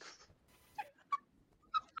relax.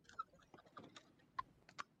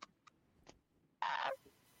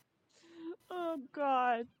 Oh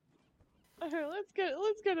God. Alright,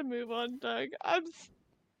 let's get a move on, Doug.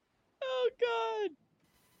 Oh God.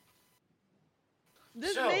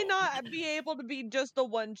 This may So- not be able to be just the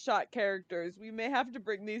one-shot characters. We may have to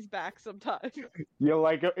bring these back sometime.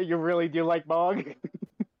 You really do like Bog?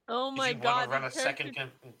 Oh my Did you God. want to run a these second?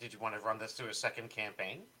 characters- Did you want to run this through a second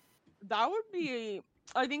campaign? That would be.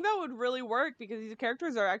 I think that would really work because these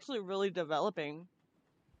characters are actually really developing.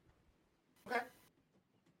 Okay.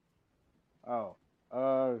 Oh,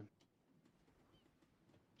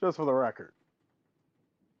 just for the record,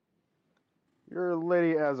 you're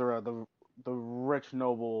Lady Ezra, the rich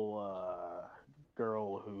noble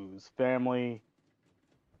girl whose family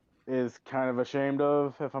is kind of ashamed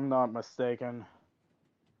of, if I'm not mistaken.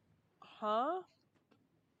 Huh?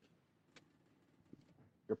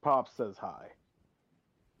 Your pop says hi.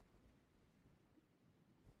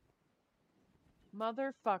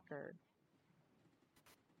 Motherfucker.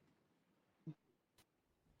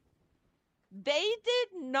 They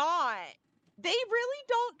did not. They really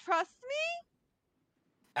don't trust me?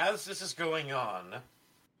 As this is going on,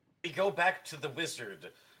 we go back to the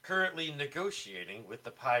wizard, currently negotiating with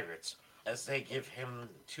the pirates, as they give him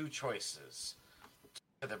two choices: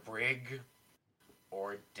 to the brig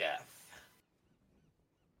or death.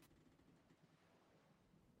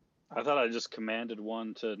 I thought I just commanded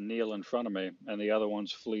one to kneel in front of me, and the other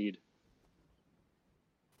one's fleed.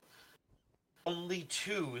 Only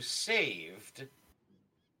two saved,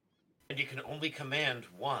 and you can only command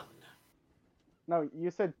one. No,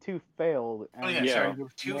 you said two failed, and Oh, yeah, Yeah. sorry. you're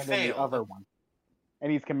Two commanding failed. the other one,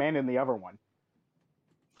 and he's commanding the other one.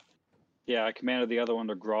 Yeah, I commanded the other one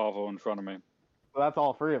to grovel in front of me. So that's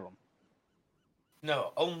all three of them.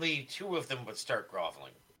 No, only two of them would start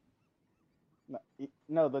groveling.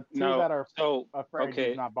 No, the two No, that are so afraid okay,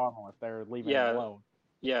 he's not bottomless, they're leaving Yeah. him alone.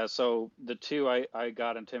 yeah. So the two I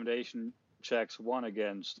got intimidation checks one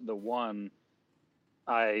against. The one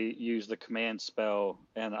I used the command spell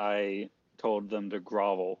and I told them to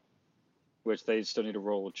grovel, which they still need to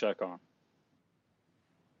roll a check on.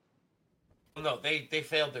 No, they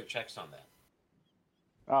failed their checks on that.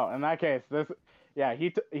 Oh, in that case,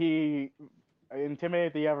 he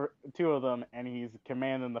intimidated the other two of them, and he's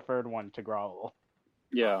commanding the third one to grovel.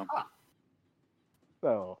 Yeah.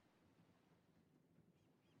 So,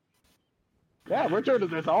 yeah, we're turning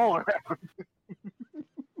this all around.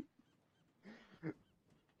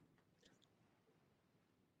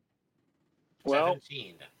 Well,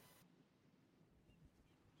 17.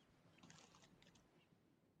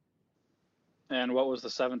 and what was the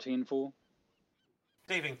 17 for?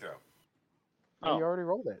 Saving throw. Oh, you Oh, already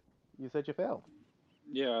rolled it. You said you failed.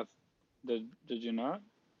 yeah. Did you not?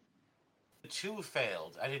 The two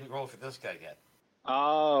failed. I didn't roll for this guy yet.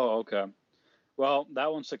 Oh, okay. Well,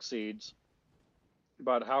 that one succeeds.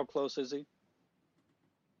 But how close is he?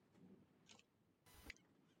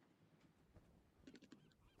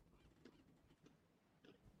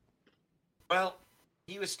 Well,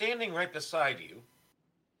 he was standing right beside you.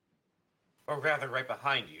 Or rather, right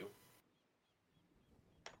behind you.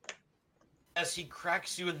 As he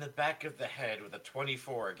cracks you in the back of the head with a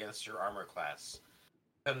 24 against your armor class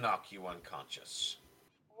to knock you unconscious.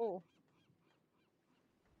 Oh.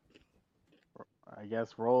 I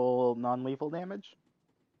guess roll non-lethal damage.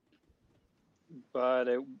 But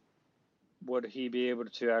would he be able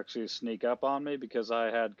to actually sneak up on me? Because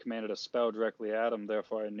I had commanded a spell directly at him,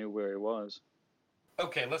 therefore I knew where he was.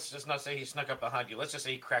 Okay, let's just not say he snuck up behind you. Let's just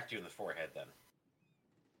say he cracked you in the forehead then.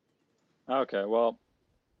 Okay, well,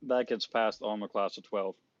 that gets past armor class of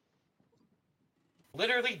 12.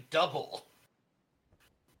 Literally double.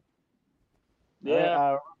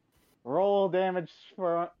 Yeah. Roll damage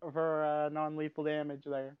for non-lethal damage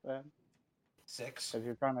there, then, 6. because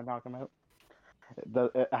you're trying to knock him out.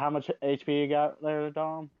 How much HP you got there,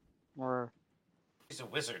 Dom? Or He's a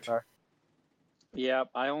wizard. Sorry. Yeah,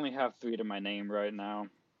 I only have 3 to my name right now.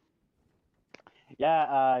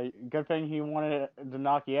 yeah, good thing he wanted to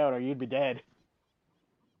knock you out, or you'd be dead.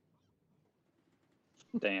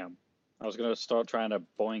 Damn. I was gonna start trying to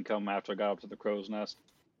boink him after I got up to the crow's nest.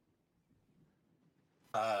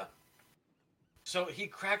 So he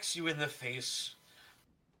cracks you in the face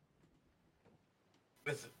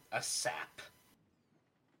with a sap.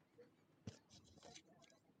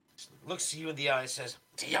 Looks you in the eye, says,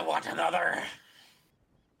 "Do you want another?"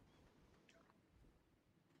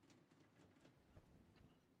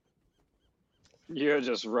 You're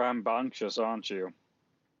just rambunctious, aren't you?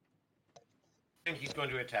 And he's going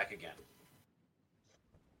to attack again.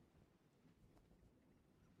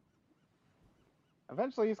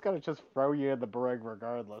 Eventually, he's gonna just throw you in the brig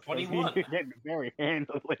regardless. 21. He's getting very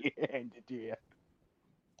handily handed to you.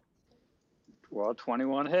 Well,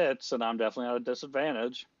 21 hits, and I'm definitely at a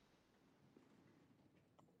disadvantage.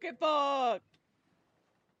 Get fucked.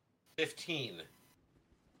 15.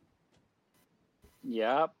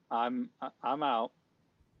 Yep, I'm out.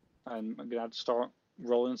 I'm gonna have to start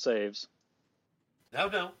rolling saves.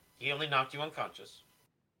 No. He only knocked you unconscious.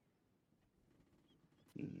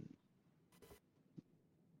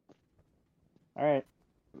 All right.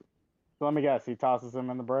 So let me guess. He tosses him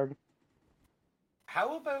in the brig.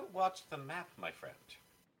 How about watch the map, my friend?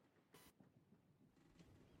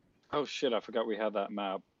 Oh shit! I forgot we had that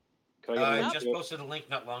map. Can I I get a link just to it? posted a link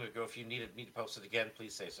not long ago. If you needed me to post it again,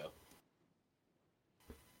 please say so.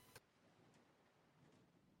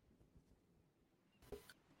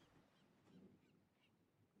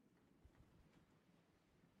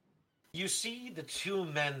 You see the 2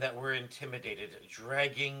 men that were intimidated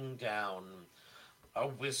dragging down a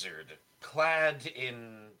wizard clad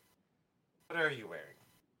in... What are you wearing?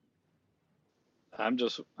 I'm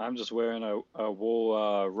just wearing a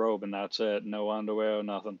wool robe, and that's it. No underwear or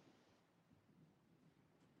nothing.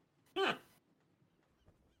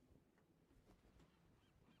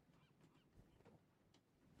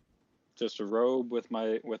 Just a robe with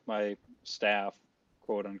my staff,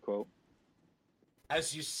 quote unquote.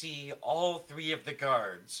 As you see all 3 of the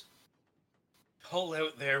guards pull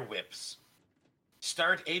out their whips,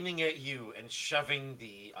 start aiming at you and shoving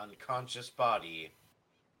the unconscious body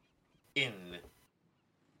in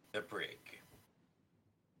the brig.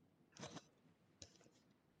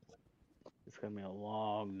 It's gonna be a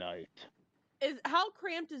long night. How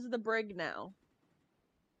cramped is the brig now?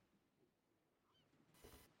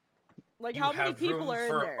 Like, You how many have people room are in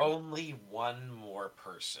for there? only 1 more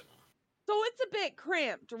person. So it's a bit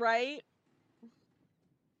cramped, right?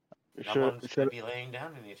 No one's going to be laying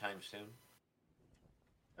down anytime soon.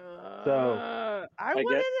 So, I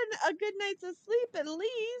wanted a good night's of sleep at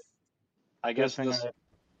least. I guess this.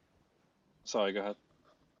 Sorry, go ahead.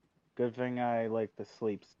 Good thing I like to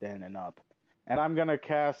sleep standing up. And I'm gonna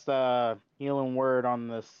cast healing word on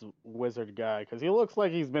this wizard guy because he looks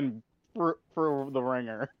like he's been through the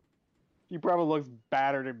ringer. He probably looks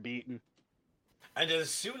battered and beaten. And as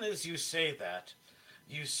soon as you say that,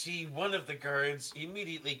 you see one of the guards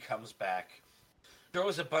immediately comes back,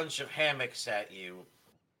 throws a bunch of hammocks at you,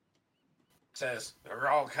 says, "They're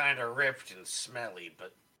all kind of ripped and smelly,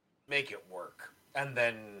 but make it work," and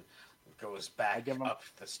then goes back up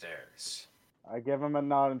the stairs. I give him a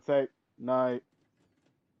nod and say, "Night."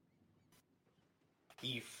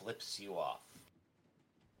 He flips you off.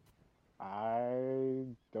 I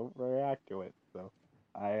don't react to it, so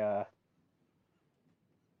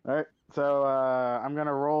Alright, so I'm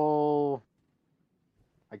gonna roll.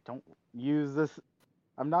 I don't use this.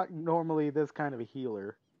 I'm not normally this kind of a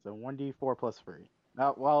healer, so 1d4 plus 3.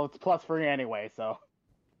 Well, it's plus 3 anyway, so.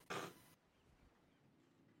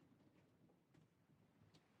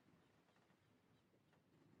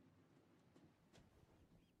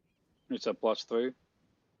 It's a +3.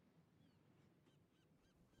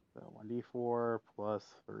 So 1d4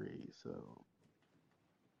 plus 3, so.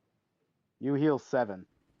 You heal 7.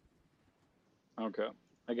 Okay.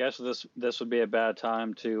 I guess this would be a bad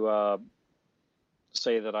time to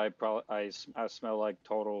say that I smell like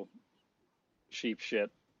total sheep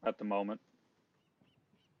shit at the moment.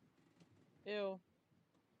 Ew.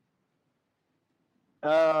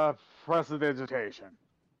 Prestidigitation.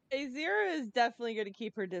 Azira is definitely going to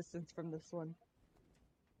keep her distance from this one.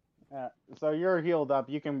 So you're healed up.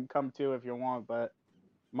 You can come too if you want, but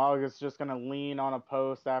Mog is just gonna lean on a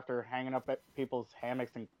post after hanging up at people's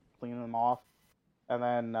hammocks and cleaning them off, and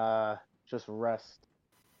then just rest.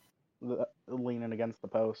 leaning against the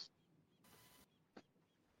post.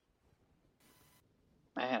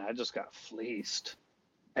 Man, I just got fleeced.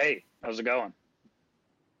 Hey, how's it going?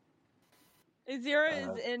 Azira is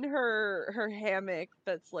in her hammock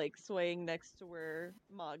that's like swaying next to where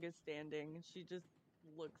Mog is standing. She just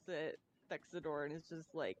looks at Thexador and is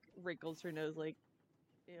just like wrinkles her nose like,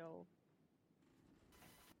 ew.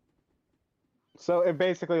 So it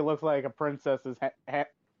basically looks like a princess is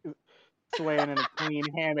swaying in a clean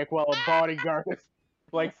hammock while a bodyguard is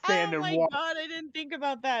like standing. Oh my god, I didn't think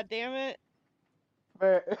about that. Damn it.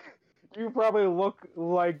 But you probably look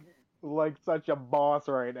like such a boss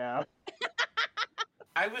right now.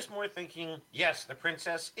 I was more thinking, yes, the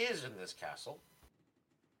princess is in this castle.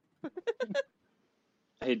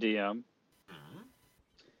 Hey, DM. Mhm.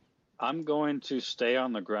 I'm going to stay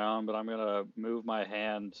on the ground, but I'm going to move my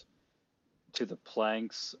hand to the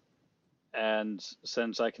planks. And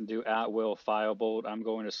since I can do at-will firebolt, I'm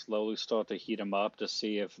going to slowly start to heat them up to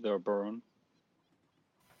see if they'll burn.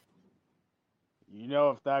 You know,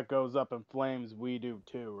 if that goes up in flames, we do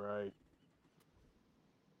too, right?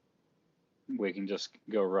 We can just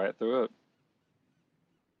go right through it.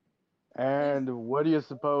 And what do you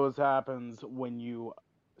suppose happens when you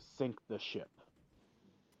sink the ship?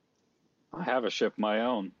 I have a ship of my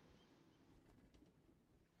own.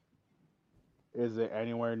 Is it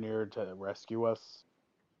anywhere near to rescue us?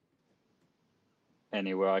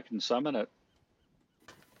 Anywhere I can summon it.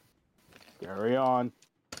 Carry on.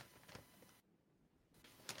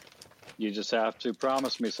 You just have to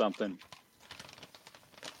promise me something.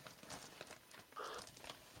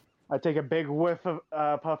 I take a big whiff of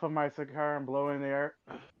puff of my cigar and blow in the air.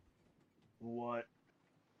 What?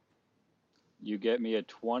 You get me a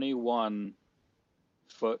 21-foot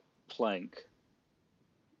plank,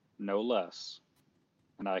 no less,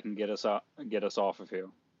 and I can get us off of here.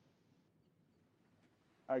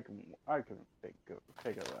 I can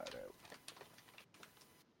figure that out.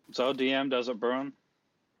 So DM, does it burn?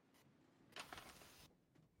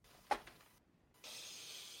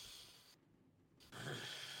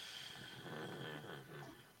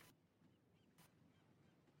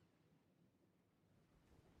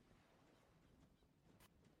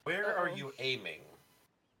 Where are you aiming?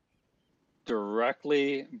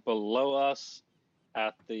 Directly below us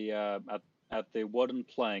at the wooden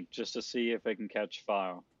plank, just to see if it can catch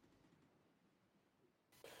fire.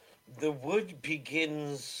 The wood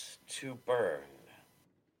begins to burn.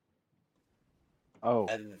 Oh.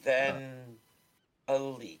 And then a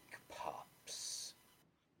leak pops.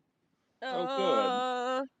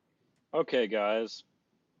 Oh, good. Okay, guys.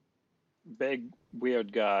 Big,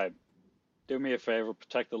 weird guy. Do me a favor,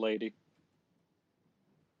 protect the lady.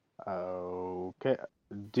 Okay.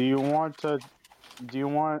 Do you want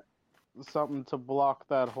something to block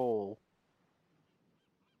that hole?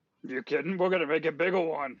 You kidding? We're gonna make a bigger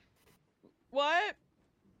one. What?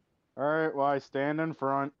 Alright, well I stand in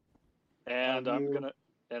front. And I'm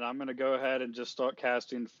gonna go ahead and just start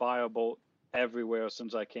casting firebolt everywhere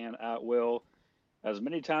since I can at will, as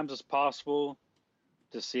many times as possible,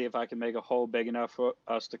 to see if I can make a hole big enough for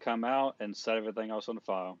us to come out and set everything else on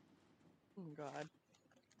fire. Oh god.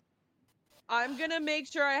 I'm gonna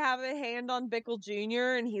make sure I have a hand on Bickle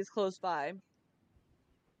Jr. and he's close by.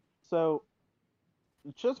 So,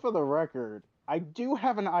 just for the record, I do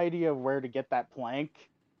have an idea of where to get that plank,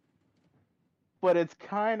 but it's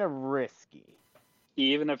kind of risky.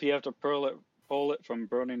 Even if you have to pull it from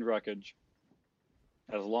burning wreckage,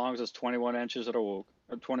 as long as it's 21 inches at a walk,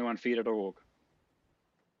 or 21 feet at a walk.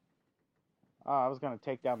 Oh, I was gonna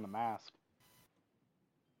take down the mast.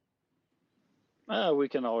 We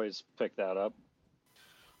can always pick that up.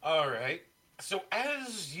 All right. So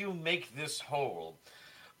as you make this hole,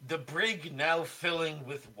 the brig now filling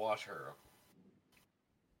with water.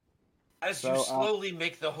 As you slowly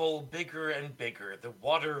make the hole bigger and bigger, the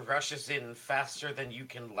water rushes in faster than you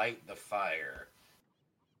can light the fire.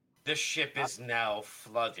 The ship is now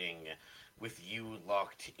flooding with you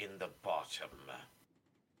locked in the bottom.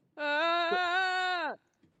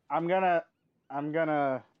 I'm gonna...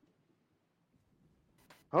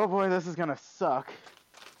 Oh boy, this is gonna suck.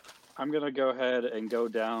 I'm gonna go ahead and go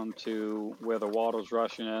down to where the water's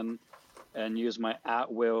rushing in and use my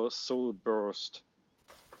at-will sword burst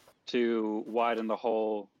to widen the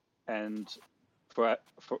hole and for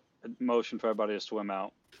motion for everybody to swim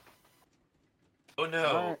out. Oh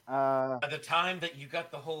no. Right, By the time that you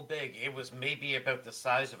got the hole big, it was maybe about the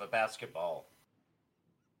size of a basketball.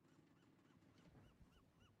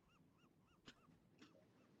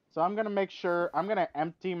 So I'm gonna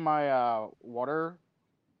empty my water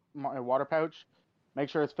pouch, make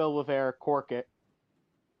sure it's filled with air, cork it,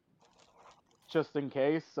 just in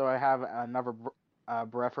case, so I have another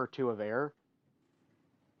breath or two of air.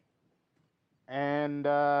 And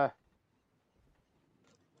I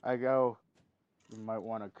go, you might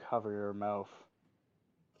want to cover your mouth.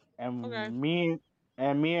 And Okay. me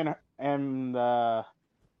and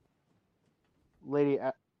Lady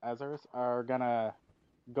Azarus are gonna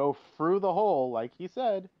go through the hole, like he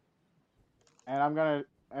said,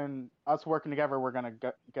 and us working together, we're gonna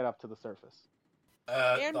get up to the surface.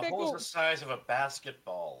 And The hole's Bickle. the size of a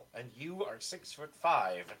basketball, and you are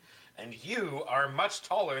 6'5", and you are much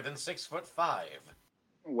taller than 6'5".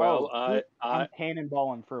 Well, I'm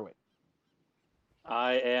cannonballing through it.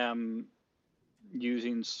 I am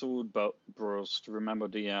using sword burst. Remember,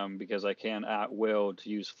 DM, because I can at will to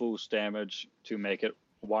use full damage to make it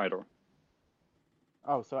wider.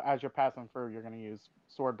 Oh, so as you're passing through, you're gonna use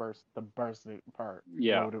sword burst to burst it apart.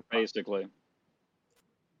 Yeah, load it apart. basically.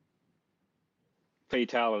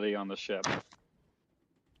 Fatality on the ship.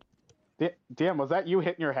 DM, was that you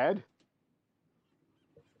hitting your head?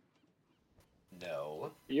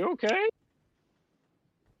 No. You okay?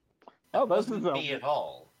 Oh, That this is wasn't me at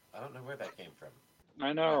all. I don't know where that came from.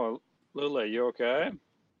 I know. Lily, you okay?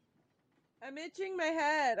 I'm itching my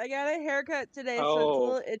head. I got a haircut today, so it's a Oh.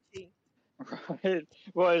 little itchy. Right.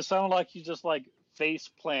 Well, it sounded like you just like face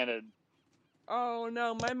planted. Oh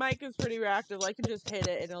no, my mic is pretty reactive. I can just hit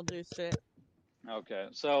it and it'll do shit. Okay,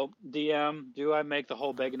 so DM, do I make the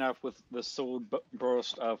hole big enough with the sword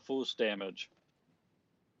burst full damage?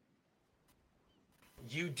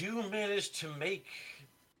 You do manage to make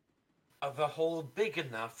the hole big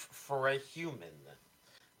enough for a human,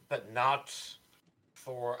 but not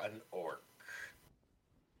for an orc.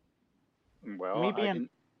 Well,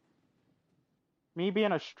 Me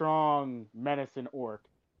being a strong medicine orc,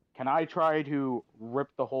 can I try to rip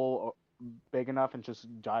the hole big enough and just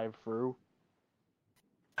dive through?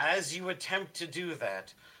 As you attempt to do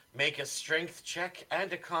that, make a strength check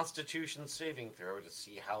and a constitution saving throw to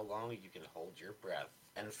see how long you can hold your breath.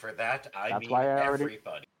 And for that, I That's mean why I already-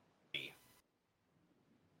 everybody.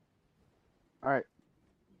 Alright.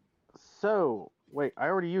 So, wait, I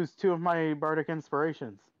already used 2 of my bardic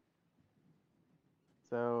inspirations.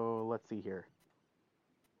 So, let's see here.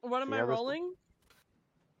 What am See I how this- rolling?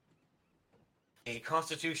 A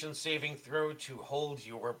constitution saving throw to hold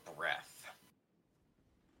your breath.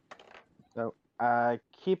 So,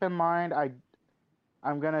 keep in mind,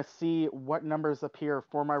 I'm gonna see what numbers appear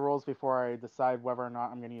for my rolls before I decide whether or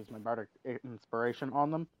not I'm gonna use my bardic inspiration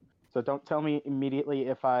on them. So don't tell me immediately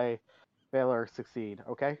if I fail or succeed,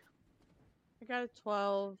 okay? I got a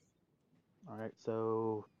 12. Alright,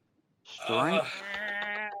 so... Strength?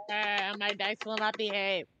 My dice will not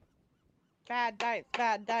behave. Bad dice,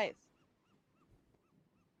 bad dice.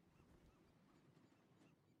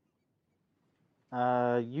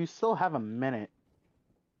 You still have a minute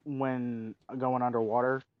when going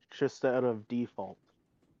underwater, just out of default.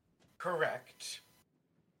 Correct.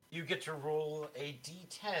 You get to roll a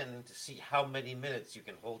d10 to see how many minutes you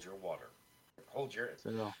can hold your water. Hold your...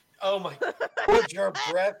 So, Oh my... hold your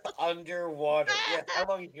breath underwater. Yeah, how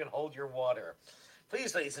long you can hold your water.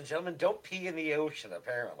 Please, ladies and gentlemen, don't pee in the ocean,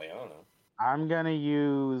 apparently. I don't know. I'm gonna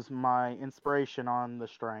use my inspiration on the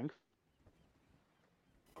strength.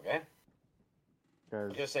 Okay?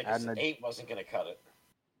 Because Just say, 'cause 8 wasn't going to cut it.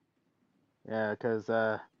 Yeah, because,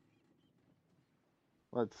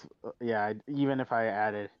 even if I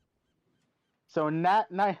added. So,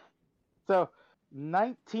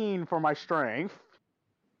 19 for my strength.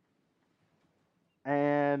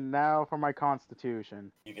 And now for my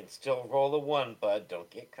constitution. You can still roll a 1, bud. Don't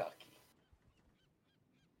get cocky.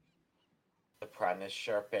 The Primus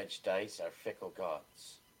sharp-edged dice are fickle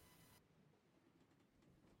gods.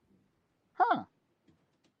 Huh.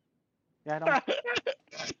 Yeah, I don't...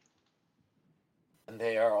 And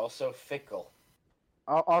they are also fickle.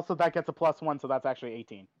 Also, that gets a +1, so that's actually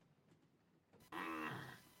 18.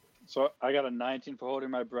 So I got a 19 for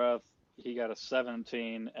holding my breath. He got a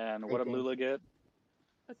 17, and what did 18. Lula get?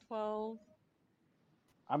 A 12.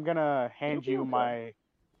 I'm gonna hand you my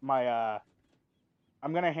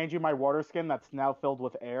I'm gonna hand you my water skin that's now filled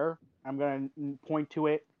with air. I'm gonna point to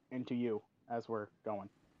it and to you as we're going.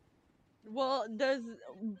 Well,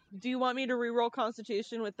 do you want me to reroll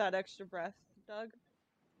Constitution with that extra breath, Doug?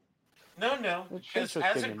 No, It should because just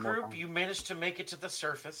as a take it more group, time. you managed to make it to the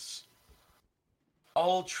surface,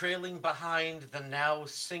 all trailing behind the now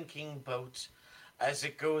sinking boat as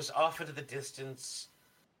it goes off into the distance,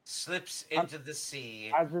 slips into the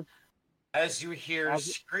sea, as you hear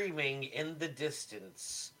screaming in the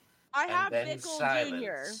distance. I and have then Bickle silence.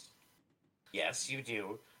 Jr. Yes, you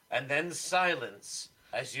do. And then silence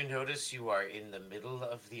as you notice you are in the middle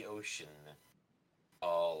of the ocean.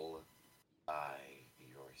 all by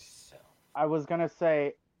yourself. I was gonna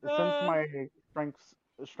say, since Uh. my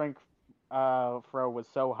strength throw was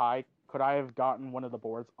so high, could I have gotten one of the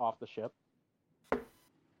boards off the ship?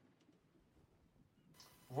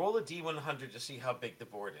 Roll a D100 to see how big the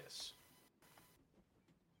board is.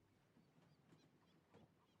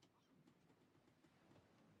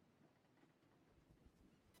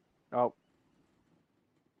 Oh.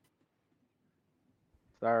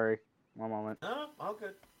 Sorry. One moment. No, all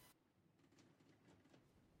good.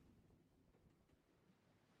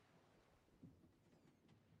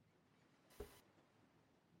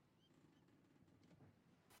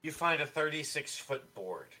 You find a 36-foot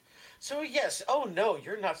board. So yes, oh no,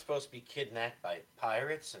 you're not supposed to be kidnapped by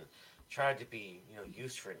pirates and tried to be,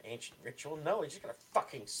 used for an ancient ritual. No, you're just gonna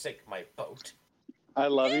fucking sink my boat. I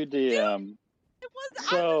love you, DM. I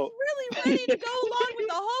was really ready to go along with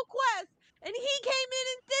the whole quest, and he came in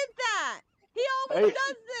and did that. He always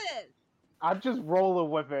does this. I'm just rolling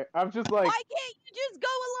with it. I'm just like. Why can't you just go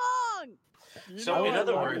along? So in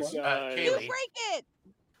other words, You Kaylee, break it.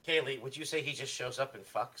 Kaylee, would you say he just shows up and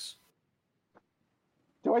fucks?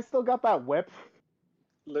 Do I still got that whip?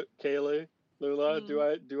 Kaylee, Lula,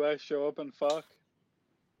 do I show up and fuck?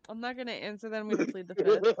 I'm not gonna answer that. I'm gonna plead the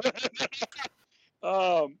fifth.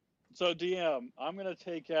 So DM, I'm gonna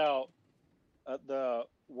take out the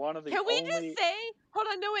one of the. Can we just say? Hold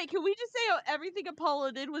on, no wait. Can we just say everything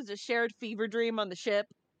Apollo did was a shared fever dream on the ship?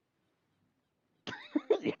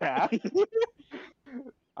 Yeah.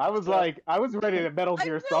 I was ready to Metal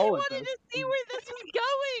Gear Solid. I really wanted to see where this was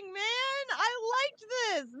going, man. I liked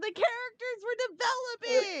this. The characters were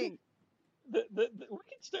developing. We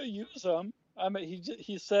can still use them. I mean,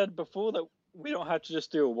 he said before that we don't have to just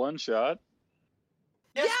do a one shot.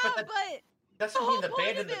 Yes, yeah, but but doesn't mean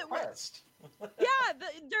abandon the it quest.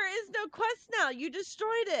 there is no quest now. You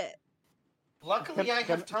destroyed it. Luckily, I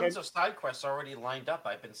have tons of side quests already lined up.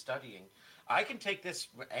 I've been studying. I can take this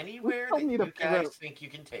anywhere that you guys think you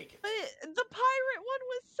can take it. But the pirate one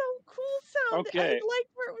was so cool sounding. Okay. I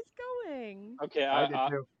liked where it was going. Okay, I did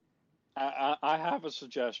too. I have a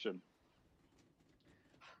suggestion.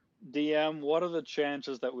 DM, what are the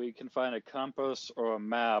chances that we can find a compass or a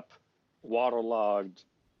map waterlogged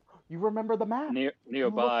You remember the map?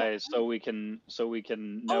 nearby so we can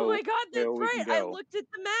know? Oh my god, that's where we right. can I go? looked at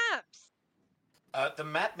the maps. The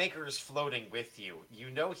map maker is floating with you.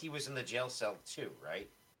 You know he was in the jail cell too, right?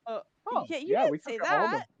 Oh, yeah, you yeah, didn't we say took all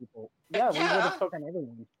those that. people. Yeah, we would Yeah. have taken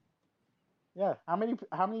everyone. Yeah, how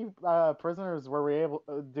many prisoners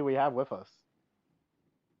do we have with us?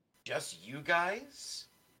 Just you guys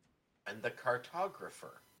and the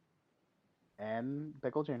cartographer. And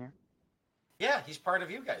Pickle Jr. Yeah, he's part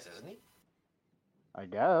of you guys, isn't he? I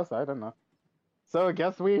guess, I don't know. So I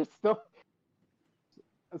guess we still.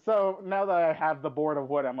 So now that I have the board of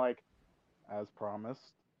wood, I'm like, as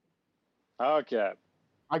promised. Okay.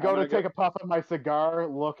 I go to take a puff of my cigar,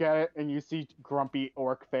 look at it, and you see grumpy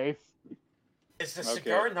orc face. Is the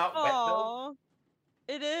cigar not wet though? Aww.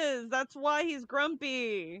 It is. That's why he's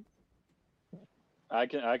grumpy. I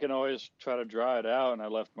can always try to dry it out, and I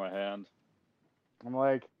left my hand. I'm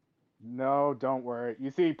like, no, don't worry.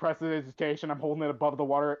 You see prestidigitation, I'm holding it above the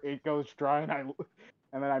water, it goes dry, and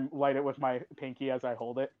then I light it with my pinky as I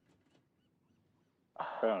hold it.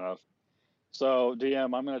 Fair enough. So,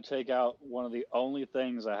 DM, I'm going to take out one of the only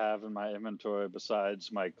things I have in my inventory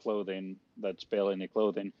besides my clothing that's barely any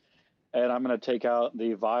clothing. And I'm going to take out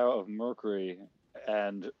the vial of mercury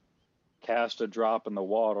and cast a drop in the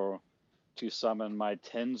water to summon my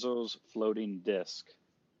Tenzer's floating disc.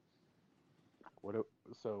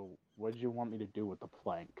 So, what did you want me to do with the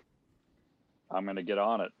plank? I'm going to get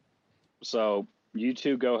on it. So, you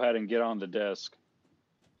two go ahead and get on the disc.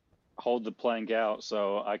 Hold the plank out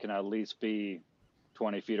so I can at least be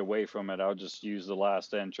 20 feet away from it. I'll just use the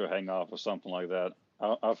last inch or hang off or something like that.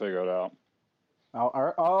 I'll figure it out.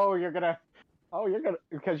 You're gonna,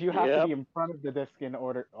 because you have to be in front of the disc in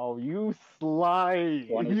order. Oh, you slide.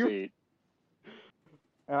 20 feet.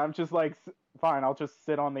 And I'm just like, fine, I'll just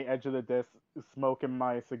sit on the edge of the disc, smoking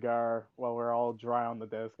my cigar while we're all dry on the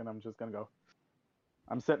disc, and I'm just gonna go.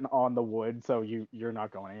 I'm sitting on the wood, so you're not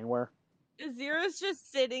going anywhere. Azira's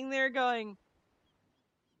just sitting there going.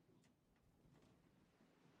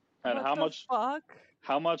 And what how the much? Fuck?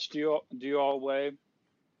 How much do you all weigh?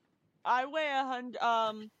 I weigh 100.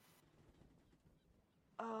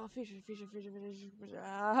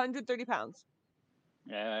 130 pounds.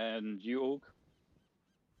 And you, Ook?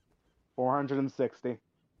 460.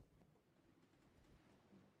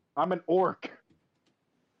 I'm an orc.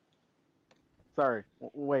 Sorry,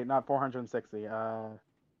 wait, not 460. I'd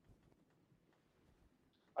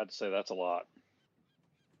say that's a lot.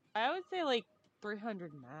 I would say like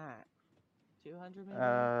 300 max. 200 maybe?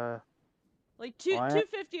 Like What?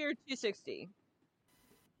 250 or 260.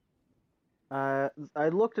 I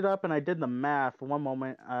looked it up and I did the math. One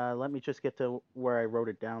moment. Let me just get to where I wrote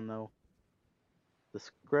it down though.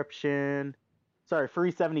 Description. Sorry,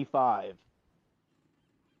 375.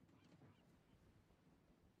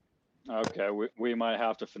 Okay, we might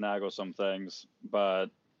have to finagle some things, but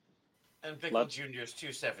And Pickle Jr.'s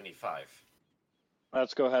 275.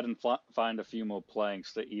 let's go ahead and find a few more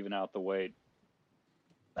planks to even out the weight.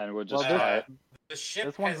 And we'll just Well, try it. The ship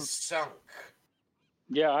This one's- has sunk.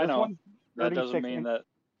 Yeah, I This know. one's That doesn't 36 mean that.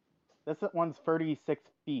 This one's 36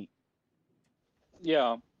 feet.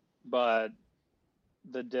 Yeah, but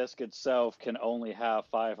the disc itself can only have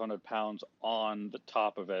 500 pounds on the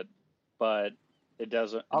top of it, but it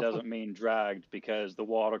doesn't mean dragged because the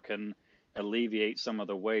water can alleviate some of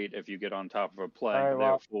the weight if you get on top of a plank. All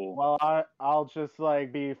right, Therefore, well, I'll just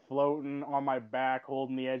like be floating on my back,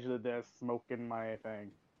 holding the edge of the disc, smoking my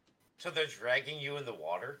thing. So they're dragging you in the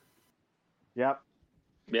water? Yep.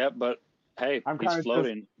 yeah, but hey, I'm he's kinda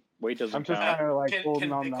floating. Weight doesn't I'm just count. kind of like Can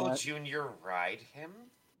holding on Pickle that. Jr. ride him?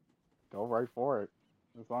 Go right for it.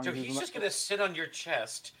 As long So as he's just going to sit on your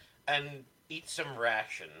chest and eat some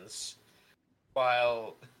rations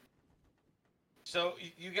while... So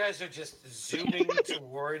you guys are just zooming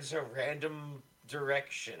towards a random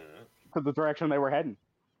direction. to the direction they were heading.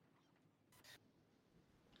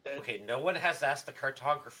 Okay, no one has asked the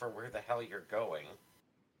cartographer where the hell you're going.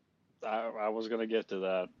 I was gonna get to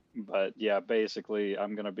that, but yeah, basically,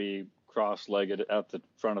 I'm gonna be cross-legged at the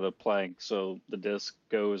front of the plank, so the disc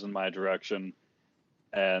goes in my direction,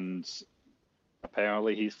 and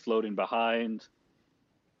apparently he's floating behind.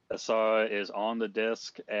 Asara is on the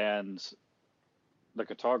disc, and the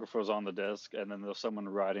cartographer is on the disc, and then there's someone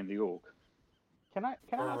riding the orc. Can I ask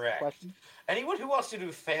a Correct. question? Anyone who wants to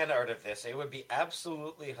do fan art of this, it would be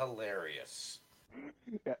absolutely hilarious.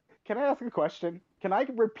 Yeah. Can I ask a question? Can I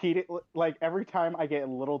repeat it like every time I get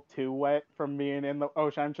a little too wet from being in the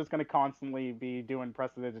ocean? I'm just gonna constantly be doing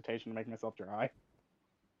prestidigitation to make myself dry.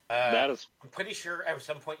 That is I'm pretty sure at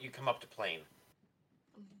some point you come up to plane.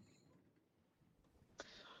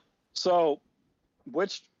 so.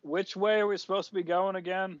 Which way are we supposed to be going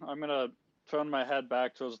again? I'm gonna turn my head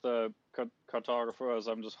back towards the cartographer as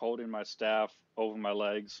I'm just holding my staff over my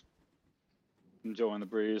legs, enjoying the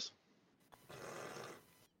breeze.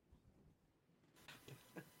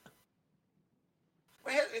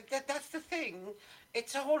 Well, that's the thing.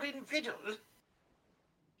 It's all in riddle.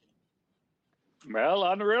 Well,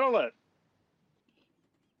 unriddle it.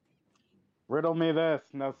 Riddle me this.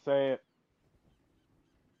 Now say it.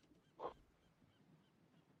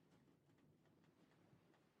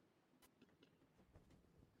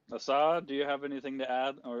 Asad, do you have anything to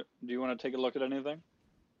add, or do you want to take a look at anything?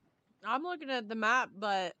 I'm looking at the map,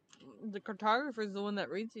 but the cartographer's the one that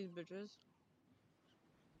reads these bitches.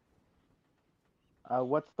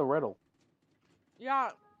 What's the riddle?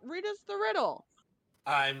 Yeah, read us the riddle.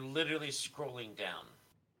 I'm literally scrolling down.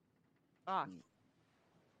 Ah,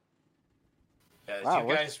 Wow,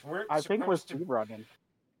 you guys weren't I think we're supposed to. speedrunning.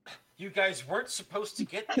 You guys weren't supposed to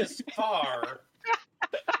get this far.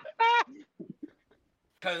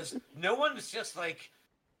 Because no one's just like,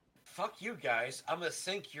 fuck you guys, I'm gonna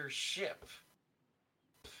sink your ship.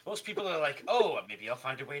 Most people are like, oh, maybe I'll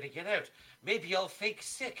find a way to get out. Maybe I'll fake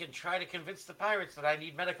sick and try to convince the pirates that I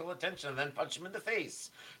need medical attention and then punch them in the face.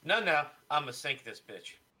 No, I'm gonna sink this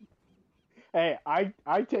bitch. Hey, I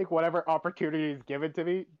take whatever opportunity is given to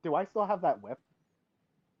me. Do I still have that whip?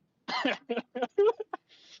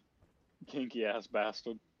 Kinky ass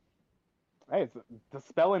bastard. Hey, it's the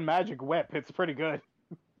spell and magic whip. It's pretty good.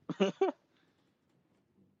 Can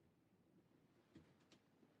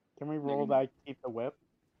we roll that? Keep the whip.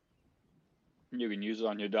 You can use it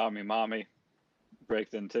on your Dami Mommy.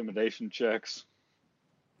 Break the intimidation checks.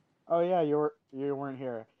 Oh yeah, you weren't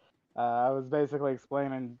here. I was basically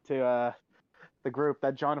explaining to the group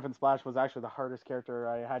that Jonathan Splash was actually the hardest character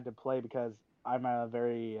I had to play because I'm a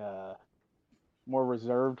very more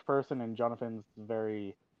reserved person, and Jonathan's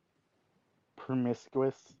very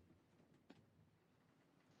promiscuous.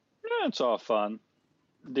 Yeah, it's all fun.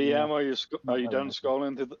 DM, Yeah. are you done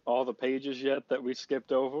scrolling through all the pages yet that we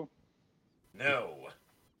skipped over? No.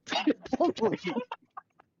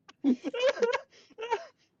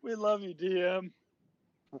 We love you, DM.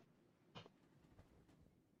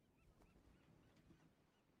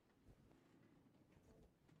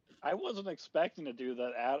 I wasn't expecting to do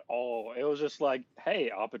that at all. It was just like,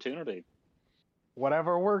 hey, opportunity.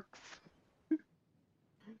 Whatever works.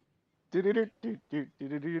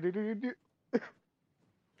 Do-do-do-do-do-do-do-do-do-do.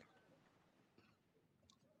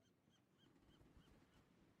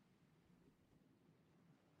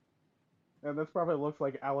 And this probably looks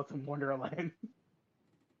like Alice in Wonderland.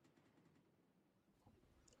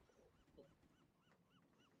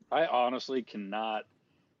 I honestly cannot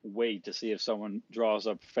wait to see if someone draws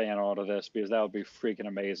up fan art of this because that would be freaking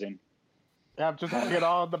amazing. Yeah, just having it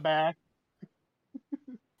all in the back.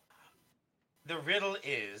 The riddle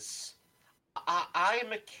is,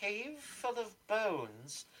 I'm a cave full of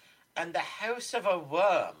bones and the house of a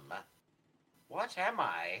worm. What am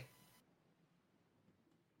I?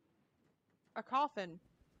 A coffin.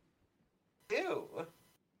 Ew. There's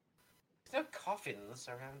no coffins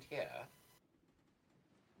around here.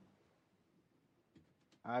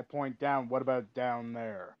 I point down. What about down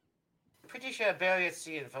there? Pretty sure burial at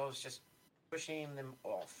sea involves just pushing them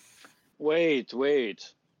off. Wait.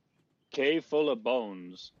 Cave full of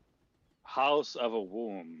bones. House of a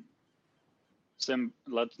womb.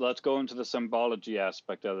 Let's go into the symbology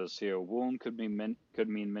aspect of this here. Womb could mean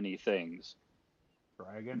many things.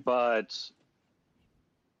 Dragon? But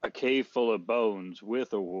a cave full of bones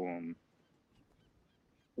with a womb.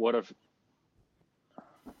 What if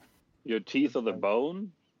your teeth are the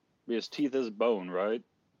bone? Because teeth is bone, right?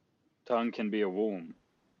 Tongue can be a womb.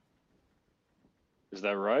 Is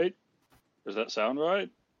that right? Does that sound right?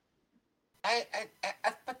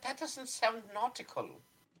 But that doesn't sound nautical.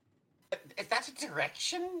 Is that a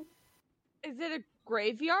direction? Is it a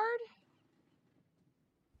graveyard?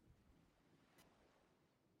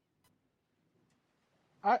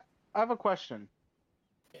 I have a question.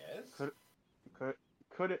 Yes.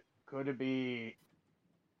 Could it be?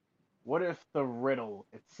 What if the riddle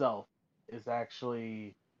itself is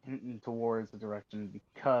actually hinting towards the direction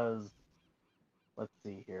because, let's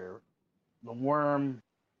see here, the worm.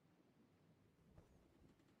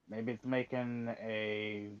 Maybe it's making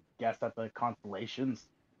a guess at the constellations.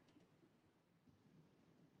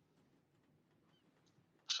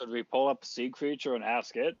 Should we pull up Sea Creature and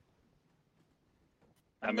ask it?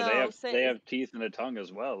 I mean, No, they have teeth and a tongue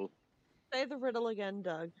as well. Say the riddle again,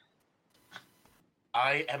 Doug.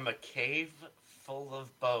 I am a cave full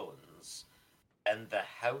of bones and the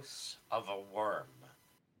house of a worm.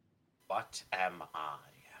 What am I?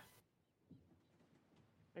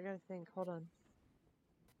 I gotta think. Hold on.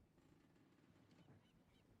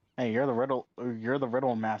 Hey, you're the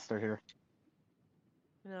riddle master here.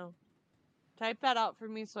 No. Type that out for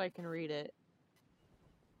me so I can read it.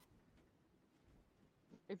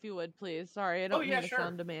 If you would, please. Sorry, I don't mean to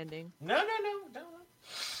sound demanding. No.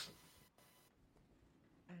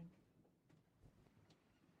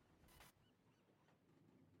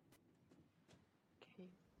 Okay.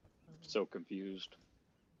 So confused.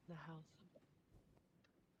 The house.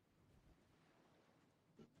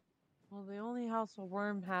 Well, the only house a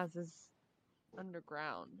worm has is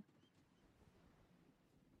underground.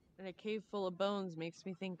 And a cave full of bones makes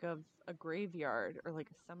me think of a graveyard or like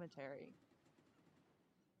a cemetery.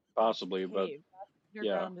 Possibly, but Cave,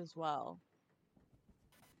 underground as well.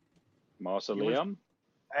 Mausoleum?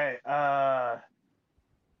 Hey,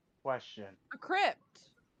 question. A crypt.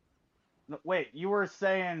 No, wait, you were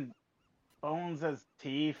saying bones as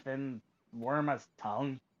teeth and worm as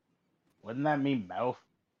tongue? Wouldn't that mean mouth?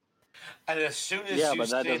 And as soon as Yeah, you but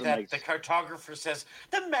that say doesn't that, make the cartographer says,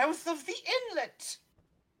 the mouth of the inlet!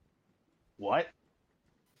 What?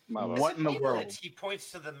 My lord. What in the Inlet, world? He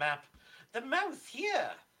points to the map. The mouth here,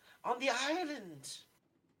 on the island.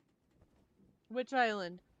 Which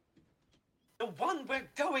island? The one we're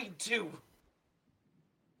going to.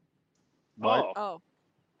 What? Oh.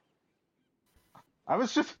 I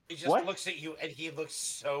was just. He just what? looks at you and he looks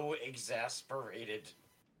so exasperated.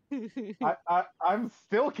 I'm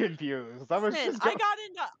still confused. I was Listen, just.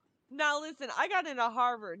 I got into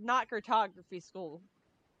Harvard, not cartography school.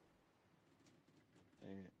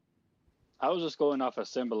 I was just going off of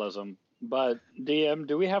symbolism. But, DM,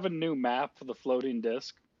 do we have a new map for the floating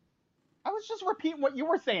disc? I was just repeating what you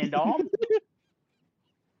were saying, Dom.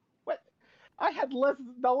 What? I had less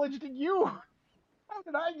knowledge than you. How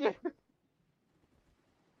did I get?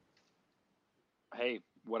 Hey,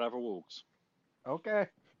 whatever works. Okay.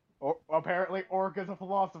 Apparently, Orc is a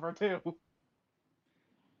philosopher too.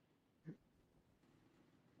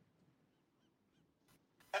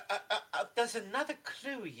 There's another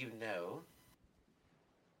clue, you know.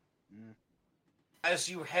 Mm. As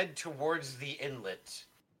you head towards the inlet,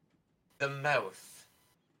 the mouth,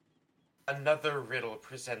 another riddle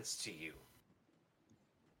presents to you.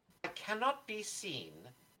 It cannot be seen,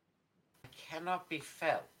 it cannot be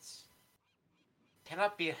felt,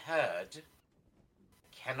 cannot be heard,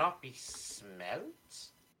 cannot be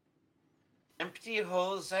smelt. Empty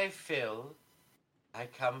holes I fill, I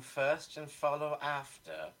come first and follow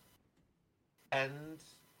after, and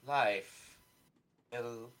life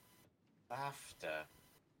will Laughter.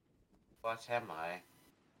 What am I?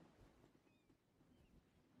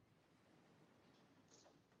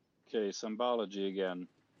 Okay, symbology again.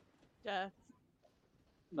 Death.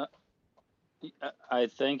 No, I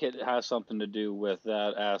think it has something to do with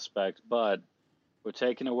that aspect, but we're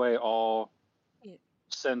taking away all Yeah.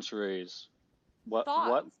 centuries. What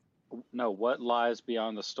Thoughts. what lies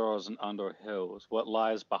beyond the stars and under hills? What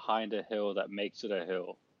lies behind a hill that makes it a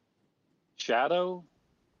hill? Shadow?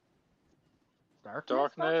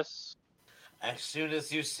 Darkness? As soon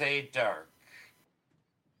as you say dark,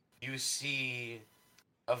 you see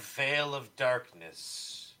a veil of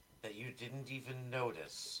darkness that you didn't even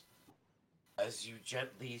notice as you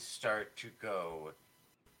gently start to go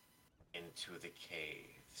into the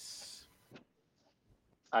caves.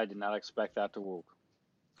 I did not expect that to work.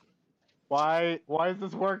 Why is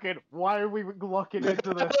this working? Why are we looking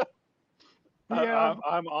into this? DM,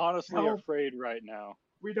 I'm honestly help. afraid right now.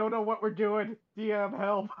 We don't know what we're doing. DM,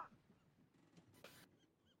 help.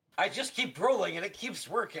 I just keep rolling and it keeps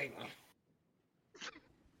working.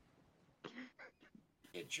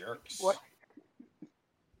 You jerks. What?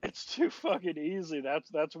 It's too fucking easy.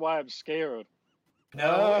 That's why I'm scared.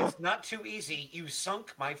 No, it's not too easy. You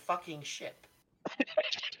sunk my fucking ship.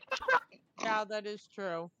 Yeah, that is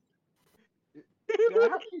true.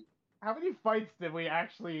 How many fights did we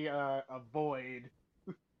actually avoid?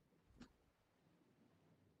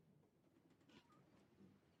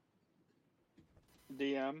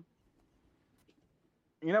 DM.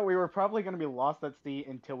 You know, we were probably going to be lost at sea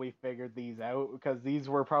until we figured these out, because we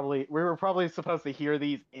were probably supposed to hear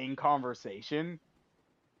these in conversation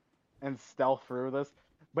and stealth through this,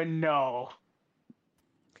 but no.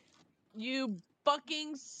 You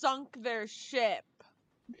fucking sunk their ship.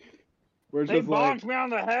 We're They just like, bonked me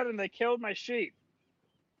on the head and they killed my sheep.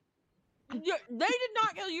 They did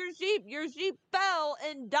not kill your sheep. Your sheep fell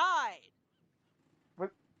and died.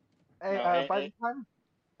 hey, No, by the time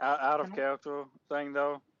out of character thing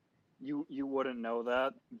though, you wouldn't know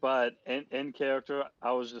that, but in character,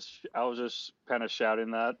 I was just kind of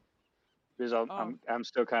shouting that because I'm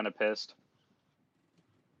still kind of pissed.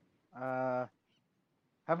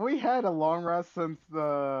 have we had a long rest since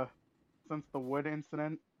the wood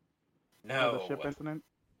incident? No. Or the ship incident?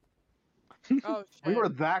 Oh shit. We were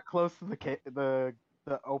that close to the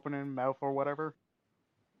opening mouth or whatever.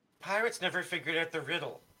 Pirates never figured out the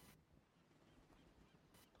riddle.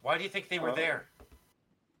 Why do you think they were there?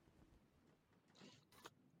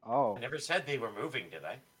 Oh. I never said they were moving, did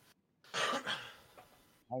I?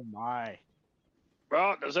 Oh my.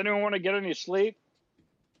 Well, does anyone want to get any sleep?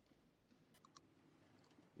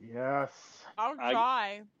 Yes. I'll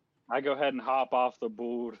try. I go ahead and hop off the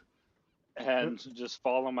board and just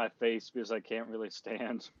fall on my face because I can't really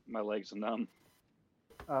stand. My legs are numb.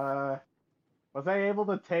 Was I able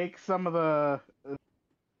to take some of the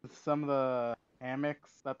hammocks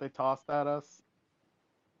that they tossed at us?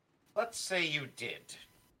 Let's say you did.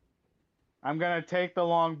 I'm gonna take the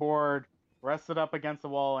longboard, rest it up against the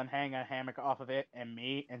wall, and hang a hammock off of it and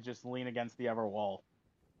me, and just lean against the other wall.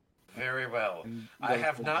 Very well. I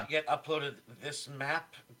have not yet uploaded this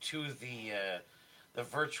map to the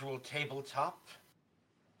virtual tabletop.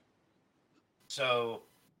 So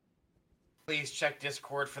please check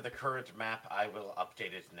Discord for the current map. I will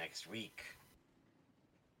update it next week.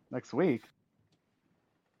 Next week?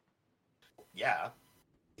 Yeah.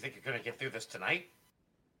 You think you're going to get through this tonight?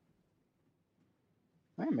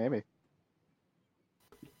 Hey, maybe.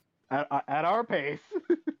 At our pace.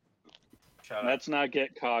 Let's not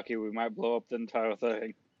get cocky. We might blow up the entire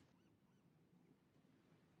thing.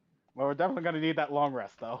 Well, we're definitely going to need that long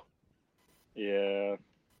rest, though. Yeah.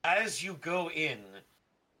 As you go in,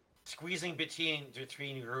 squeezing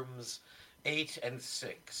between rooms 8 and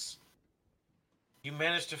 6, you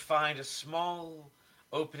manage to find a small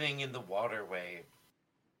opening in the waterway.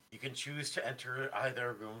 You can choose to enter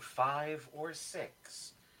either room 5 or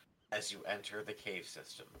 6 as you enter the cave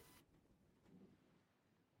system.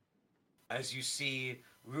 As you see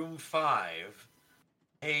room 5,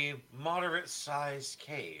 a moderate-sized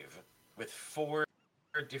cave with 4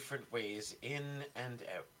 different ways in and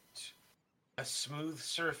out. A smooth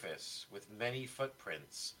surface with many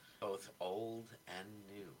footprints, both old and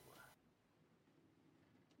new.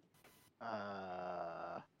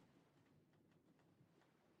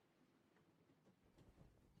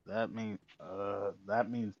 That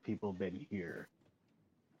means people been here.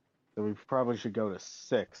 So we probably should go to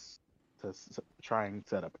 6 to try and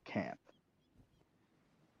set up a camp.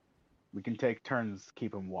 We can take turns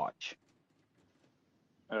keeping watch.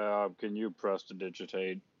 Can you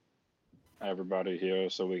prestidigitate everybody here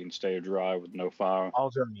so we can stay dry with no fire?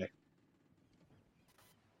 I'll join you.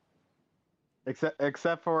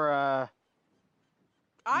 except for I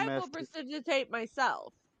will missed. prestidigitate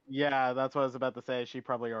myself. Yeah, that's what I was about to say. She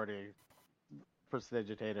probably already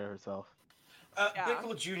prestidigitated herself. Yeah.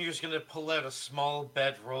 Bickle Jr. is going to pull out a small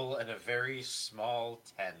bedroll and a very small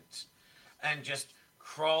tent and just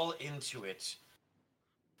crawl into it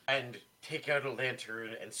and take out a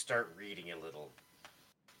lantern and start reading a little.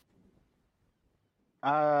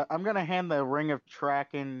 I'm gonna hand the ring of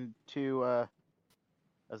tracking to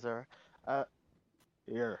Azura.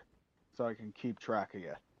 Here, so I can keep track of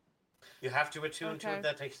you. You have to attune to Okay. it.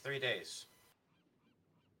 That takes 3 days.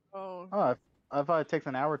 Oh. Oh, I thought it takes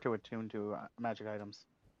an hour to attune to magic items.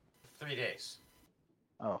 3 days.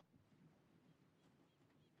 Oh,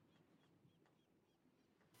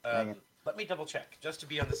 Dang it. Let me double check, just to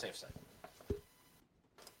be on the safe side.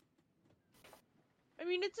 I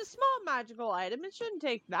mean, it's a small magical item. It shouldn't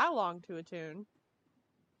take that long to attune.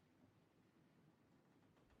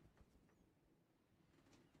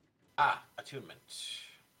 Attunement.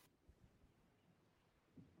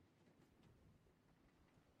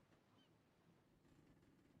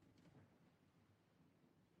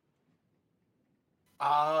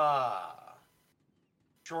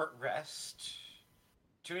 Short rest.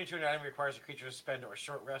 Tuning to an item requires a creature to spend a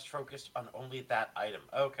short rest focused on only that item.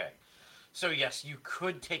 Okay. So yes, you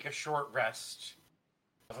could take a short rest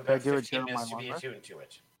of I about do it 15 during minutes my to be long rest? attuned to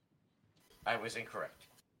it. I was incorrect.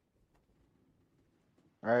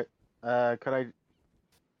 all right. Could I?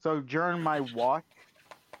 So during my watch,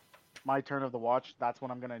 my turn of the watch, that's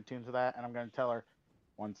when I'm gonna attune to that, and I'm gonna tell her,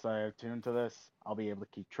 once I attune to this, I'll be able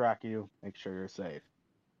to keep track of you, make sure you're safe.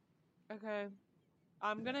 Okay.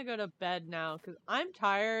 I'm gonna go to bed now because I'm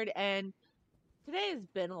tired and today has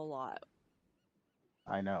been a lot.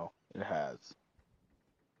 I know it has.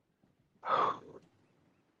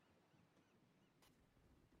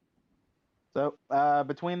 So,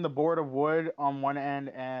 between the board of wood on one end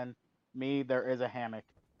and me, there is a hammock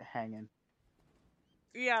hanging.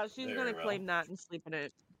 Yeah, she's Very gonna well. claim that and sleep in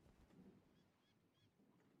it.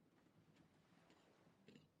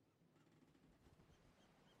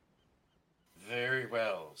 Very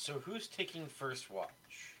well. So who's taking first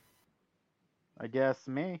watch? I guess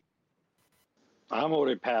me. I'm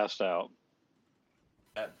already passed out.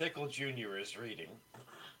 Bickle Jr. is reading.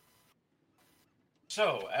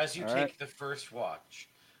 So, as you All take right. the first watch,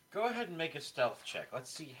 go ahead and make a stealth check. Let's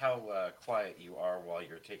see how quiet you are while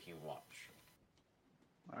you're taking watch.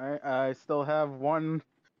 All right. I still have one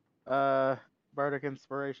bardic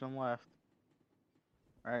inspiration left.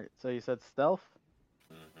 All right. So you said stealth.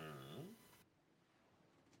 Mm-hmm.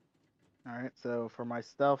 All right. So for my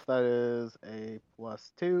stealth, that is a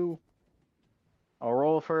 +2. I'll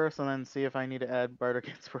roll first and then see if I need to add bardic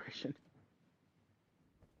inspiration.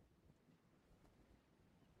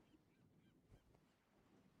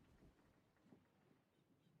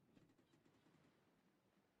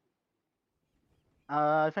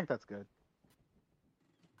 I think that's good.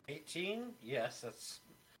 18? Yes, that's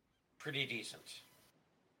pretty decent.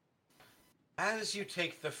 As you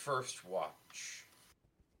take the first watch,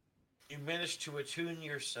 you manage to attune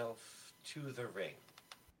yourself to the ring.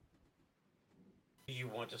 Do you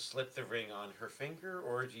want to slip the ring on her finger,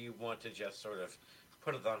 or do you want to just sort of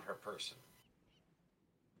put it on her person?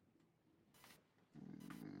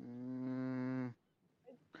 Mm,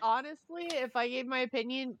 Honestly, if I gave my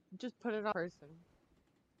opinion, just put it on person.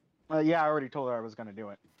 yeah, I already told her I was gonna do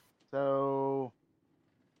it. So,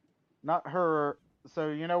 not her. So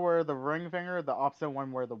you know where the ring finger, the opposite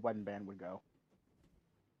one where the wedding band would go.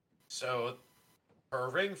 So, her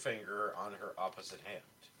ring finger on her opposite hand.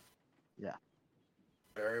 Yeah.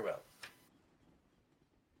 Very well.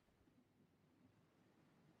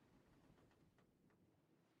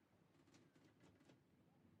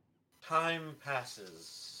 Time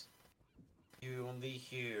passes. You only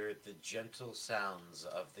hear the gentle sounds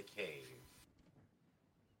of the cave.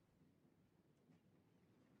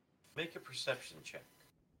 Make a perception check.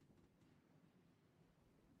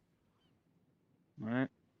 All right.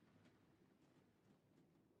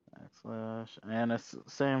 And it's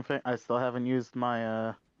same thing. I still haven't used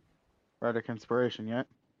my bardic inspiration yet.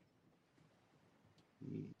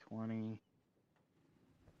 20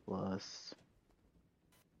 plus.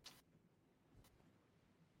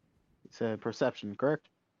 You said perception, correct?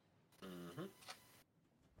 Mm-hmm.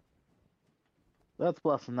 That's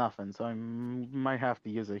plus nothing, so I might have to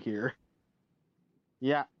use it here.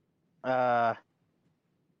 Yeah. Last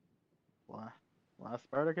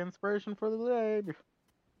bardic inspiration for the day.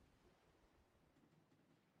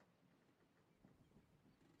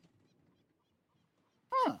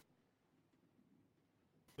 Huh.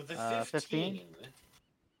 With a 15,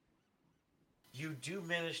 You do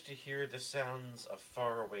manage to hear the sounds of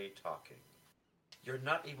faraway talking. You're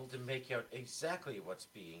not able to make out exactly what's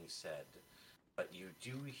being said, but you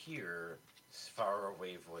do hear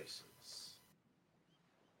faraway voices.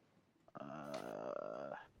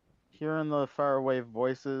 Hearing the faraway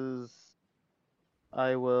voices,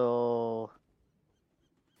 I will.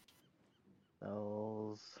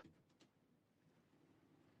 Spells.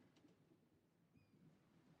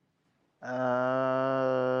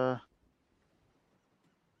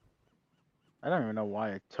 I don't even know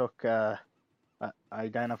why I took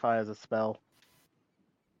identify as a spell.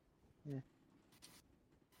 Yeah.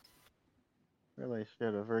 Really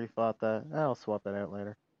should have rethought that. I'll swap that out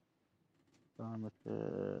later.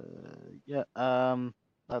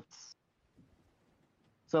 That's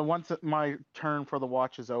so once my turn for the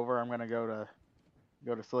watch is over, I'm gonna go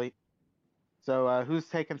to sleep. So who's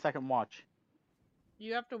taking second watch?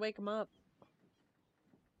 You have to wake him up.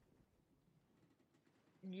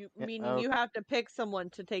 Meaning okay. you have to pick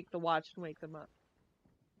someone to take the watch and wake them up.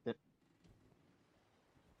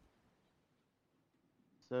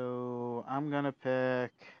 So I'm gonna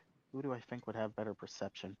pick. Who do I think would have better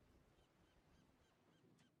perception?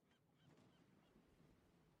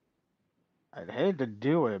 I'd hate to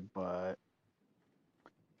do it, but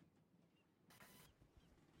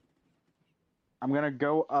I'm gonna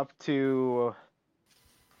go up to.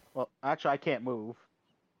 Well, actually, I can't move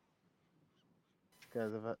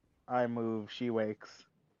because if I move, she wakes.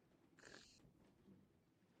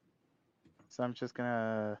 So I'm just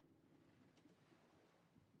gonna.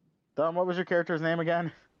 Dom, what was your character's name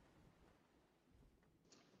again?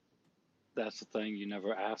 That's the thing, you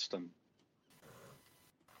never asked him.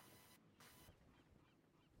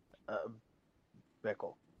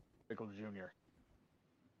 Bickle Jr.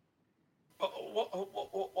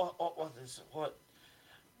 What?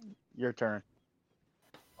 Your turn.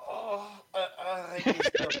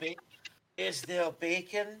 Is there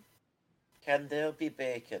bacon? Can there be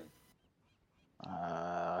bacon?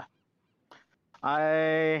 I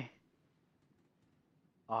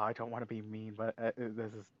don't want to be mean, but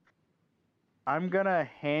this is. I'm gonna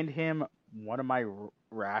hand him one of my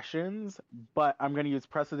rations, but I'm gonna use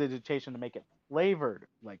prestidigitation to make it flavored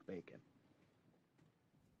like bacon.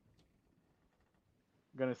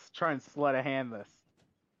 I'm gonna try and sleight of hand this.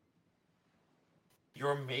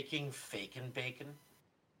 You're making fakin' bacon?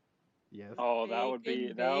 Yes. Oh, that would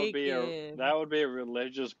be a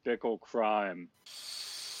religious Bickle crime.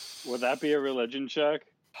 Would that be a religion check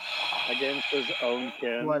against his own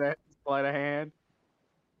kin? Sleight of hand.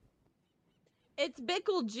 It's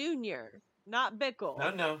Bickle Jr., not Bickle.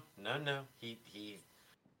 No. He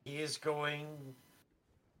is going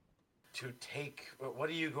to take. What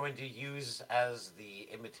are you going to use as the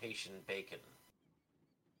imitation bacon?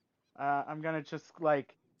 I'm gonna just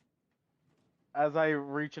as I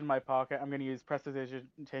reach in my pocket, I'm gonna use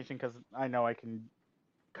prestidigitation because I know I can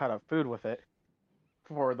cut up food with it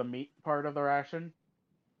for the meat part of the ration.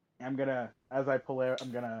 I'm gonna, as I pull it,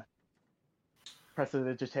 I'm gonna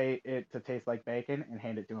prestidigitate it to taste like bacon and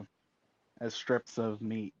hand it to him as strips of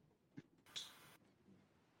meat.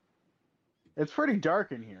 It's pretty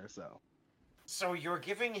dark in here, so. So you're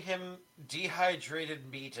giving him dehydrated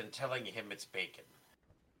meat and telling him it's bacon.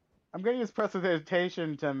 I'm gonna use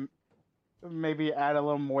prestidigitation to maybe add a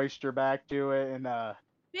little moisture back to it and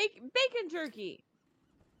bacon jerky.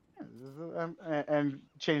 And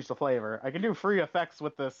change the flavor. I can do free effects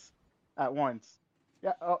with this at once.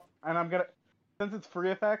 Yeah. Oh, and I'm gonna, since it's free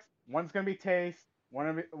effects, one's gonna be taste,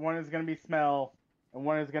 one is gonna be smell, and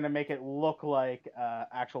one is gonna make it look like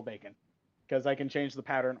actual bacon, because I can change the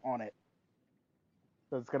pattern on it.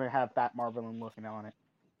 So it's gonna have that marbling looking on it.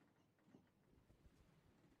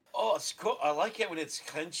 Oh, it's cool. I like it when it's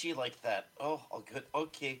crunchy like that. Oh, good.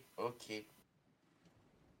 Okay.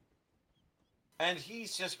 And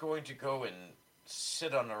he's just going to go and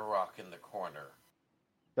sit on a rock in the corner.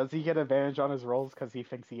 Does he get advantage on his rolls because he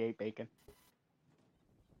thinks he ate bacon?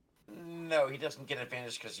 No, he doesn't get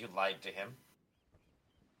advantage because you lied to him.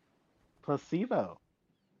 Placebo.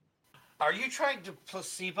 Are you trying to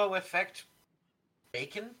placebo affect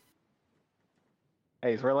bacon?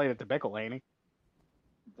 Hey, he's related to Bickle, ain't he?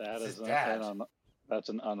 That's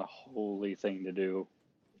an unholy thing to do.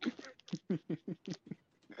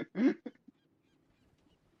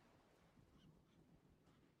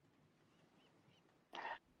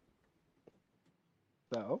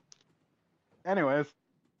 So, anyways.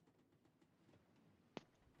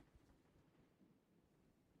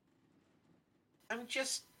 I'm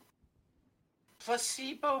just...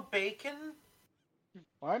 Placebo bacon?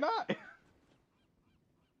 Why not?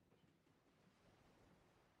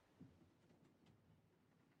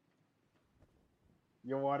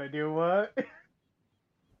 You want to do what?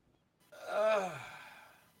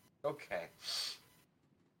 Okay.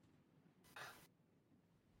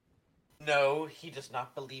 No, he does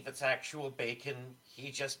not believe it's actual bacon.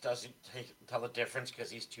 He just doesn't tell the difference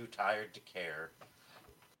because he's too tired to care.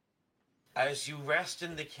 As you rest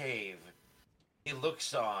in the cave, he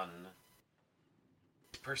looks on.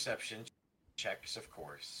 Perception checks, of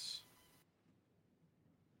course.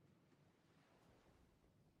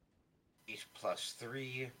 He's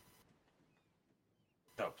 +3.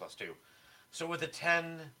 No, +2. So with a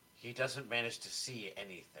 10, he doesn't manage to see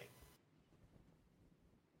anything.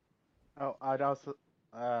 Oh, I'd also.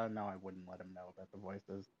 No, I wouldn't let him know about the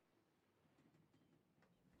voices.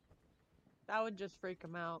 That would just freak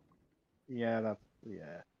him out. Yeah.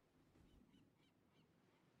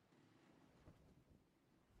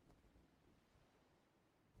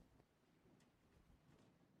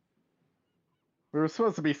 We were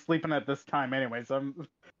supposed to be sleeping at this time anyway, so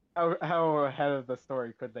how ahead of the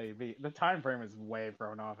story could they be? The time frame is way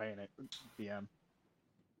thrown off, ain't it, DM?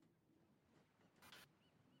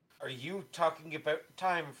 Are you talking about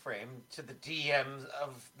time frame to the DMs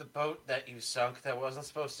of the boat that you sunk that wasn't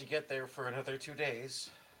supposed to get there for another 2 days?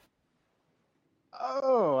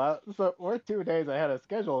 Oh, so we're 2 days ahead of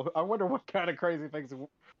schedule. I wonder what kind of crazy things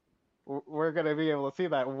we're gonna be able to see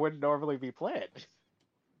that wouldn't normally be planned.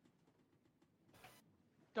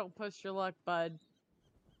 Don't push your luck, bud.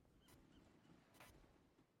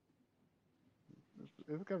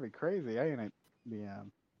 It's gonna be crazy, ain't it, DM?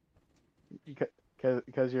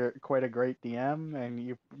 Because you're quite a great DM and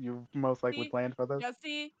you most likely See, planned for this.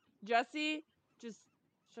 Jesse, just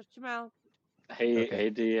shut your mouth. Hey, Okay. hey,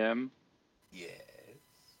 DM. Yes.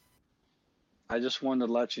 I just wanted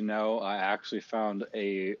to let you know I actually found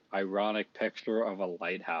a ironic picture of a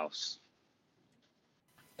lighthouse.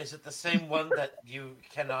 Is it the same one that you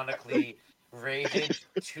canonically raided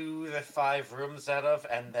 2 of the 5 rooms out of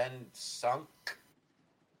and then sunk?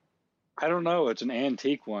 I don't know. It's an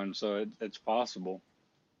antique one, so it's possible.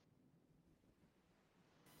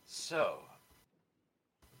 So,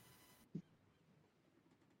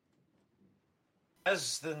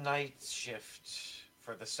 as the night shift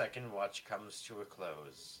for the second watch comes to a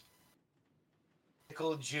close,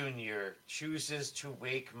 Pickle Jr. chooses to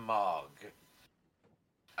wake Mog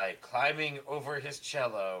by climbing over his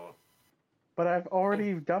cello. But I've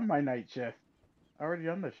already done my night shift. Already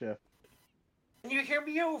done the shift. Can you hear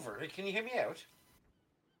me over? Can you hear me out?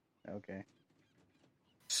 Okay.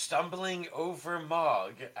 Stumbling over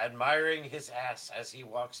Mog, admiring his ass as he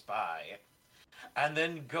walks by, and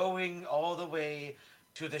then going all the way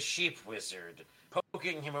to the sheep wizard,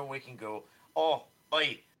 poking him awake and go, "Oh,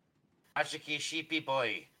 boy, magicy sheepy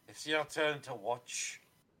boy, it's your turn to watch."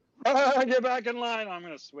 Get back in line! I'm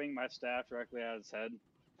gonna swing my staff directly at his head.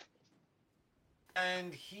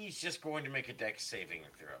 And he's just going to make a dex saving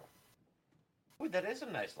throw. Ooh, that is a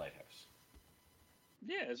nice lighthouse.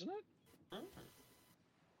 Yeah, isn't it?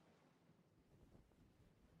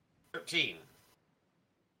 13.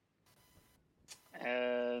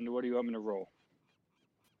 And what do you want me to roll?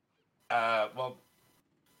 Well,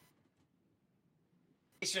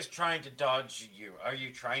 he's just trying to dodge you. Are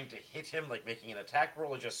you trying to hit him, like making an attack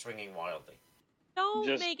roll, or just swinging wildly? Don't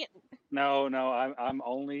Just- make it. No, I'm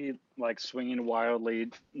only like swinging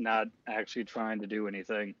wildly, not actually trying to do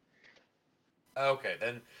anything. Okay,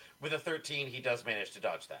 then with a 13, he does manage to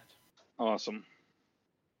dodge that. Awesome.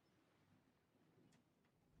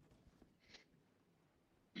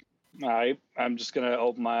 I'm just gonna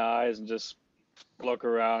open my eyes and just look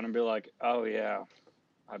around and be like, "Oh yeah,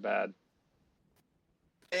 my bad."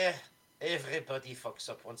 Everybody fucks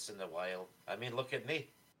up once in a while. I mean, look at me.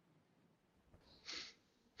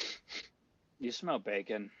 You smell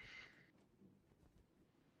bacon.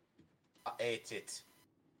 I ate it.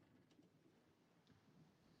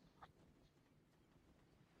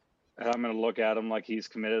 And I'm gonna look at him like he's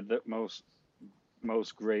committed the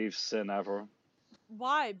most grave sin ever.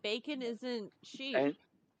 Why? Bacon isn't sheep. And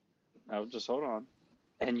oh, just hold on.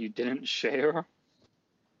 And you didn't share?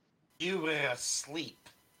 You were asleep.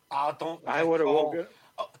 I don't I would have recall- woken.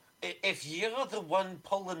 If you're the one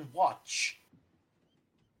pulling watch,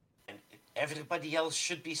 and everybody else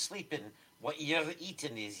should be sleeping, what you're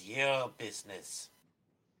eating is your business.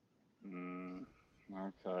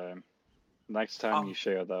 Okay. Next time you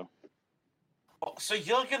share, though. Oh, so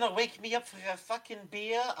you're gonna wake me up for a fucking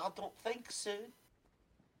beer? I don't think so.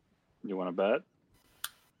 You want to bet?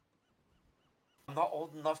 I'm not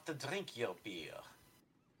old enough to drink your beer.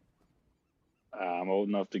 I'm old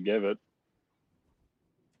enough to give it.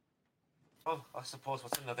 Well, I suppose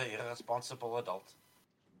what's another irresponsible adult?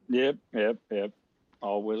 Yep.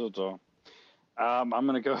 All wizards are. I'm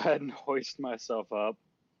going to go ahead and hoist myself up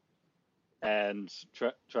and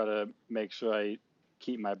try to make sure I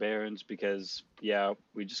keep my bearings because, yeah,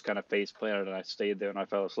 we just kind of face planted and I stayed there and I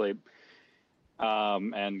fell asleep.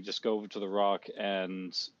 And just go over to the rock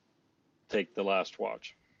and take the last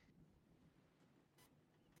watch.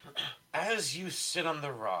 As you sit on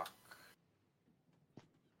the rock,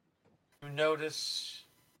 you notice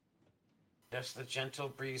just the gentle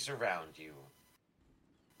breeze around you.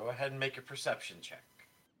 Go ahead and make a perception check.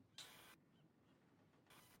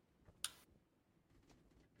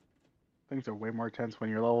 Things are way more tense when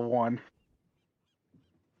you're level 1.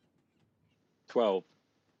 12.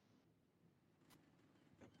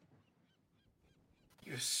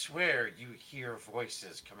 You swear you hear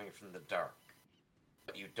voices coming from the dark,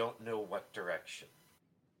 but you don't know what direction.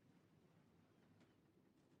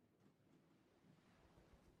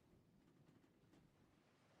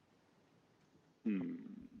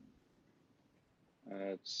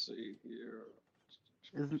 Let's see here.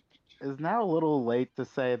 Is now a little late to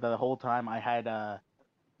say that the whole time I had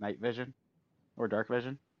night vision or dark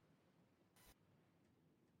vision?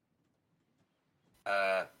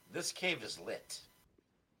 This cave is lit.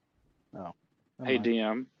 No. Hey,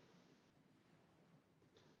 DM.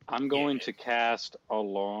 I'm going to cast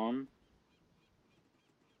Alarm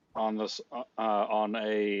on this on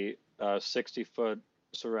a 60-foot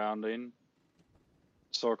surrounding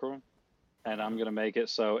circle, and I'm going to make it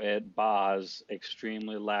so it bars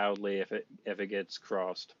extremely loudly if it gets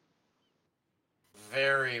crossed.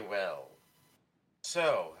 Very well.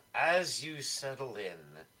 So, as you settle in,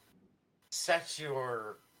 set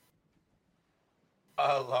your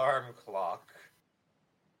alarm clock.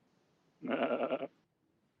 That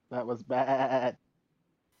was bad.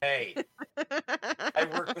 Hey, I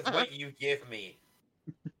work with what you give me.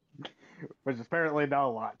 Which is apparently not a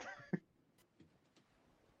lot.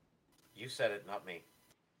 You said it, not me.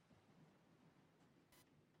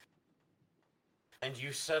 And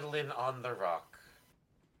you settle in on the rock.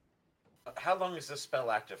 How long is this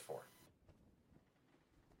spell active for?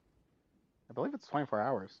 I believe it's 24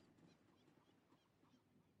 hours.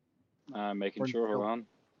 Making Or sure. until- Hold on.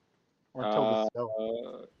 Or until the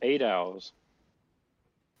spell. 8 hours.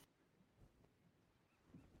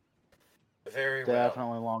 Very well.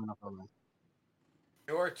 Definitely long enough for me.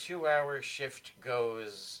 Your 2-hour shift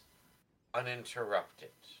goes uninterrupted.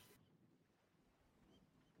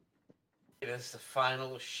 It is the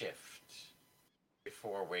final shift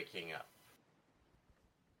before waking up.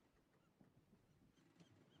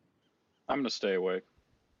 I'm going to stay awake.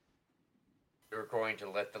 You're going to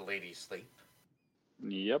let the lady sleep.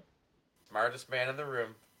 Yep. Smartest man in the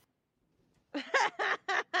room.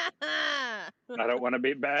 I don't want to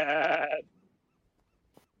be bad.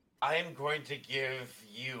 I am going to give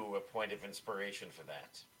you a point of inspiration for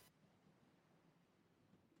that.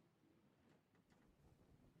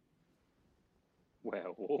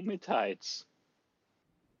 Well, hold me tights.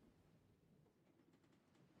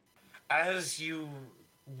 As you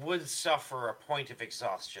would suffer a point of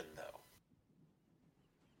exhaustion, though.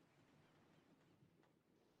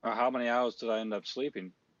 How many hours did I end up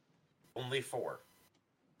sleeping? Only 4.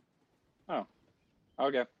 Oh,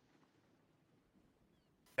 okay.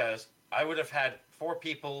 Because I would have had 4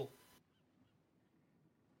 people,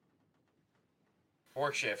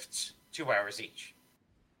 4 shifts, 2 hours each.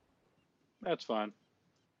 That's fine.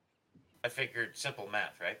 I figured simple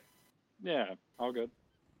math, right? Yeah, all good.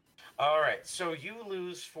 All right, so you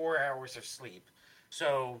lose 4 hours of sleep.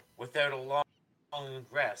 So without a long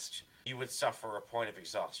rest, you would suffer a point of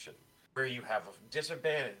exhaustion, where you have a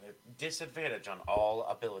disadvantage on all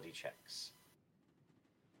ability checks.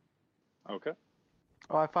 Okay.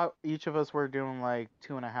 Oh, I thought each of us were doing like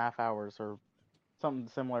 2.5 hours or something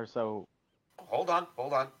similar, so... Hold on.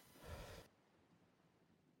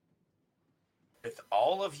 With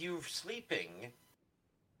all of you sleeping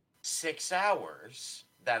 6 hours,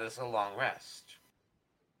 that is a long rest.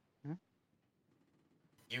 Hmm?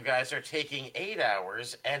 You guys are taking 8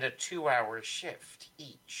 hours and a 2-hour shift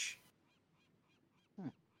each. Hmm.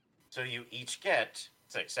 So you each get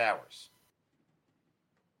 6 hours.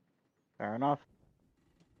 Fair enough.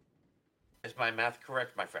 Is my math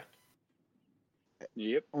correct, my friend?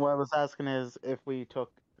 Yep. What I was asking is if we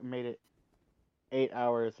made it 8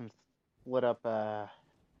 hours and split up the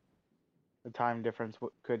time difference,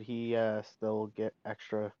 could he still get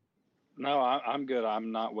extra? No, I'm good.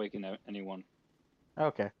 I'm not waking up anyone.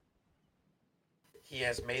 Okay, He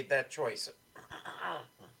has made that choice.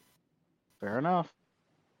 fair enough.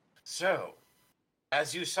 So,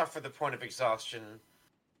 as you suffer the point of exhaustion,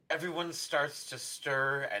 everyone starts to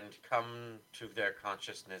stir and come to their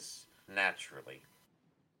consciousness naturally.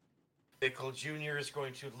 Bickle Jr. is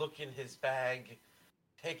going to look in his bag,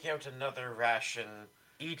 take out another ration,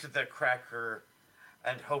 eat the cracker,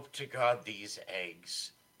 and hope to God these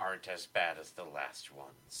eggs aren't as bad as the last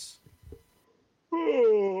ones.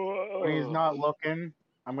 When he's not looking,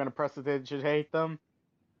 I'm gonna prestidigitate them.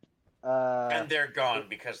 And they're gone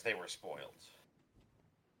because they were spoiled.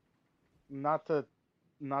 Not to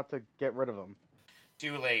get rid of them.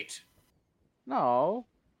 Too late. No,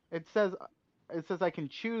 it says I can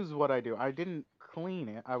choose what I do. I didn't clean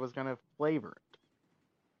it. I was gonna flavor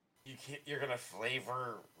it You're gonna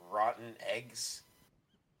flavor rotten eggs?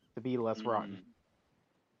 to be less rotten.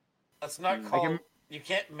 That's not called. You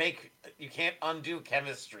can't undo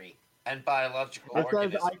chemistry and biological It says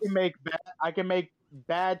organisms. I can make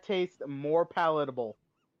bad taste more palatable.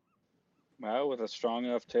 Well, with a strong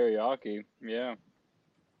enough teriyaki, yeah.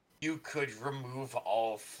 You could remove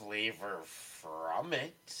all flavor from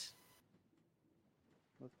it.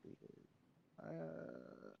 Let's see here.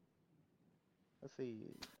 Let's see.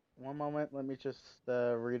 One moment. Let me just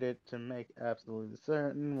read it to make absolutely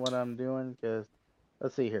certain what I'm doing. Because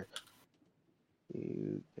let's see here.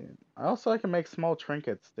 I can make small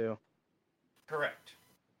trinkets too. Correct.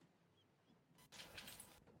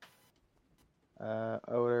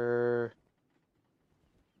 Odor.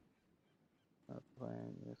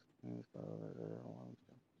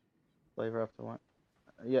 Flavor up to one.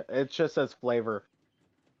 Yeah, it just says flavor.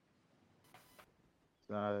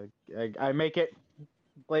 I make it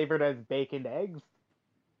flavored as bacon eggs.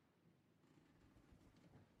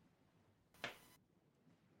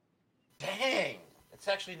 Dang! It's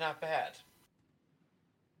actually not bad.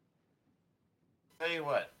 Tell you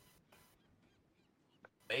what.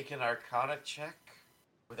 Make an Arcana check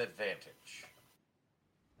with advantage.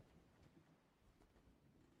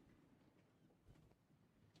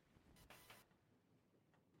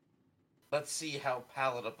 Let's see how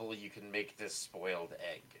palatable you can make this spoiled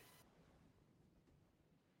egg.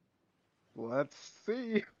 Let's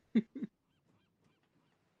see.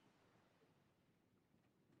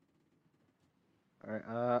 Alright,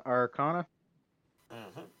 Arcana.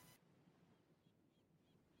 Mm-hmm.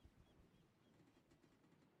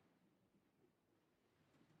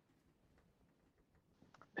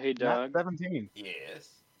 Hey, Not Doug. 17.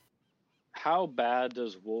 Yes. How bad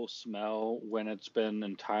does wool smell when it's been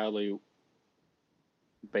entirely,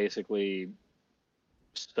 basically,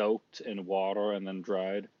 soaked in water and then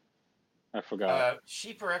dried? I forgot.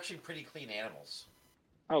 Sheep are actually pretty clean animals.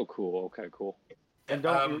 Oh, cool. Okay, cool. And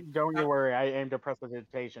don't you worry, I aimed a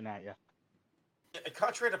prestidigitation at you.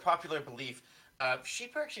 Contrary to popular belief,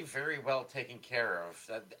 sheep are actually very well taken care of.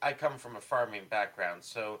 I come from a farming background,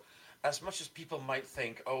 so as much as people might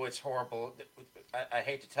think, oh, it's horrible, I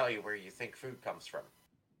hate to tell you where you think food comes from.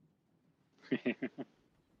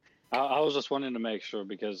 I was just wanting to make sure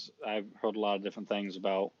because I've heard a lot of different things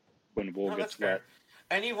about when wool No, gets that's fair. wet.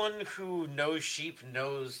 Anyone who knows sheep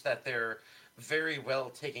knows that they're very well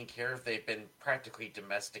taken care of. They've been practically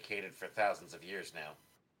domesticated for thousands of years now.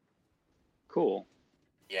 Cool.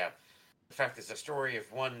 Yeah. In fact, there's a story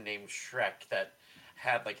of one named Shrek that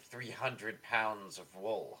had like 300 pounds of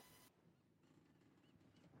wool.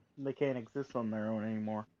 They can't exist on their own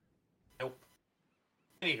anymore. Nope.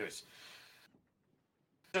 Anywho's.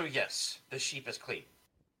 So yes, the sheep is clean.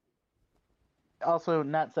 Also,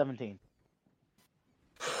 not 17.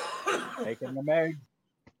 Taking them eggs.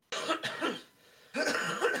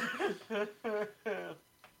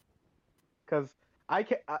 Because I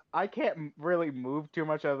can't really move too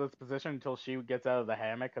much out of this position until she gets out of the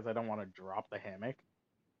hammock because I don't want to drop the hammock.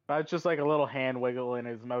 But it's just like a little hand wiggle in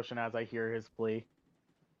his motion as I hear his plea.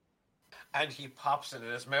 And he pops it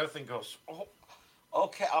in his mouth and goes, "Oh,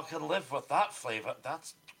 okay, I can live with that flavor.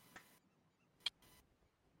 That's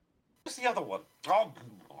what's the other one? Oh,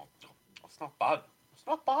 it's not bad. It's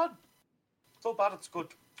not bad. It's so bad it's good."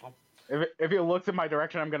 Oh. If he looks in my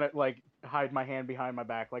direction, I'm gonna like hide my hand behind my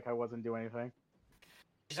back like I wasn't doing anything.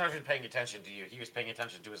 He's not even paying attention to you. He was paying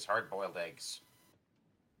attention to his hard-boiled eggs.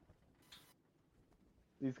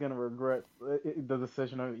 He's gonna regret the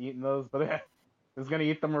decision of eating those, but he's gonna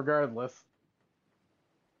eat them regardless.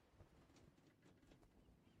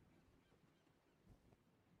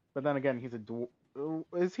 But then again, he's a dwarf.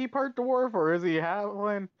 Is he part dwarf or is he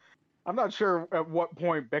halfling? I'm not sure at what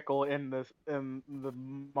point Bickle in the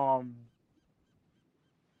mom.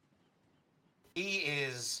 He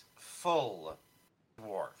is full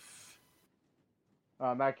dwarf.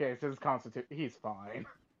 In that case, his he's fine.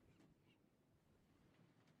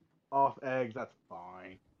 Off eggs, that's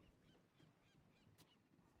fine.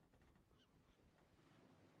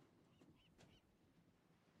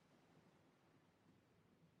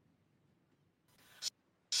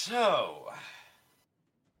 So,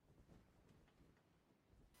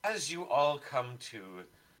 as you all come to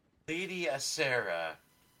Lady Acera,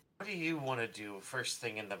 what do you want to do first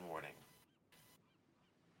thing in the morning?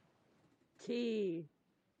 Tea.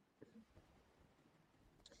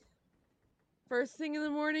 First thing in the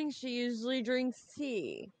morning, she usually drinks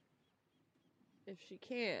tea. If she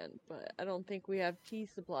can, but I don't think we have tea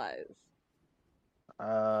supplies.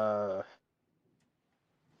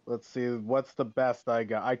 Let's see, what's the best I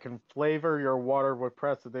got? I can flavor your water with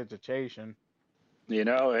prestidigitation. You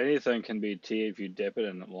know, anything can be tea if you dip it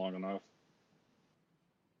in it long enough.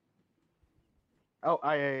 Oh,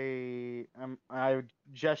 I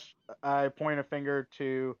point a finger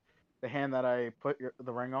to the hand that I put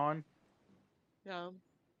the ring on. Yeah.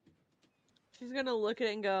 She's gonna look at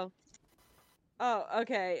it and go, "Oh,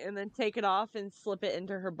 okay," and then take it off and slip it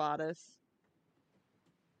into her bodice.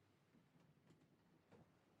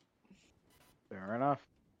 Fair enough.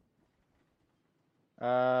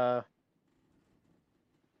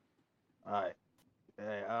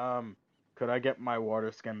 Could I get my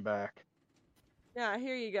water skin back? Yeah,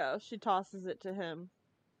 here you go. She tosses it to him.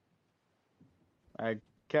 I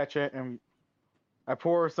catch it and I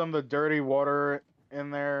pour some of the dirty water in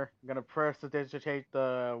there. I'm gonna prestidigitate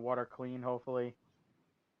the water clean, hopefully.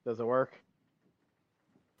 Does it work?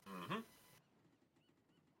 Mm-hmm.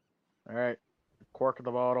 Alright. Cork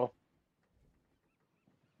the bottle.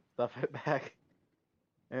 Stuff it back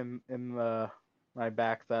in my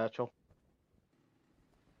back satchel.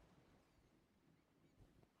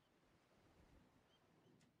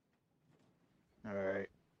 Alright.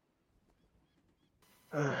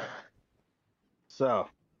 So,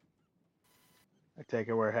 I take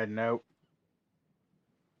it we're heading out.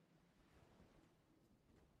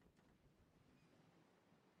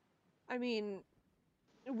 I mean,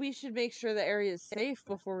 we should make sure the area is safe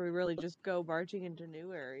before we really just go barging into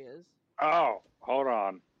new areas. Oh, hold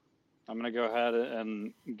on. I'm going to go ahead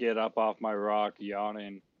and get up off my rock,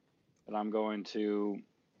 yawning, and I'm going to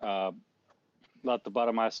let the butt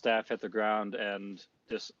of my staff hit the ground and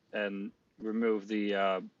remove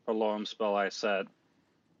the alarm spell I set,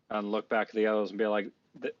 and look back at the others and be like,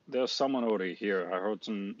 "There's someone over here. I heard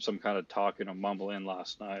some kind of talking or mumbling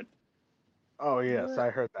last night." Oh yes, I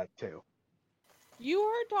heard that too. You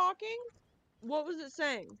heard talking? What was it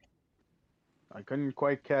saying? I couldn't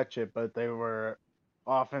quite catch it, but they were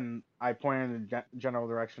often. I pointed in the general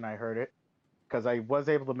direction I heard it, because I was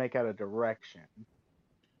able to make out a direction.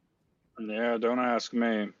 Yeah, don't ask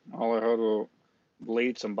me. All I heard were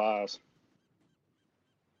bleats and bars.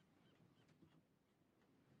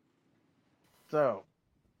 So,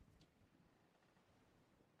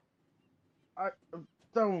 I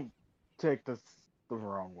don't take this the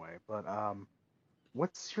wrong way, but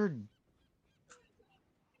what's your?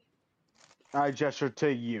 I gesture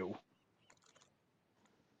to you.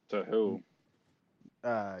 To who?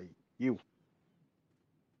 You.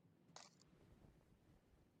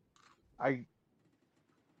 I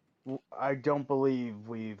don't believe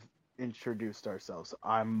we've introduced ourselves.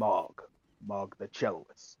 I'm Mog the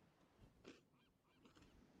celloist.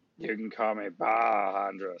 You can call me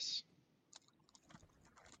Andres.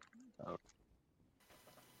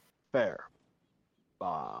 Fair.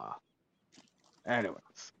 Bah.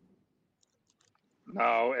 Anyways.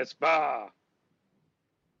 No, it's Bah.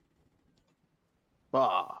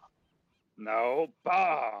 Bah. No,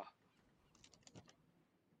 Bah.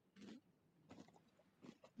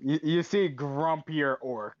 You see grumpier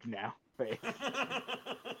orc now. Face.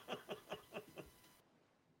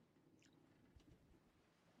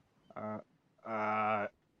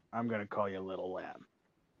 I'm gonna call you Little Lamb.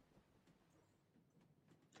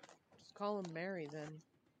 Just call him Mary then.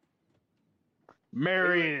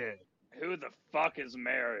 Mary. Who the fuck is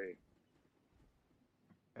Mary?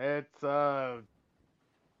 It's a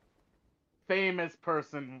famous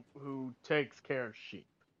person who takes care of sheep.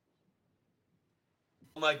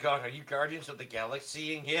 Oh my god, are you Guardians of the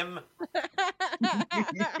Galaxy-ing him? I'm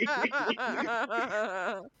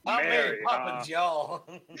Mary Poppins, y'all.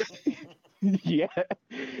 Yeah,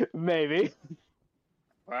 maybe.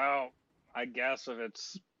 Well, I guess if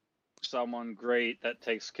it's someone great that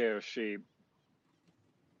takes care of sheep,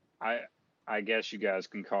 I guess you guys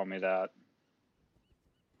can call me that.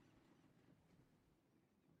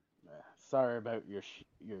 Sorry about your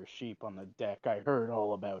sheep on the deck. I heard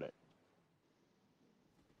all about it.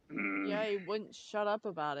 Yeah, he wouldn't shut up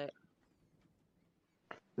about it.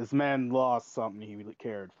 This man lost something he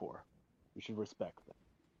cared for. You should respect that.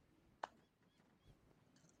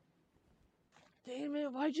 Damn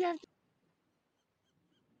it, why'd you have to...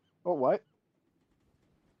 Oh, what?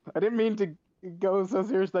 I didn't mean to go so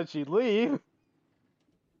serious that she'd leave.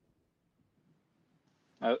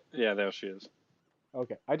 Yeah, there she is.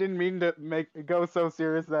 Okay, I didn't mean to make it go so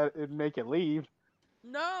serious that it'd make it leave.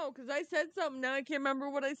 No, because I said something. Now I can't remember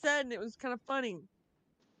what I said, and it was kind of funny.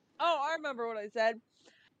 Oh, I remember what I said.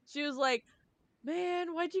 She was like,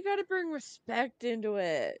 "Man, why'd you gotta bring respect into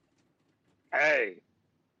it?" Hey,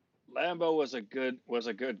 Lambo was a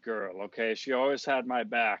good girl. Okay, she always had my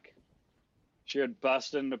back. She would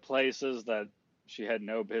bust into places that she had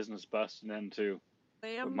no business busting into.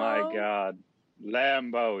 Lambo? But my God,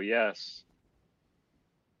 Lambo, yes.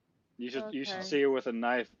 You should Okay. see her with a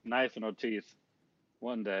knife in her teeth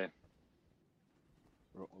one day.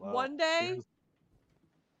 Well, One day?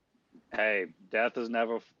 Hey, death is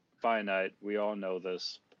never finite. We all know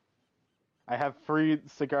this. I have 3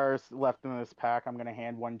 cigars left in this pack. I'm gonna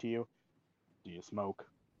hand one to you. Do you smoke?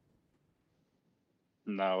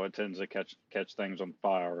 No, it tends to catch things on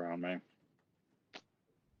fire around me.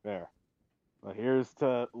 There. Well, here's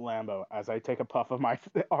to Lambo as I take a puff of my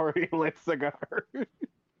already lit cigar.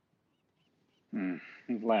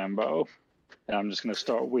 Lambo. And I'm just gonna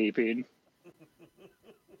start weeping.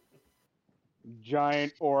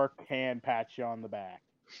 Giant orc hand pats you on the back.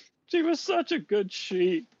 She was such a good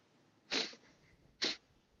sheep.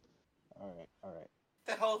 All right. What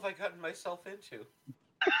the hell have I gotten myself into?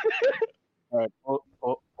 All right,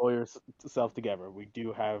 pull yourself together. We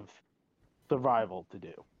do have survival to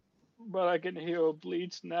do. But I can hear her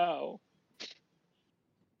bleats now.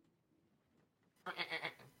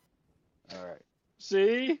 All right.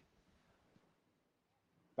 See?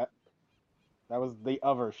 That was the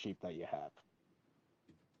other sheep that you have.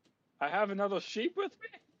 I have another sheep with me?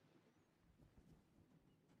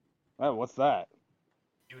 Oh, what's that?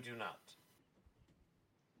 You do not.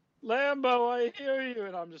 Lambo, I hear you,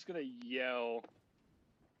 and I'm just gonna yell.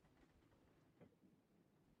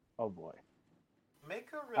 Oh boy. Make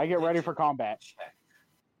a religion I get ready for combat. check.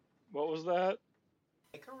 What was that?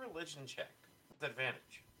 Make a religion check with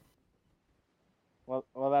advantage.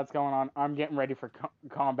 Well, that's going on. I'm getting ready for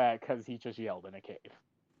combat because he just yelled in a cave.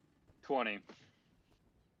 20.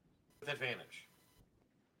 With advantage.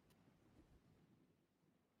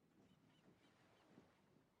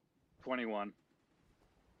 $21.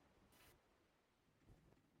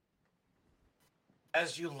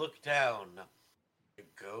 As you look down, the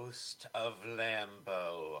ghost of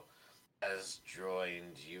Lambo has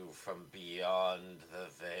joined you from beyond the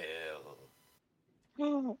veil.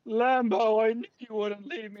 Lambo, I knew you wouldn't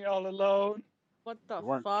leave me all alone. What the You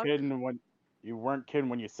weren't fuck? kidding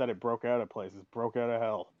when you said it broke out of places. Broke out of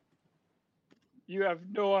hell. You have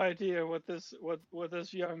no idea what this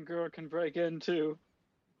young girl can break into.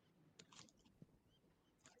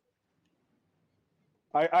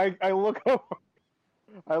 I look over.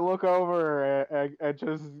 I look over and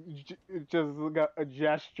just got a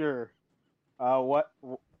gesture. What?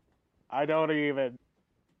 I don't even.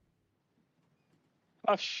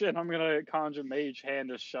 Oh shit! I'm gonna conjure Mage Hand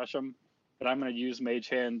to shush him, but I'm gonna use Mage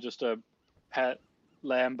Hand just to pet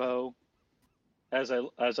Lambo as I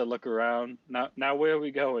look around. Now where are we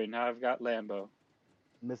going? Now I've got Lambo.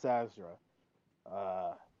 Miss Azra,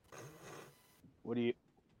 what do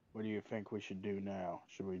you think we should do now?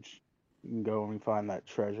 Should we go and find that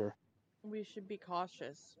treasure? We should be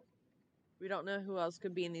cautious. We don't know who else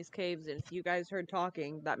could be in these caves, and if you guys heard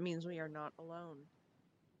talking, that means we are not alone.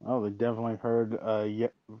 Oh, they definitely heard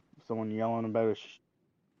someone yelling about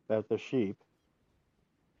about the sheep.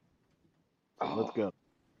 So let's go.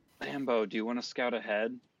 Lambo, do you want to scout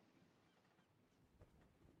ahead?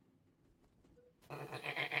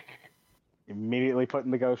 Immediately putting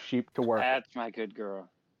the ghost sheep to work. That's my good girl.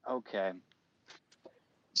 Okay.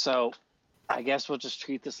 So, I guess we'll just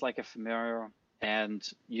treat this like a familiar, and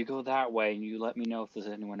you go that way, and you let me know if there's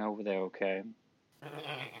anyone over there, okay?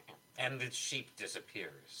 And the sheep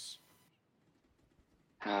disappears.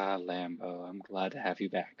 Ah, Lambo, I'm glad to have you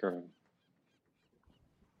back, girl.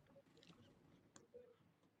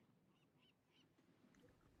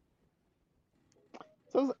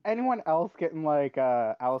 So is anyone else getting like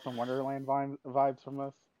Alice in Wonderland vibes from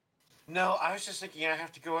this? No, I was just thinking I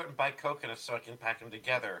have to go out and buy coconuts so I can pack them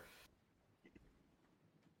together.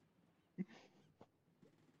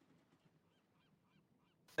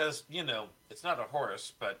 Because, it's not a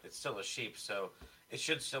horse, but it's still a sheep, so it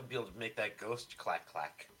should still be able to make that ghost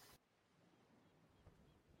clack-clack.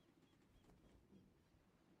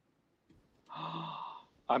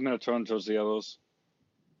 I'm gonna turn towards the others.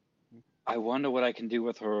 I wonder what I can do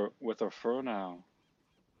with her fur now.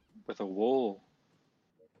 With her wool.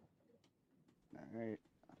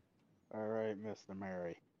 All right, Mr.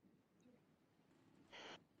 Mary.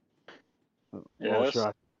 Yes.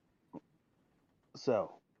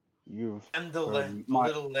 So, you've And the heard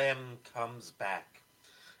little lamb comes back.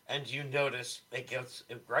 and you notice it gets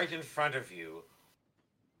right in front of you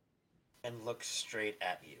and looks straight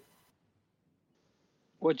at you.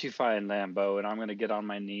 What'd you find, Lambo? And I'm gonna get on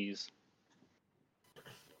my knees.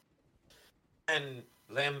 And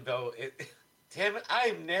Lambo, damn it,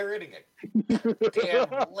 I'm narrating a damn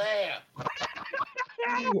lamb.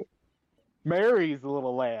 Mary's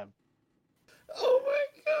little lamb. Oh my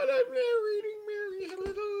god, I'm narrating Mary's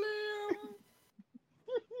little lamb.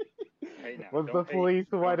 Hey, now, Was don't the police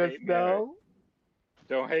don't let us hate Mary. know?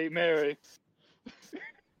 Don't hate Mary.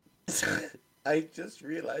 I just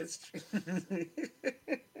realized.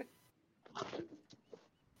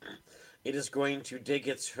 It is going to dig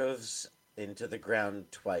its hooves into the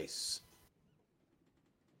ground twice.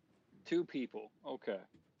 2 people. Okay.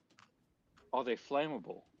 Are they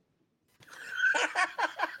flammable?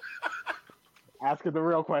 Asking the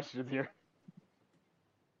real questions here.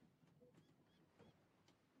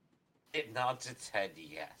 It nods its head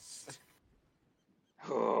yes.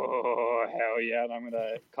 Oh, hell yeah. And I'm going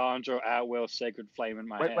to conjure at will Sacred Flame in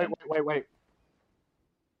my hand. Wait.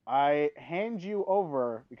 I hand you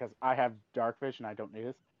over, because I have dark vision, I don't need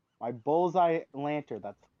this, my bullseye lantern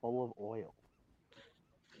that's full of oil.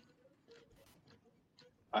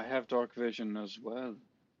 I have dark vision as well.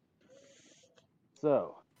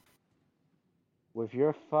 So, with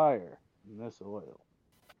your fire and this oil,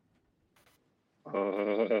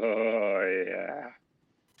 Oh, yeah.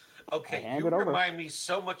 Okay, hand you it over. remind me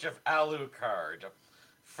so much of Alucard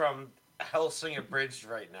from Helsing Abridged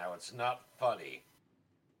right now. It's not funny.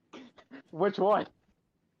 which one?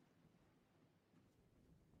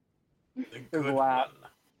 The good la-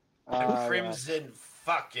 one. The Crimson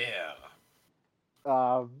fuck yeah.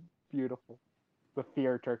 Beautiful. The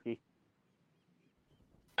fear turkey.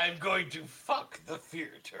 I'm going to fuck the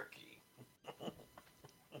fear turkey.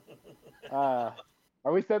 Are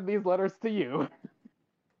we sending these letters to you?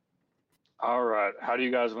 All right. How do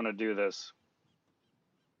you guys want to do this?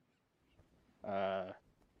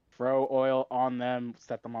 Throw oil on them,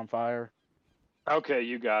 set them on fire. Okay,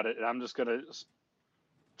 you got it. I'm just going to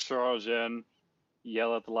charge in,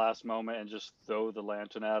 yell at the last moment, and just throw the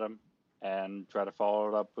lantern at him and try to follow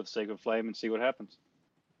it up with Sacred Flame and see what happens.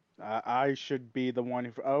 I should be the one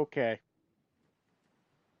who... Okay.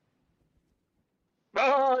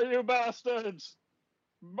 Oh, you bastards!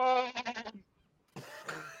 Burn!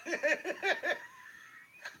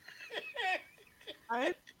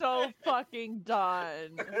 I'm so fucking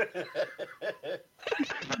done.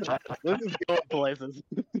 This is going places.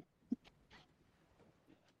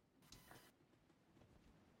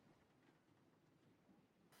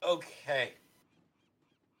 Okay.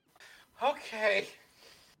 Okay.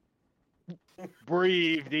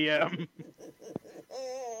 Breathe, DM.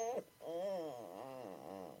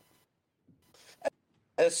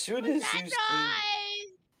 As soon as you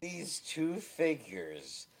see these 2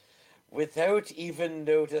 figures, without even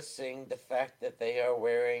noticing the fact that they are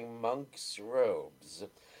wearing monk's robes,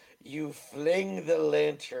 you fling the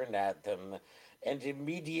lantern at them and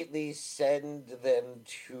immediately send them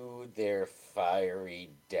to their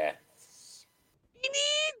fiery deaths. You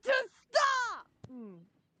need to stop!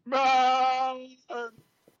 Burn!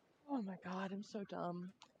 Oh my god, I'm so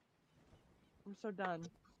dumb. I'm so done.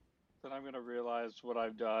 Then I'm going to realize what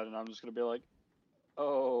I've done, and I'm just going to be like,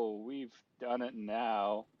 oh, we've done it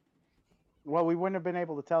now. Well, we wouldn't have been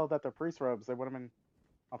able to tell that they're priest robes. They would have been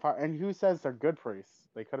on fire. And who says they're good priests?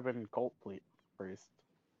 They could have been cult priests.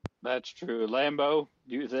 That's true. Lambo,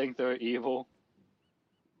 do you think they're evil?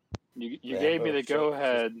 You Lambo gave me the shakes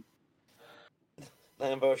go-ahead.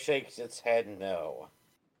 Lambo shakes its head no.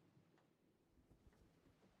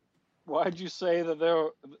 Why'd you say that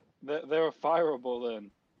they're fireable then?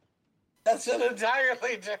 That's an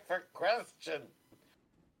entirely different question.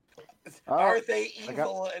 Oh, Are they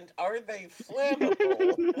evil and are they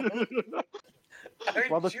flammable?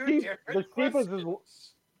 Well, the Two sheep, different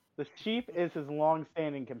the sheep is his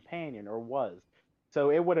long-standing companion, or was.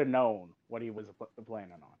 So it would have known what he was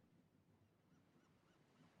planning on.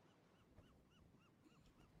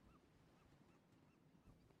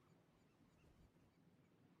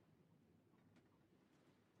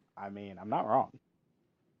 I mean, I'm not wrong.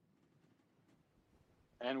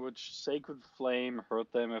 And would Sacred Flame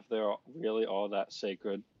hurt them if they're really all that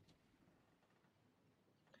sacred?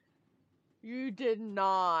 You did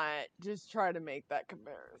not just try to make that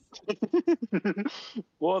comparison.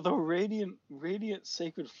 Well, the radiant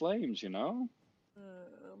sacred flames, you know?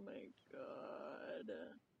 Oh my god.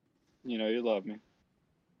 You know you love me.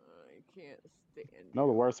 I can't stand No,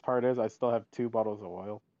 the worst part is I still have 2 bottles of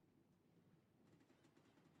oil.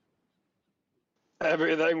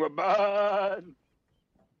 Everything will burn!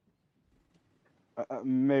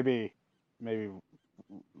 Maybe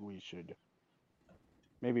we should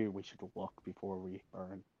look before we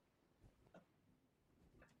burn.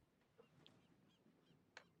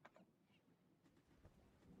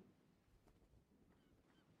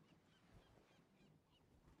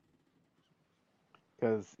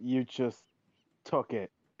 Because you just took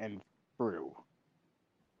it and threw.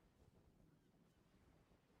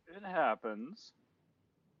 It happens.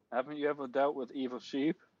 Haven't you ever dealt with evil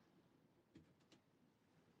sheep?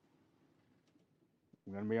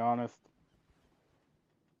 I'm gonna be honest.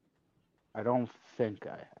 I don't think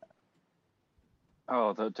I have.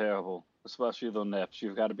 Oh, they're terrible. Especially the nips.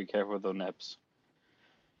 You've got to be careful with the nips.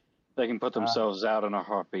 They can put themselves out in a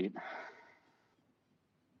heartbeat.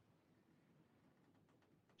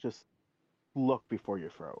 Just look before you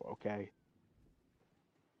throw, okay?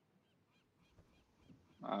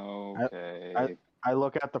 Okay. I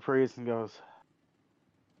look at the priest and goes,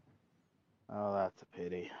 oh, that's a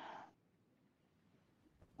pity.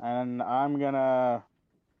 And I'm gonna...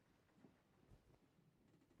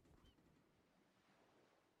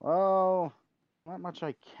 Well, not much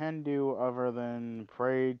I can do other than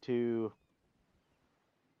pray to...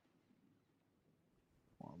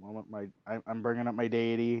 One moment, I'm bringing up my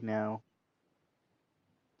deity now.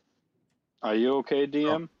 Are you okay,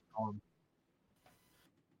 DM?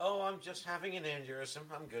 Oh, I'm just having an aneurysm.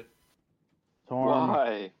 I'm good. Torm,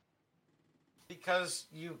 Why? Because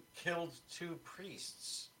you killed 2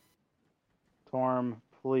 priests. Torm,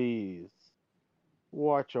 please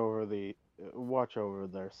watch over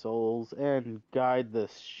their souls and guide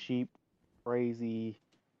this sheep crazy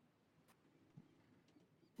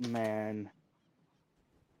man.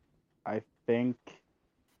 I think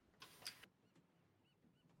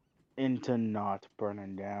into not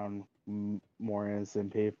burning down more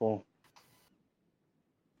innocent people.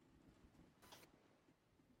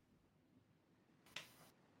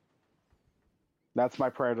 That's my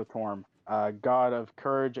prayer to Torm, god of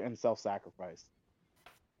courage and self-sacrifice.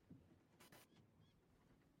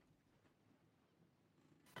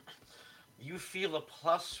 You feel a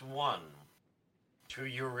 +1 to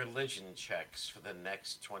your religion checks for the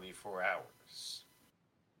next 24 hours.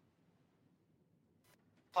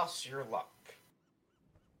 Plus your luck.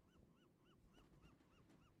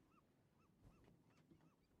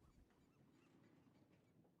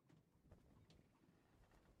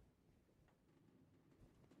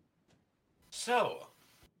 So,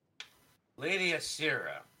 Lady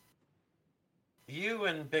Asira, you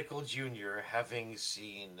and Bickle Jr. having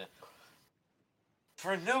seen,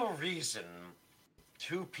 for no reason,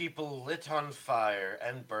 2 people lit on fire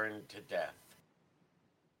and burned to death.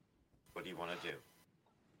 What do you want to do?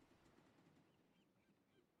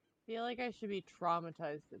 I feel like I should be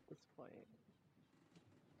traumatized at this point.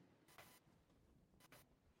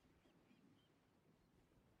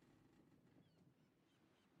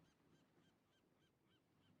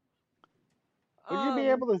 Would you be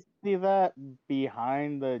able to see that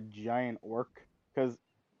behind the giant orc? Because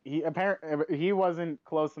he wasn't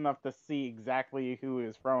close enough to see exactly who he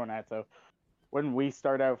was throwing at. So wouldn't we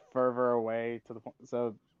start out further away to the point?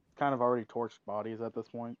 So kind of already torched bodies at this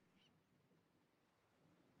point.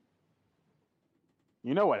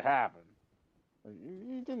 You know what happened?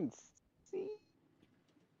 You didn't see.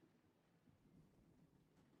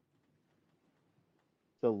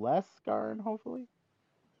 So less scarring, hopefully.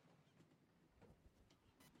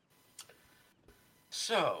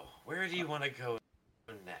 So, where do you want to go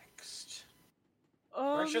next?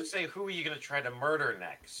 Or I should say, who are you going to try to murder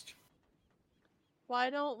next? Why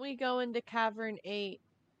don't we go into Cavern 8?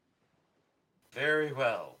 Very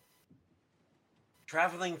well.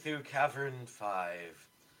 Traveling through Cavern 5,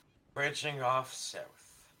 branching off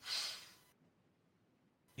south,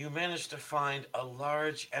 you manage to find a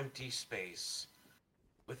large empty space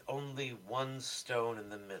with only 1 stone in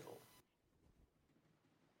the middle.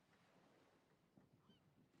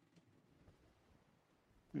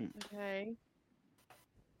 Okay.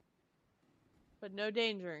 But no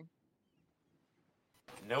danger.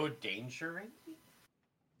 No danger?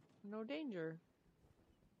 No danger.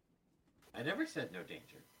 I never said no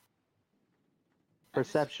danger.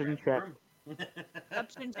 Perception check.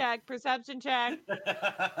 Perception check.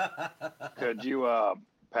 Could you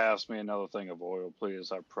pass me another thing of oil,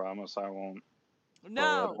 please? I promise I won't.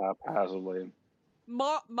 No. Throw it haphazardly.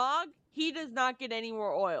 Mog, he does not get any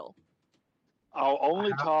more oil. I'll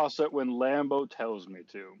only toss it when Lambo tells me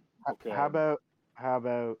to. Okay. How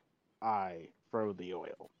about I throw the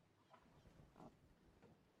oil?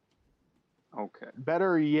 Okay.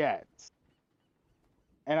 Better yet.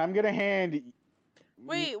 And I'm gonna hand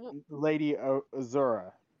Wait, Lady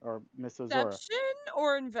Azura or Miss Azora? Deception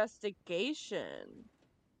or investigation?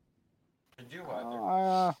 To do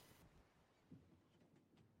either.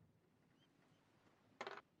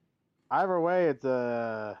 Either way, it's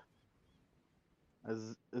a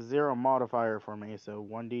 0 modifier for me, so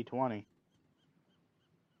 1d20.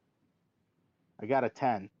 I got a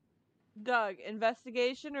 10. Doug,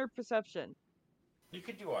 investigation or perception? You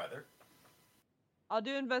could do either. I'll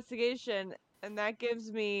do investigation, and that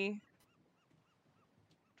gives me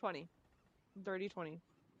 20. Dirty 20.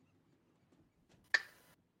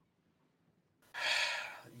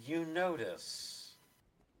 You notice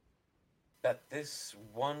that this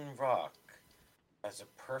one rock has a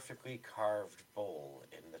perfectly carved bowl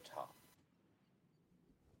in the top.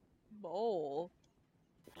 Bowl?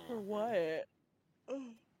 For Mhm. what?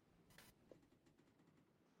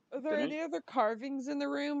 Are there Didn't- any other carvings in the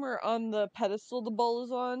room or on the pedestal the bowl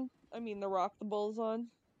is on? I mean, the rock the bowl is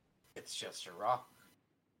on? It's just a rock.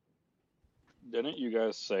 Didn't you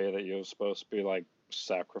guys say that you were supposed to be like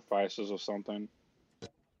sacrifices or something?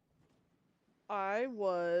 I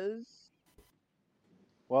was.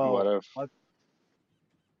 Well, What if?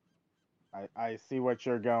 I see what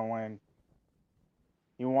you're going.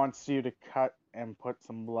 He wants you to cut and put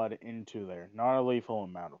some blood into there. Not a lethal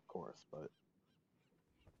amount, of course, but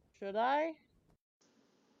Should I?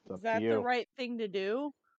 it's Is up to that the you. right thing to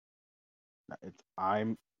do?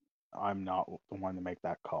 I'm not the one to make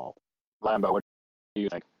that call. Lambo, what do you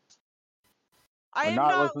think? I Or am not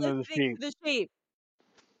not listen to the listening to the sheep.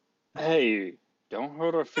 Hey, don't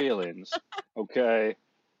hurt our feelings, okay?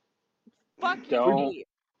 Fuck Don't. you, sheep.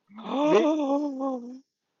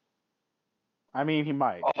 I mean, he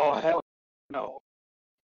might. Oh hell no!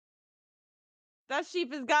 That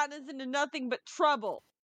sheep has gotten us into nothing but trouble.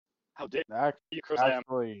 How dare Ac- you curse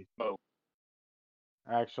Actually, Lambo?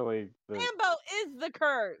 the Lambo is the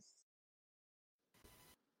curse.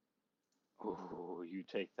 Ooh, you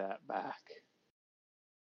take that back.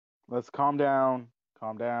 let's calm down.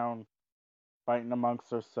 Calm down. Fighting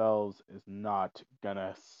amongst ourselves is not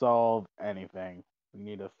gonna solve anything. We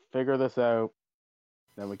need to figure this out.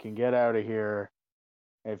 Then we can get out of here.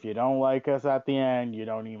 If you don't like us at the end, you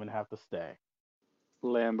don't even have to stay.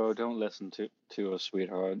 Lambo, don't listen to us,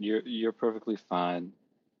 sweetheart. You're perfectly fine.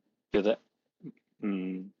 You're the.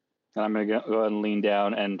 And I'm gonna go ahead and lean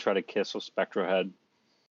down and try to kiss her spectral head.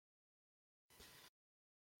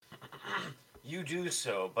 You do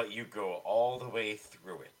so, but you go all the way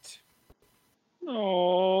through it.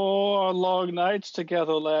 Oh, our long nights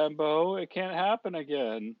together, Lambo. It can't happen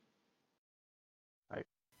again.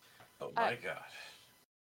 Oh my god.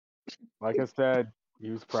 Like I said,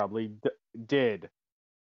 you probably did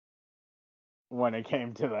when it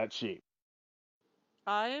came to that sheep.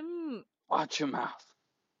 I'm. Watch your mouth.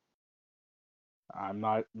 I'm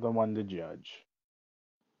not the one to judge.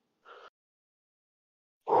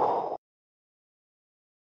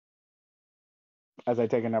 As I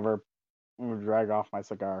take another drag off my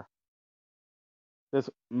cigar. This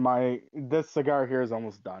cigar here is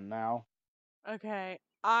almost done now. Okay.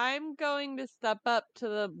 I'm going to step up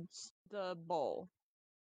to the bowl.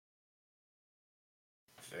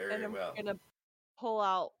 Very And I'm well. gonna pull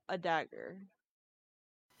out a dagger.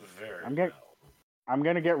 Very I'm well.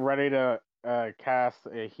 gonna get ready to cast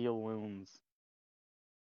a heal wounds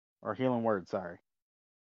or healing word. Sorry.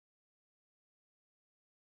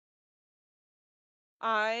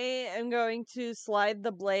 I am going to slide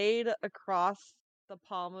the blade across the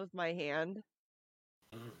palm of my hand,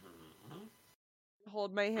 Mhm.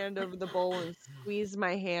 hold my hand over the bowl, and squeeze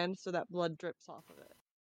my hand so that blood drips off of it.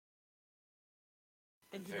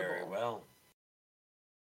 Into Very the bowl. well.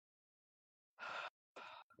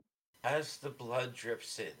 As the blood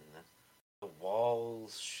drips in, the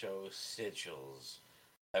walls show sigils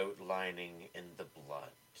outlining in the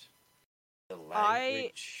blood. The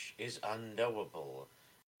language is unknowable,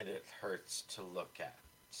 and it hurts to look at.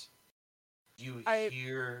 You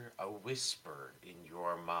hear a whisper in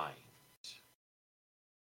your mind.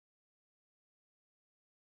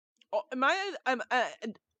 Oh,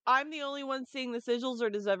 I'm the only one seeing the sigils, or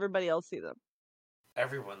does everybody else see them?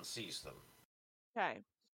 Everyone sees them. Okay.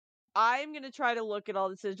 I'm gonna try to look at all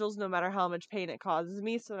the sigils, no matter how much pain it causes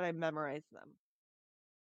me, so that I memorize them.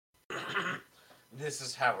 This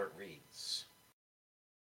is how it reads.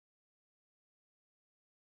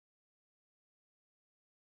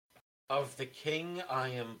 Of the king I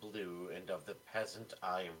am blue, and of the peasant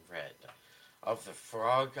I am red. Of the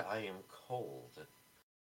frog I am cold,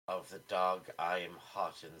 of the dog I am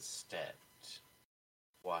hot instead.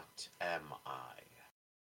 What am I?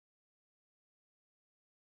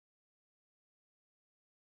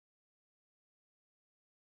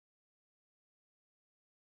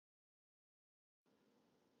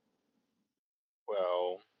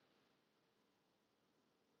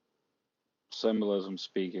 symbolism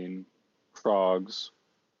speaking, Krogs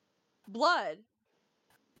Blood.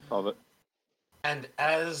 of it. And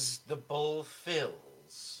as the bowl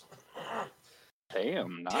fills...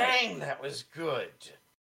 Damn, nice. Dang, that was good.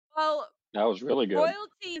 Well, That was really good.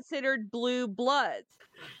 royalty considered blue bloods.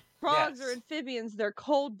 Frogs Yes. are amphibians, they're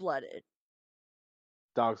cold-blooded.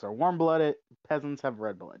 Dogs are warm-blooded. Peasants have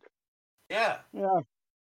red-blooded. Yeah. Yeah.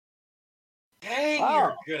 Dang, Wow.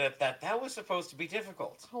 you're good at that. That was supposed to be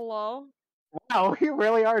difficult. Hello? Wow, we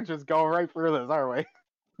really are just going right through this, aren't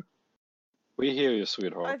we? We hear you, I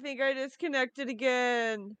sweetheart. think I disconnected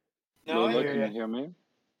again. No, I Lula, hear can ya. you hear me?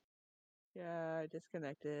 Yeah, I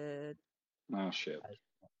disconnected. Oh, shit.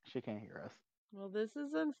 She can't hear us. Well, this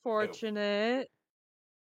is unfortunate.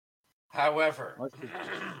 However, Let's just-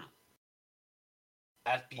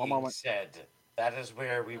 that One being moment. said, that is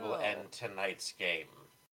where we will Oh. end tonight's game.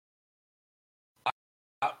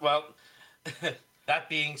 Well, that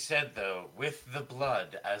being said, though, with the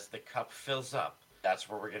blood as the cup fills up, that's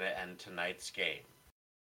where we're going to end tonight's game.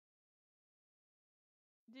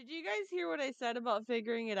 Did you guys hear what I said about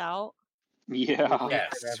figuring it out? Yeah.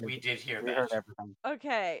 Yes, we did hear We heard that. everything.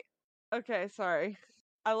 Okay. Okay, sorry.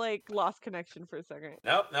 I lost connection for a second.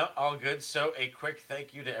 No, all good. So a quick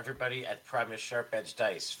thank you to everybody at Primus Sharp Edge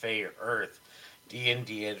Dice, Fey Earth,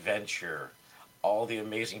 D&D Adventure, all the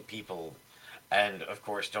amazing people. And, of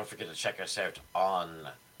course, don't forget to check us out on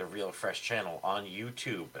the Real Fresh channel on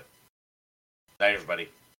YouTube. Night, everybody.